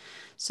field.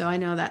 So I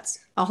know that's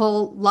a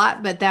whole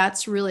lot, but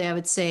that's really, I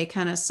would say,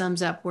 kind of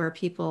sums up where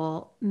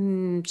people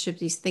should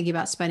be thinking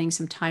about spending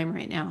some time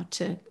right now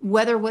to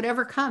weather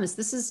whatever comes.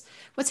 This is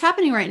what's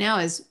happening right now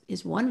is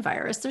one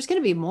virus. There's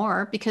going to be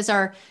more because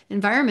our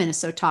environment is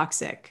so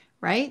toxic,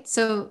 right?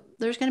 So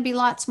there's going to be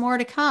lots more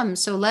to come.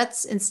 So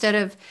let's, instead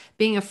of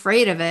being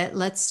afraid of it,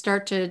 let's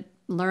start to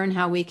learn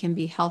how we can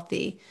be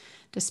healthy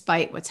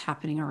despite what's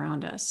happening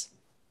around us.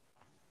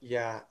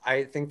 Yeah,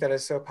 I think that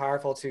is so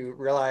powerful to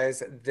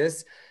realize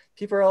this.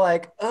 People are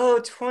like, oh,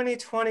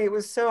 2020, it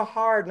was so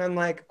hard. And I'm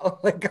like, oh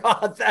my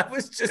God, that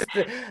was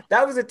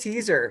a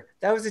teaser.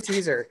 That was a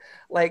teaser.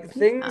 Like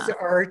things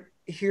are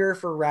here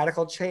for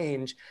radical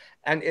change.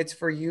 And it's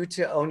for you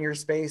to own your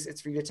space.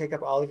 It's for you to take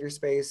up all of your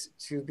space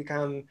to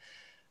become,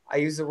 I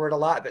use the word a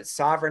lot, but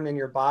sovereign in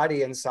your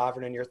body and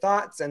sovereign in your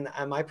thoughts. And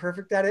am I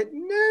perfect at it?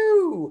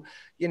 No,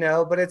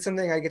 but it's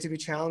something I get to be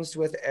challenged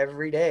with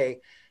every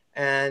day.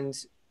 And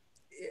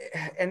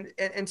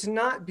to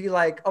not be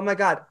like, oh my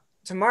God,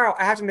 tomorrow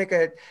I have to make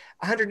a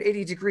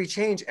 180-degree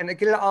change and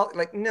get it all,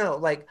 like, no,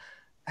 like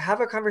have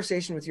a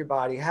conversation with your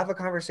body, have a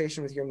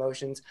conversation with your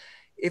emotions.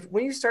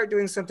 When you start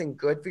doing something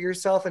good for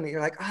yourself and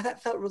you're like, oh,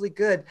 that felt really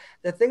good,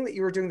 the thing that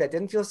you were doing that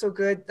didn't feel so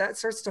good, that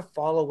starts to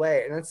fall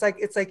away. And it's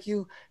like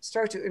you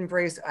start to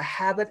embrace a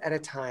habit at a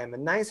time, a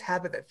nice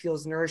habit that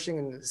feels nourishing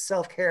and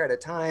self-care at a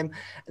time.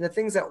 And the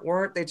things that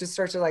weren't, they just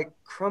start to like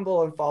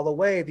crumble and fall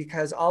away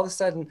because all of a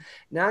sudden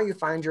now you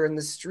find you're in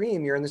the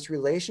stream, you're in this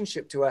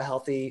relationship to a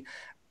healthy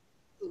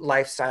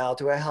lifestyle,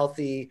 to a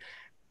healthy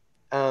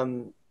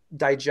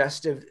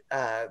digestive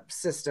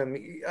system,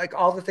 like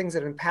all the things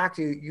that impact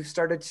you. You've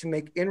started to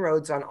make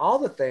inroads on all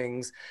the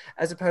things,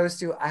 as opposed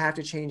to I have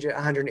to change it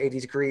 180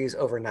 degrees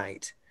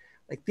overnight.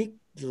 Like be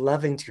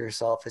loving to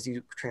yourself as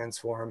you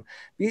transform.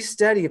 Be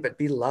steady, but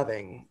be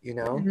loving,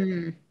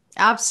 Mm-hmm.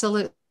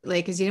 Absolutely.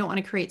 Because you don't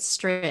want to create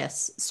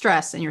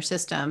stress in your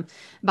system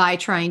by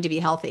trying to be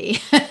healthy,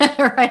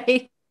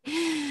 right?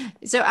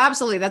 So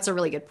absolutely, that's a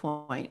really good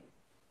point.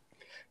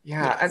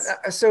 Yeah, Yes.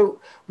 and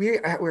so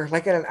we're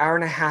like at an hour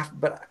and a half,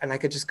 and I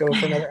could just go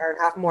for another hour and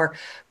a half more.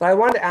 But I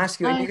wanted to ask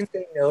you, and you can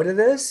say no to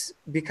this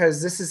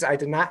because I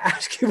did not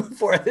ask you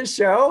before the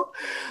show,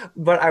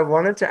 but I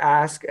wanted to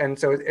ask, and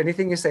so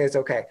anything you say is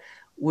okay.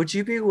 Would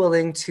you be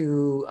willing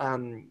to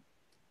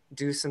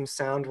do some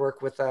sound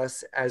work with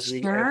us as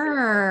we?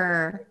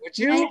 Sure. Would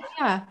Yeah, you?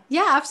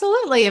 yeah,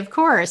 absolutely, of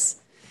course.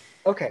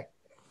 Okay.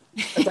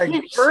 It's like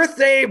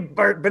birthday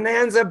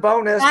bonanza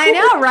bonus. I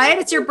know, right?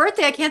 It's your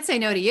birthday. I can't say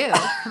no to you.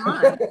 Come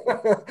on.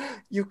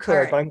 You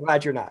could, but I'm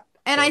glad you're not.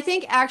 And I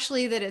think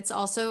actually that it's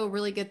also a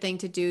really good thing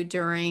to do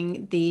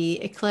during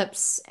the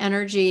eclipse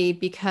energy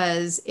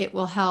because it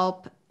will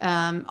help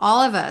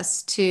all of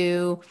us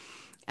to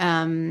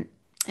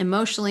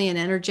emotionally and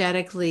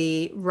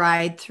energetically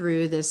ride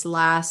through this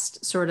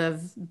last sort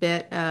of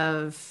bit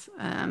of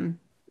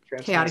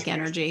chaotic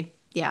energy.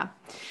 Yeah.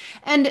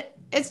 And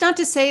it's not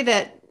to say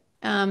that,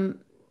 and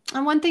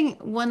one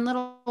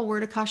little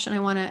word of caution I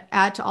want to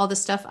add to all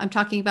this stuff. I'm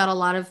talking about a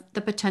lot of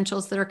the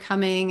potentials that are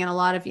coming and a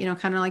lot of,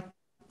 kind of like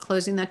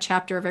closing that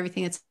chapter of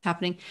everything that's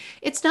happening.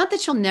 It's not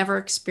that you'll never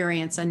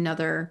experience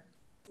another,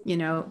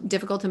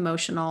 difficult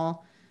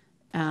emotional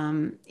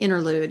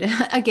interlude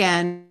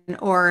again,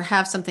 or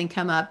have something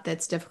come up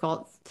that's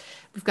difficult.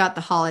 We've got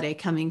the holiday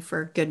coming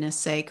for goodness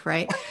sake,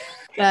 right?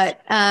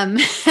 But,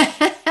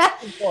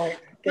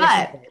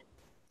 but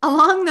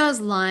along those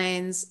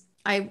lines,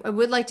 I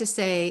would like to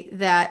say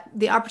that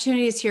the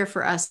opportunity is here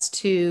for us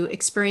to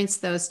experience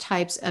those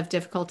types of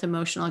difficult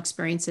emotional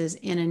experiences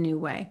in a new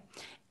way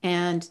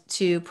and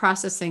to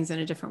process things in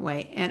a different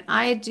way. And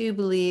I do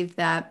believe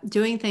that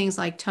doing things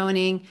like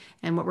toning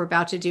and what we're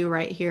about to do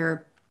right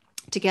here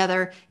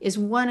together is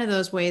one of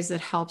those ways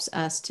that helps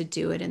us to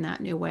do it in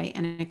that new way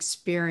and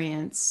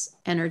experience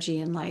energy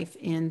in life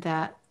in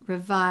that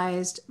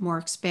revised, more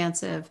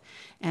expansive,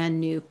 and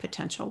new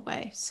potential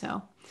way.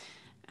 So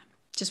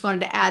just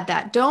wanted to add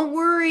that. Don't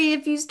worry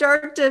if you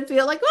start to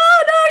feel like,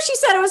 oh no, she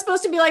said it was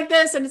supposed to be like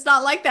this and it's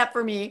not like that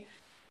for me.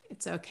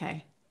 It's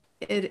okay.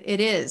 It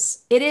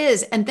is. It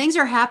is. And things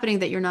are happening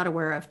that you're not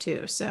aware of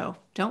too. So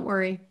don't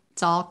worry.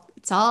 It's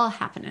all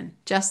happening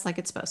just like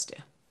it's supposed to.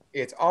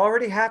 It's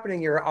already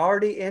happening. You're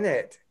already in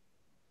it.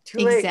 Too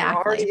late. You're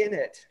Exactly. already in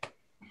it.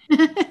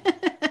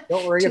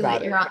 Don't worry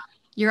about it.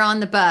 You're on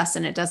the bus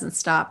and it doesn't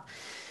stop.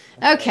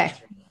 Okay.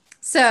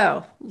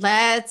 So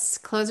let's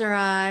close our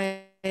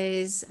eyes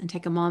and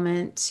take a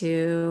moment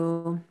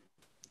to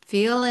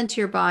feel into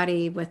your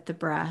body with the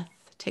breath.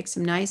 Take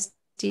some nice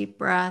deep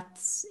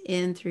breaths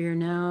in through your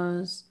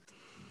nose.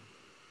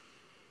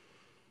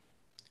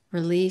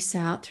 Release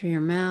out through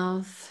your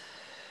mouth.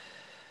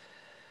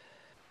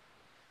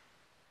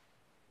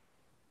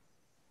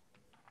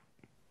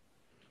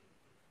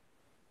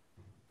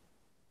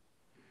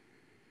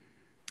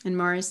 And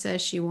Mari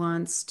says she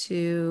wants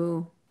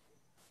to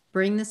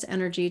bring this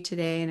energy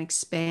today and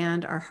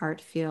expand our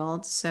heart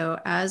field. So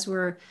as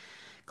we're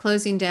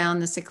closing down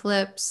this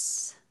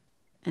eclipse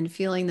and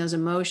feeling those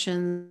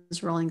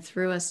emotions rolling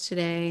through us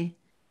today,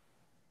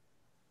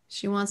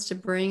 she wants to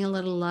bring a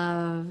little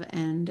love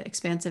and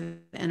expansive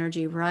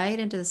energy right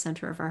into the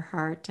center of our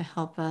heart to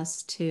help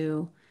us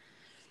to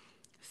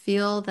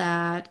feel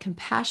that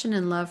compassion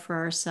and love for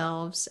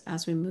ourselves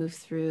as we move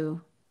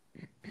through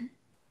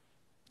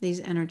these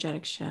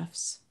energetic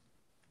shifts.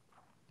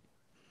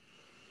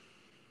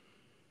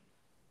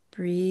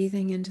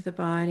 Breathing into the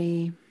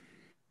body.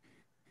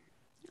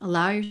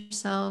 Allow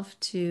yourself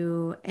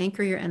to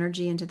anchor your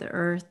energy into the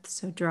earth.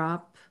 So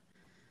drop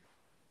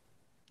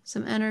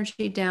some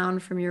energy down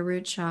from your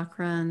root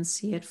chakra and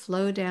see it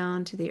flow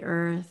down to the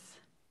earth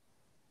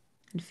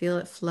and feel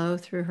it flow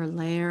through her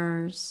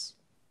layers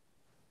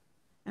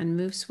and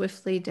move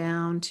swiftly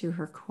down to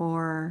her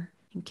core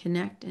and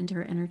connect into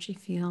her energy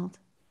field.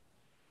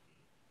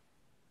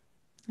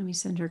 And we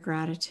send her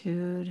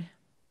gratitude.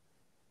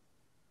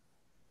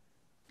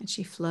 And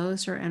she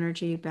flows her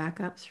energy back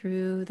up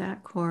through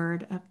that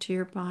cord, up to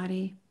your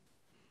body.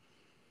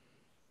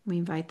 We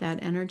invite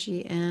that energy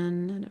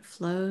in and it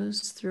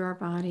flows through our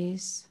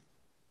bodies.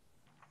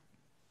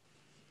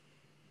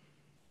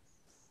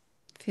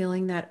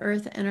 Feeling that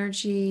earth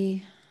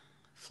energy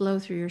flow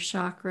through your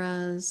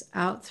chakras,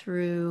 out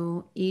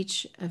through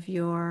each of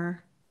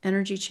your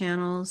energy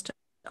channels to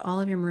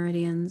all of your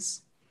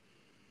meridians.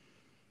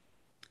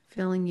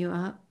 Filling you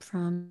up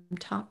from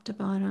top to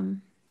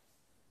bottom,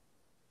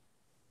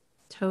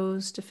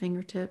 toes to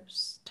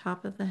fingertips,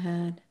 top of the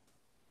head.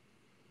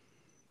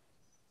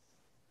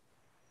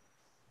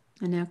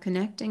 And now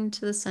connecting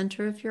to the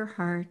center of your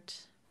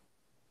heart.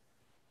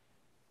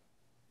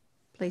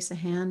 Place a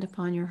hand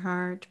upon your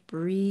heart,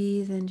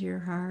 breathe into your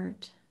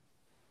heart.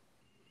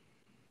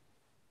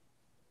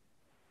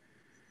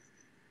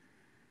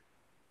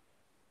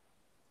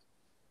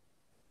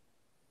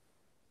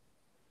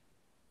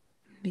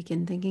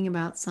 Begin thinking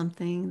about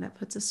something that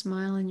puts a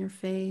smile on your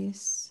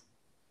face,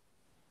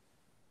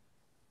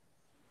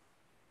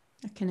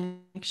 a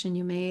connection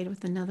you made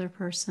with another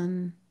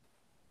person,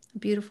 a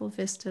beautiful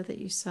vista that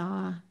you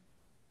saw. A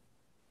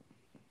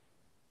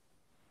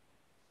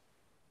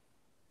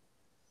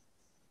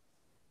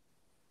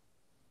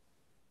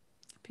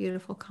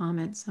beautiful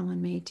comment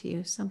someone made to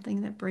you,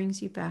 something that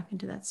brings you back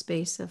into that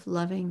space of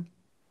loving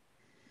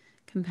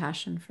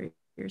compassion for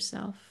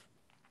yourself.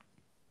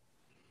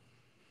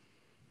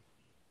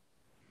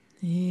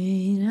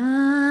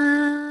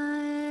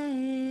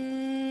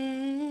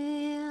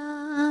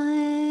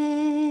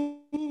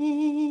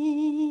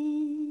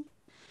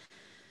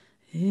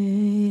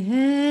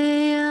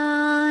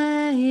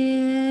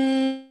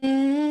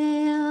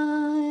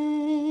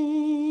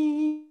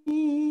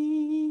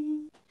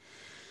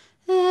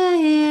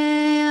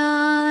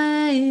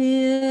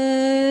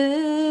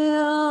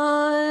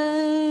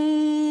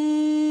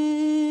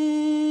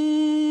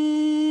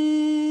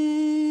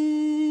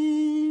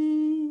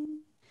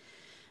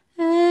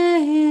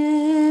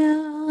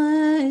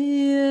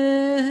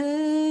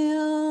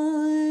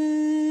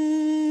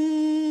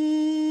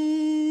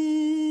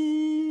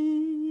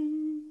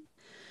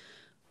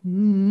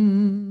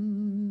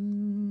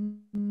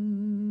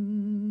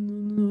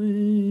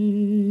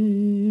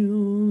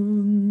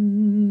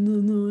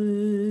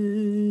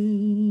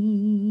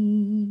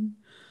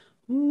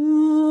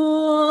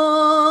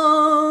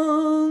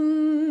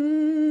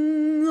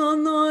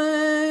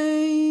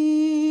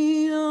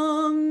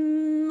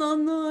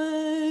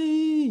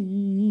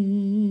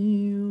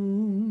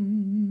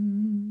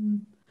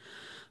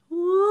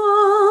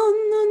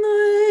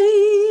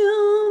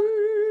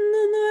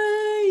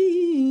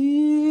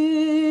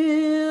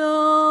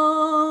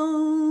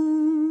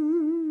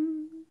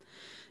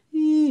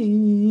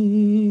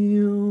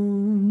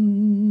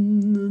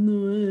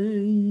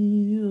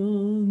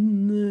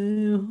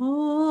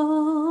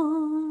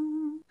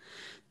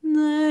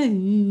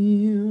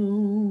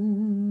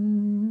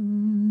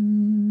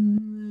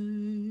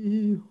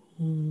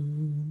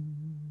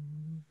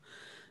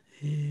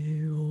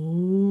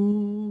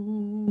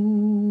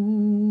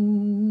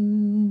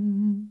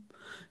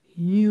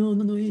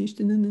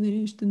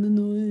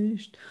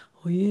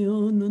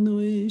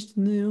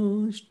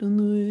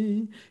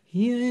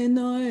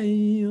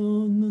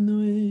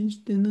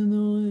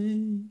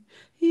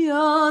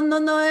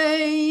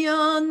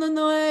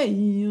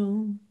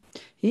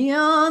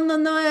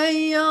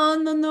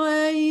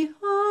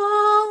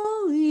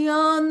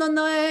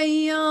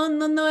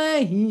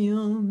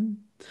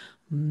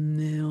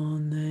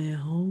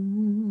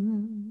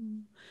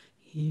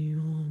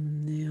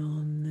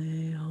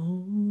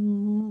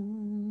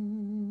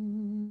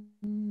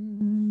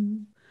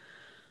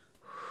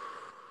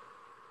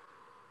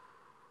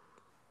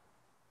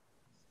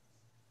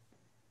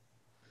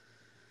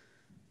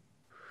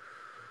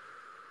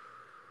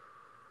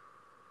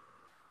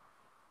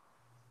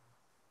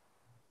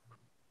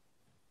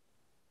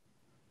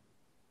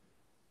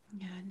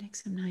 Take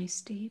some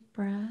nice deep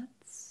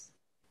breaths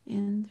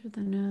in through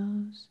the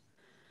nose,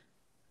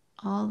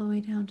 all the way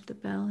down to the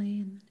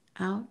belly and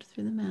out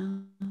through the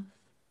mouth.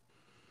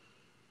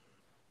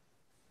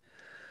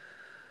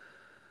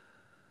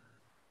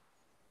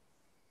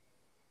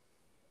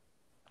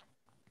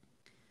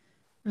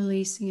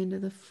 Releasing into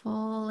the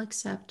full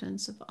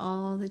acceptance of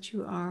all that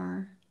you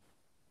are,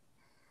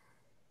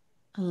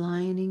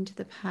 aligning to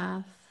the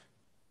path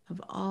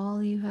of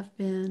all you have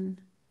been,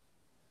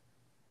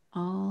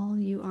 all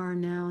you are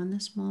now in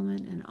this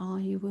moment, and all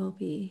you will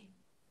be.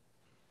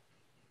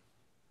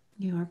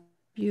 You are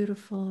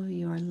beautiful,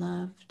 you are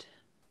loved,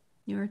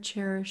 you are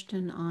cherished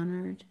and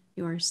honored,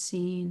 you are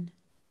seen.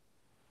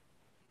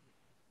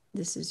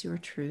 This is your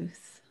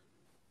truth.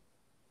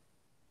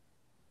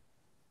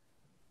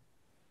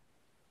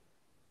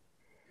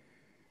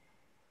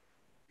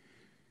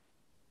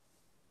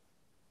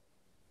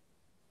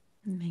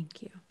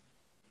 Thank you.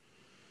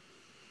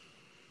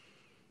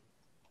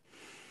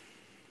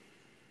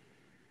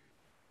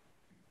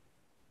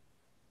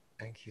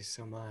 Thank you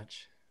so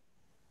much.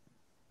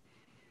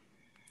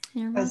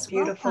 You're That was most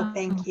beautiful. welcome.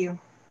 Thank you.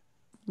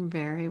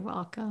 Very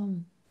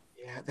welcome.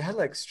 Yeah, that had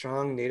like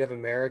strong Native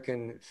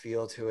American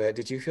feel to it.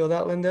 Did you feel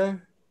that,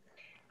 Linda?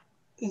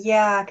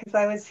 Yeah, because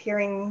I was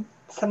hearing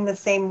some of the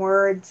same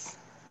words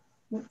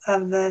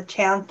of the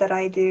chant that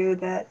I do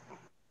that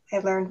I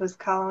learned was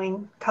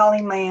calling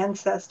my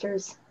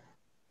ancestors.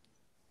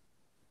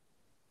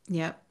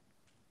 Yep.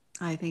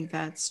 I think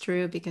that's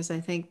true because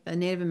I think the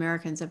Native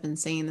Americans have been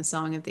singing the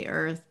Song of the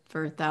Earth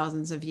for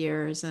thousands of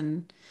years,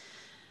 and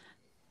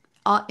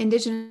all,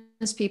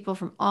 indigenous people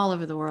from all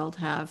over the world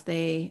have.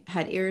 They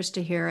had ears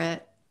to hear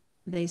it.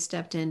 They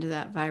stepped into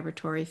that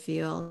vibratory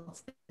field.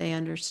 They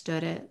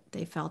understood it.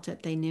 They felt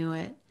it. They knew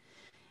it.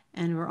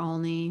 And we're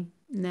only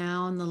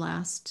now in the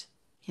last,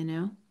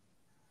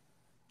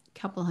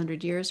 couple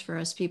hundred years for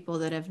us people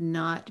that have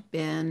not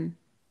been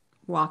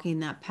walking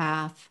that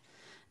path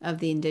of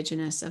the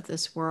indigenous of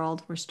this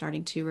world. We're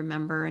starting to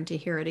remember and to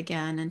hear it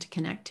again and to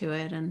connect to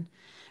it and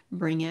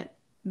bring it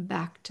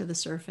back to the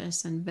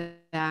surface and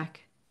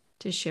back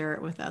to share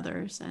it with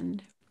others.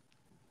 And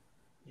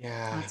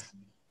Yeah. that's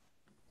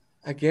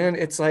Again,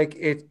 it's like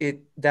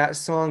it that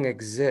song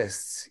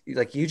exists.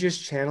 Like you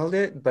just channeled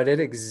it, but it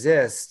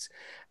exists.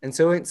 And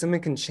so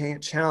someone can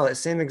channel that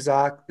same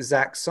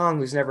exact song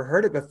who's never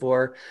heard it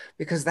before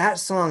because that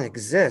song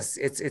exists.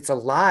 It's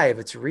alive,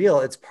 it's real,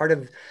 it's part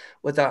of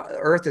what the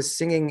earth is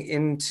singing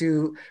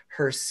into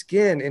her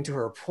skin, into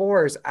her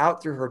pores,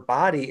 out through her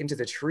body, into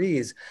the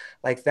trees.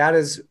 Like that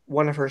is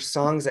one of her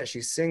songs that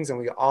she sings, and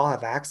we all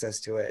have access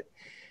to it.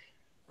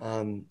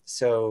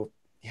 So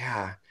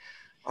yeah.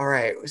 All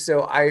right.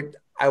 So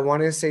I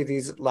want to say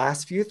these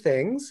last few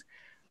things.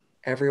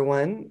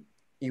 Everyone,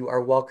 you are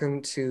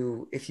welcome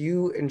to, if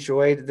you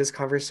enjoyed this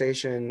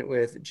conversation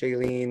with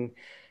Jeilene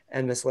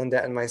and Miss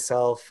Linda and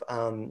myself,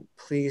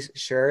 please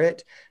share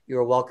it. You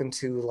are welcome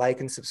to like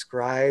and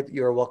subscribe.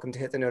 You are welcome to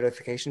hit the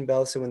notification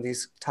bell so when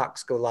these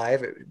talks go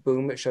live,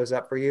 boom, it shows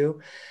up for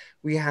you.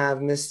 We have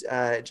Miss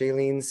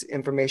Jailene's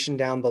information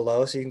down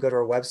below, so you can go to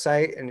her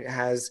website and it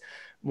has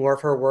more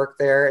of her work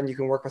there, and you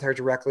can work with her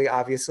directly,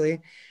 obviously.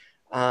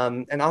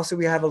 And also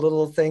we have a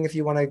little thing if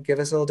you want to give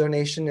us a little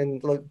donation and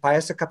buy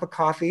us a cup of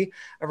coffee,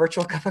 a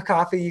virtual cup of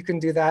coffee, you can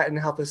do that and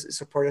help us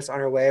support us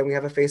on our way. And we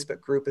have a Facebook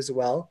group as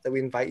well that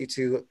we invite you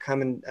to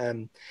come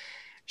and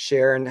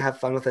share and have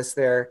fun with us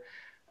there.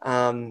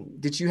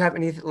 Did you have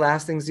any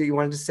last things that you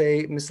wanted to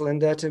say, Miss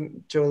Linda,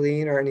 to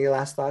Jolene, or any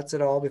last thoughts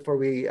at all before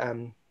we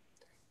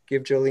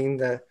give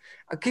Jolene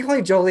I keep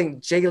calling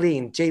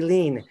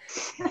Jailene.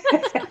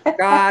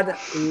 God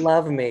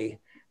love me.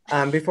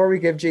 Before we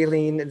give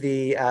Jailene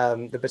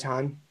the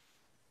baton.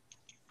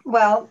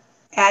 Well,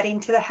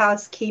 adding to the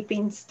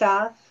housekeeping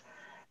stuff,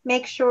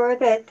 make sure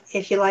that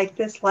if you like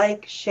this,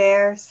 like,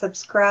 share,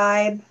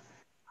 subscribe,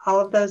 all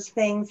of those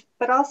things,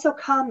 but also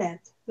comment.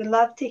 We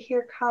love to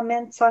hear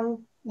comments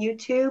on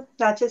YouTube,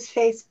 not just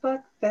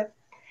Facebook, but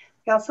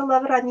we also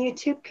love it on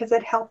YouTube because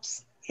it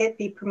helps it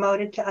be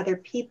promoted to other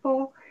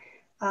people.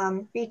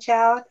 Reach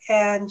out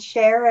and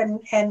share,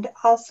 and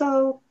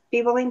also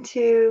be willing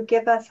to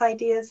give us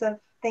ideas of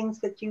things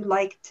that you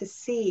like to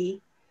see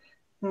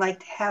and like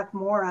to have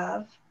more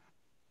of.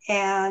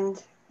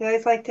 And we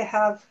always like to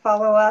have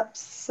follow-ups,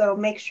 so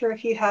make sure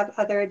if you have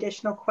other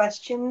additional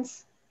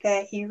questions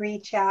that you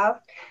reach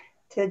out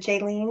to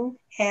Jeilene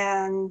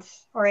and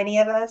or any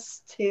of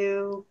us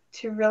to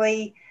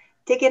really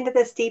dig into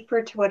this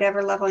deeper to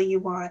whatever level you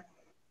want.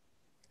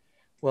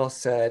 Well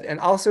said. And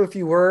also, if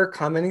you were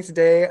commenting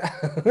today,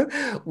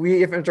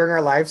 if during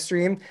our live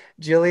stream,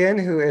 Jillian,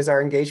 who is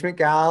our engagement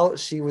gal,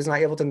 she was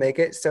not able to make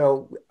it.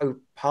 So I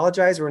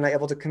apologize. We're not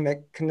able to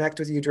connect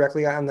with you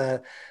directly on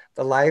the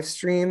live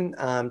stream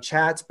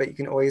chats, but you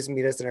can always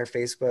meet us in our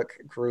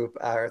Facebook group,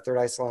 our Third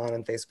Eye Salon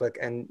on Facebook,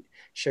 and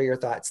share your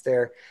thoughts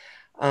there.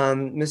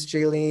 Miss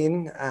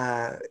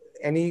Jeilene,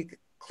 any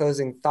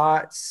closing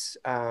thoughts,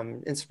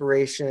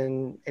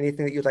 inspiration,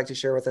 anything that you'd like to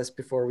share with us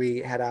before we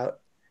head out?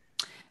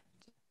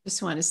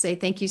 just want to say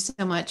thank you so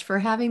much for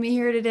having me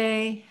here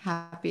today.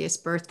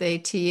 Happiest birthday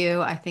to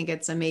you. I think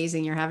it's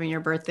amazing you're having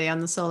your birthday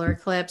on the solar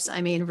eclipse. I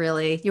mean,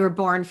 really, you were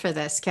born for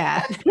this,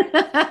 Kat.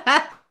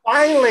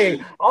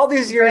 Finally, all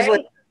these years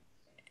later. Right?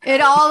 It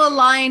all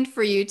aligned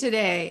for you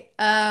today.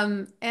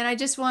 And I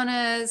just want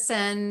to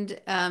send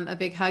a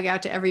big hug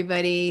out to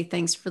everybody.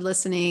 Thanks for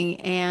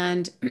listening.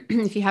 And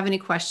if you have any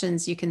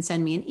questions, you can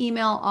send me an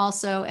email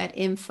also at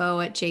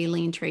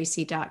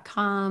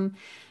info@jailenetracey.com.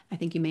 I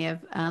think you may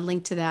have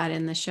linked to that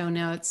in the show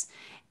notes.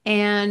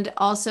 And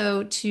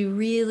also to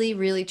really,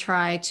 really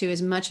try to,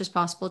 as much as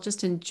possible,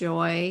 just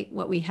enjoy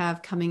what we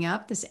have coming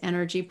up, this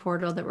energy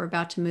portal that we're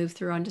about to move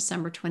through on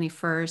December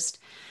 21st.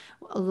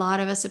 A lot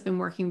of us have been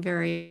working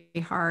very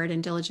hard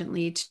and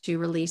diligently to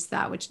release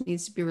that which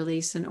needs to be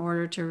released in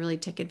order to really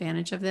take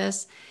advantage of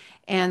this.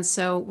 And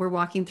so we're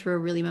walking through a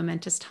really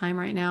momentous time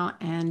right now,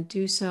 and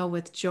do so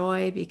with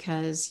joy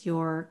because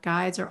your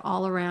guides are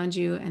all around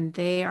you and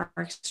they are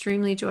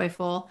extremely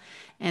joyful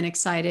and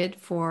excited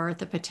for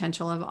the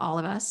potential of all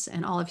of us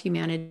and all of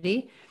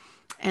humanity.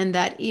 And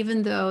that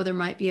even though there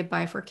might be a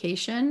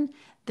bifurcation,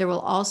 there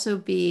will also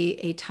be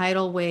a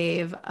tidal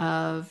wave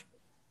of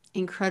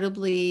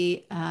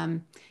incredibly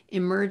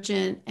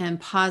emergent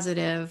and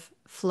positive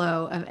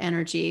flow of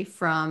energy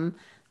from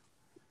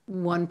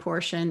one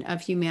portion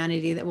of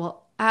humanity that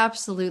will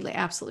absolutely,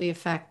 absolutely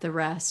affect the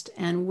rest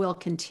and will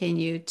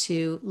continue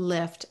to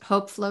lift.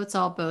 Hope floats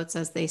all boats,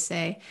 as they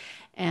say,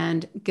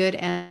 and good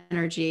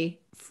energy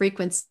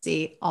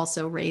frequency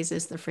also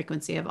raises the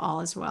frequency of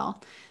all as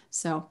well.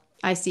 So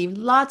I see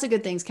lots of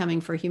good things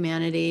coming for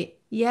humanity.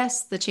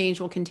 Yes, the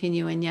change will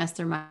continue, and yes,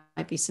 there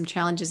might be some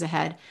challenges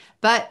ahead.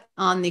 But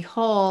on the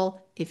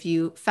whole, if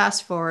you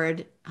fast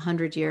forward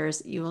 100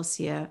 years, you will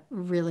see a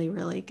really,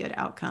 really good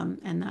outcome.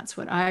 And that's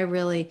what I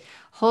really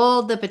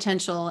hold the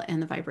potential and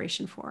the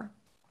vibration for.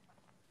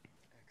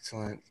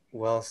 Excellent.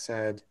 Well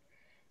said.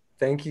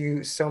 Thank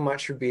you so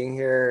much for being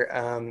here.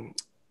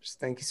 Just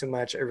thank you so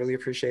much. I really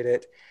appreciate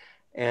it.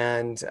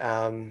 And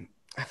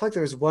I feel like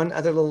there was one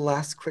other little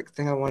last quick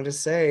thing I wanted to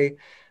say.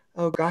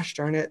 Oh gosh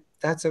darn it.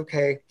 That's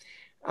okay.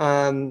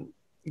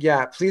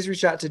 Yeah, please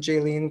reach out to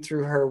Jeilene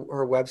through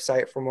her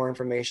website for more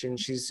information.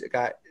 She's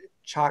got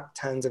chock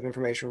tons of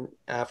information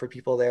for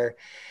people there.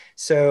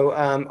 So,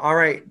 all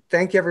right.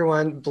 Thank you,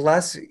 everyone.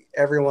 Bless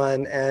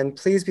everyone. And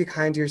please be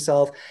kind to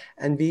yourself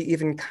and be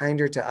even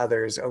kinder to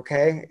others.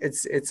 Okay.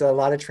 It's a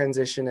lot of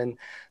transition, and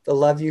the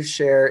love you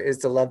share is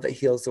the love that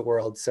heals the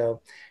world.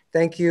 So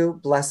thank you,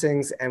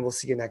 blessings, and we'll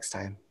see you next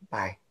time.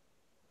 Bye.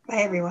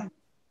 Bye, everyone.